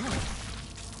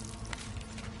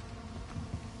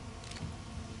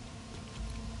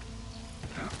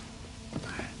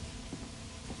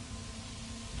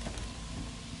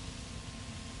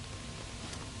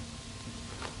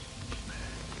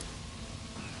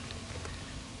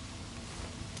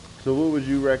 So what would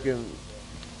you reckon?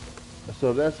 So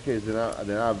if that's the case, then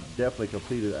I've definitely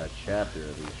completed a chapter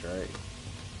at least, right?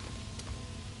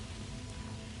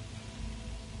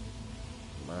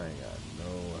 I ain't got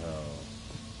no health.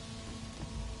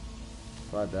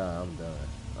 If I die, I'm done.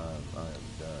 I am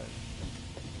done.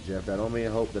 Jeff, that don't mean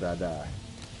hope that I die.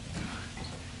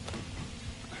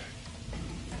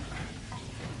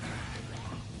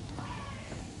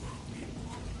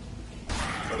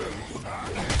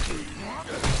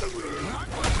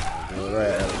 Do it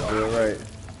right, do it right.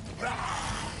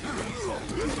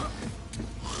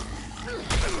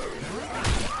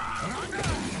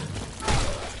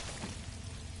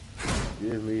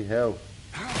 Give me health.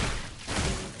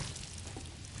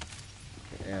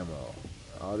 Ammo.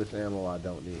 All this ammo I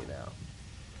don't need now.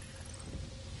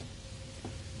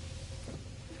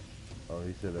 Oh,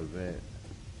 he said event.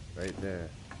 Right there.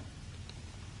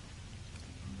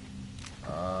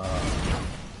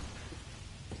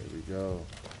 There we go.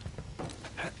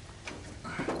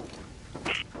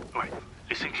 Right,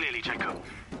 listen clearly, Jacob.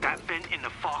 That vent in the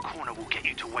far corner will get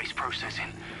you to waste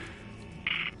processing.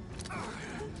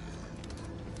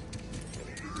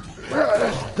 Bro,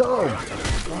 that's dumb.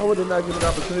 Why would they not give an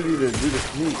opportunity to do the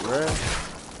sneak, man?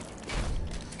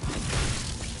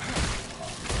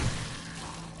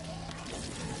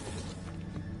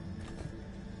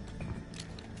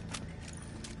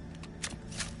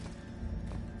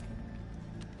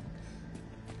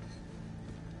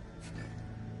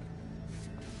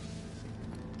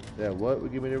 That what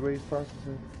would give me the race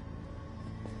processing?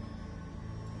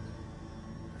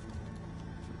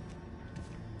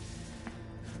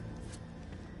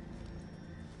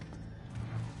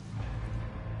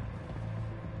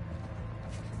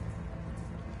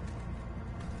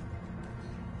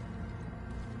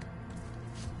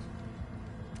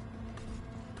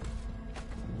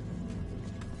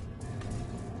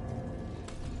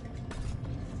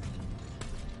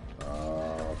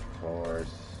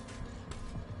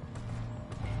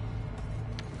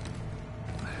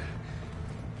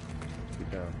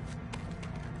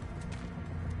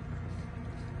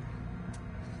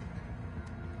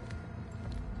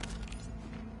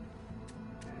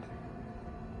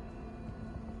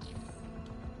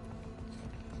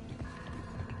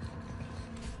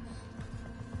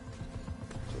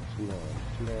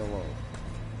 Too damn long.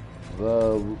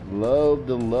 Love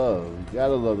the love. You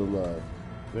gotta love the love.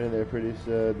 Been there pretty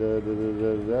sad. Too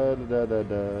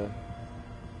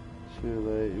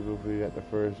late. Even if we got the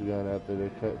first gun after the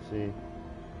cutscene.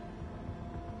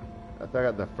 I thought I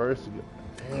got the first.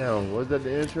 Damn, was that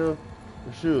the intro?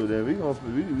 Shoot, then we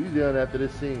done after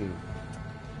this scene.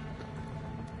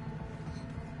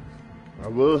 I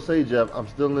will say, Jeff, I'm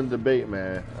still in debate,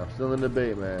 man.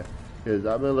 Because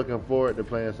I've been looking forward to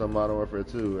playing some Modern Warfare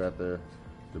 2 after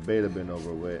the beta been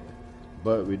over with.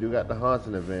 But we do got the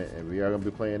Haunting event, and we are going to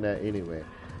be playing that anyway.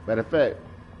 Matter of fact,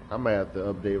 I might have to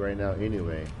update right now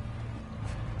anyway.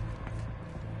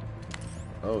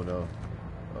 Oh no.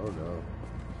 Oh no.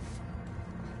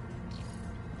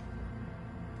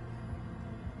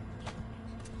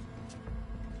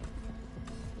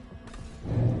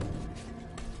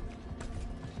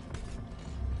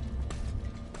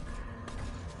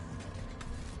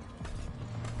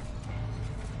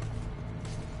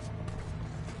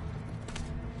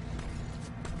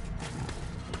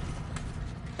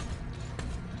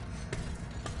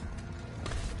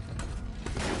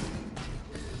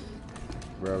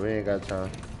 Bro, we ain't got time.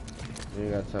 We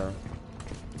ain't got time.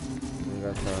 We ain't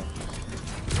got time.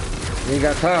 We ain't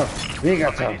got time. We ain't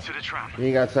got time. We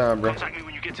ain't got time, bro. Contact me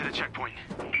when you get to the checkpoint.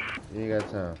 You ain't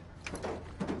got time.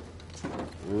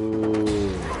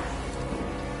 Ooh.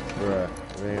 Bruh.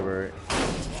 We ain't right.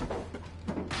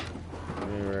 We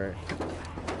ain't right.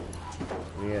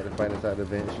 We ain't had to fight inside the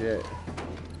bench yet.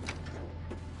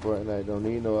 Fortnite don't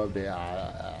need no update.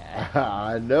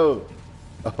 I know.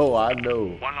 Oh, I know.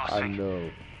 One last thing. know.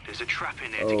 There's a trap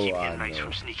in there to keep inmates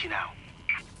from sneaking out.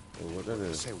 Oh, what that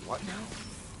is? Say what now?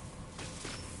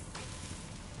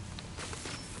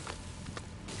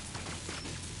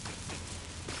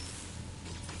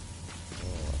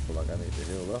 Oh, I feel like I need to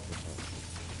heal up or something.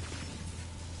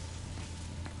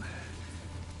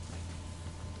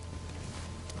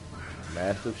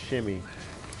 Massive shimmy.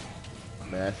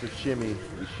 Massive shimmy.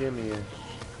 We shimmying.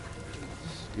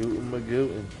 Scootin'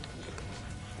 magootin'.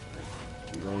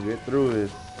 We gonna get through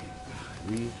this.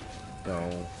 We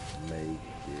gon' make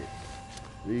it.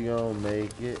 We gon'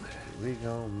 make it. We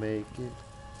gon' make it.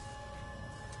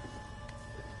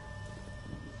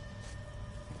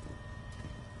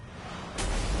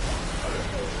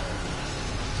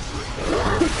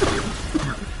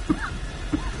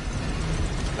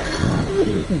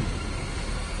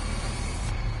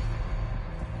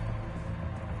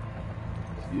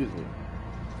 Excuse me.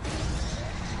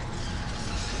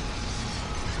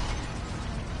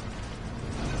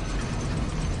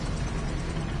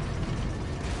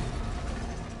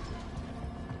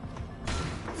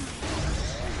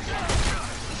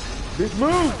 Bitch,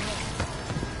 move!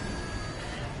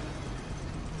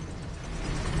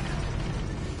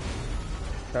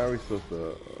 How are we supposed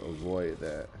to avoid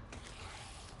that?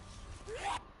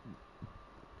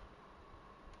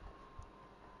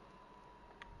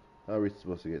 How are we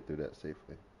supposed to get through that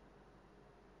safely?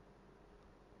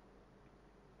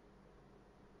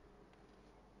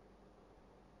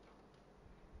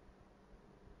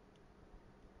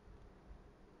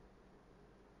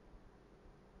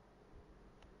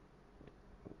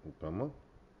 Come on.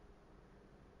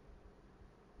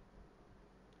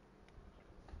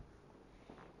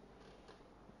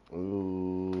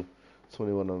 Ooh,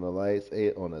 21 on the lights,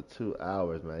 8 on the 2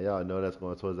 hours, man. Y'all know that's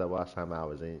going towards that watch time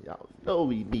hours, and y'all know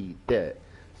we need that.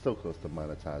 So close to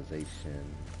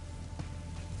monetization.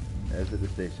 Exit the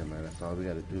station, man. That's all we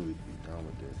gotta do. We be done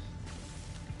with this.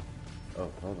 Oh,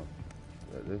 hold on.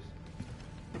 Got this.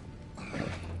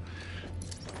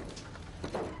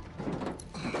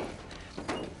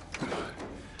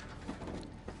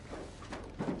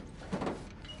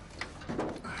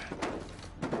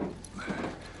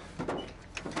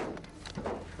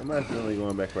 I'm accidentally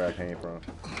going back where I came from.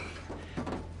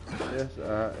 Yes,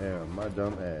 I am. My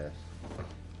dumb ass.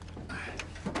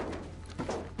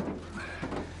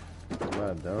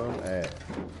 My dumb ass.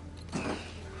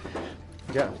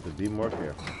 Got to be more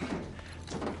careful.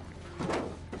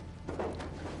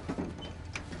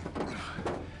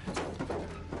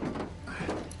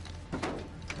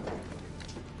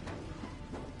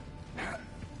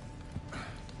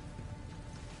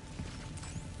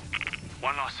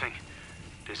 One last thing.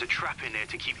 There's a trap in there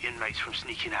to keep inmates from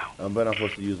sneaking out. I bet I'm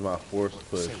supposed to use my force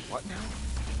push. Say what now?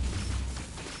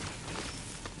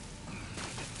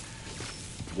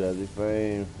 Jazzy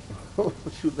Fame. What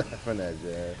you laughing at,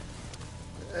 Jazz?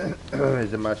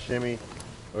 Is it my shimmy?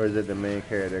 Or is it the main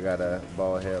character got a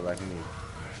bald head like me?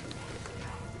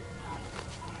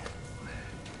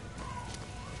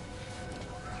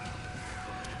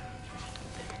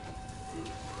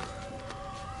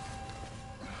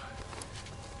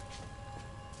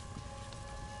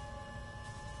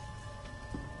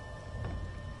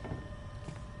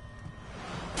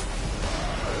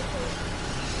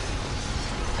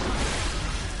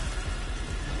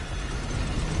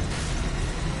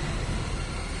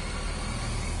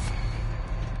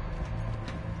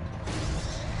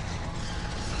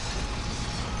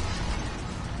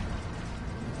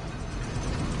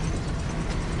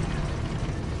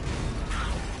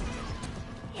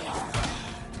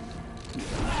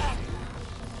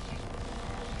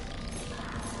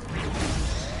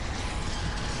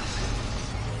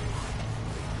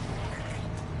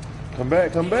 Come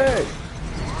back, come back!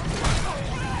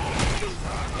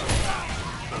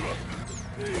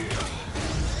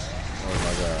 Oh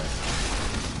my god.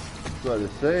 What's about to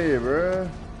say, bruh?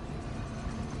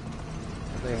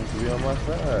 I think he should be on my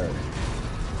side.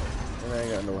 And I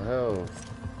ain't got no health.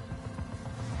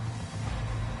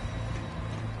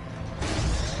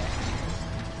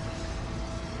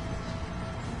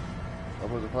 I'm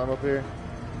supposed to climb up here?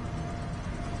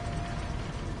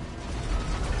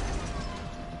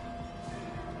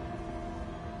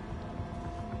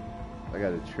 I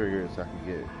gotta trigger it so I can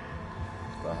get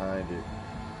behind it.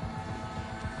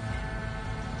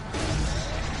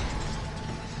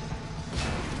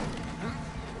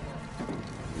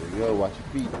 There we go. Watch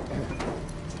your feet.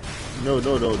 No,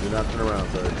 no, no. Do not turn around,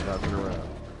 sir. Do not turn around.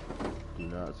 Do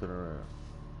not turn around.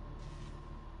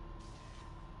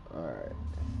 Alright.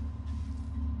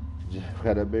 Jeff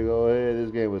got a big old head.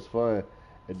 This game was fun.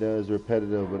 It does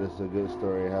repetitive, but it's a good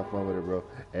story. Have fun with it, bro.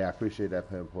 Hey, I appreciate that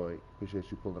pinpoint.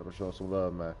 Appreciate you pulling up and showing some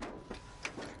love, man.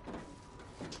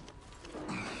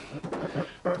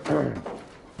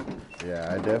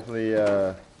 Yeah, I definitely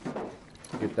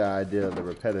get the idea of the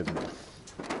repetitiveness.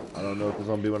 I don't know if it's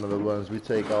gonna be one of the ones we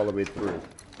take all the way through,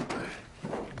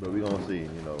 but we gonna see.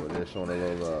 You know, they're showing a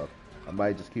little love. I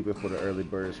might just keep it for the early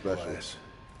bird special.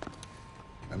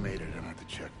 I made it. I'm at the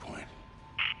checkpoint.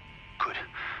 Good.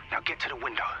 Now get to the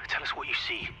window. Tell us what you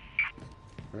see.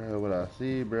 Bro, what I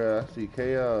see, bro, I see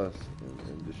chaos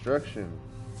and destruction.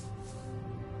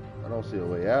 I don't see a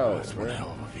way out. That's one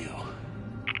hell of a view.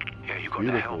 Yeah, you got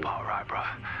the hell part right, bro.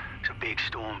 It's a big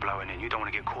storm blowing in. You don't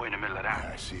want to get caught in the middle of that.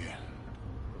 Yeah, I see it.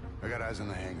 I got eyes on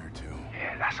the hangar, too.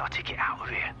 Yeah, that's our ticket out of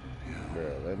here. Yeah.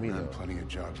 Bro, let me know. Plenty of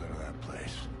jobs out of that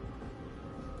place.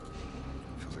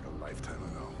 Feels like a lifetime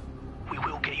ago. We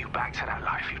will get you back to that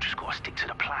life. You just gotta stick to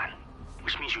the plan.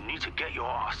 Which means you need to get your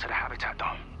ass to the Habitat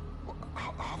Dome.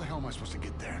 How the hell am I supposed to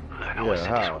get there? Look, no one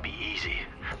said this would be easy.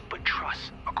 But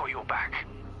trust, I got your back.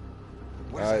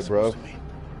 Alright, bro.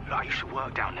 I used to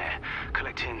work down there,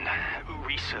 collecting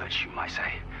research, you might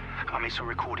say. I made some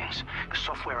recordings. The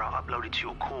software I uploaded to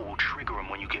your core will trigger them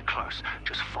when you get close.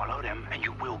 Just follow them and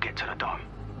you will get to the dome.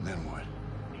 Then what?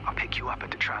 I'll pick you up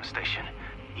at the tram station.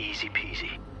 Easy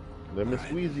peasy. Lemon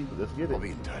squeezy. Let's get it. I'll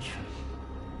be in touch.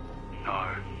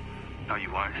 No. No,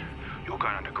 you won't. You're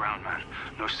going underground, man.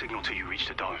 No signal till you reach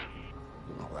the dome.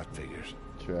 Oh, that figures.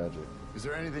 Tragic. Is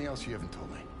there anything else you haven't told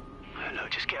me?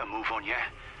 Look, just get a move on, yeah?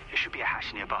 There should be a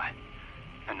hatch nearby.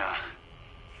 And,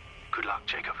 good luck,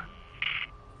 Jacob.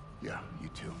 Yeah, you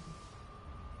too.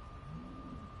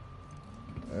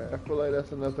 I feel like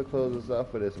that's enough to close us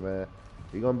out for this, man.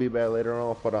 We're going to be back later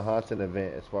on for the haunting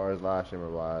event as far as live streamer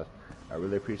wise. I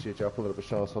really appreciate y'all pulling up and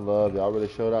showing some love. Y'all really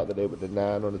showed out today with the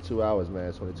 9 on the 2 hours,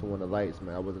 man. 22 on the lights,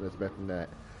 man. I wasn't expecting that.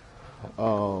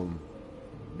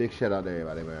 Big shout out to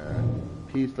everybody, man.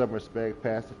 Peace, love, respect.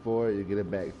 Pass it forward. You get it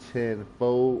back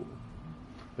tenfold.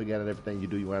 Forget everything you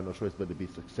do. You have no choice but to be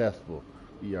successful.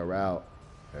 We are out.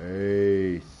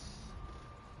 Peace.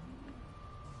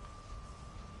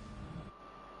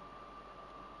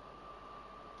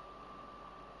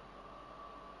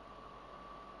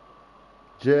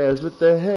 Jazz with the head.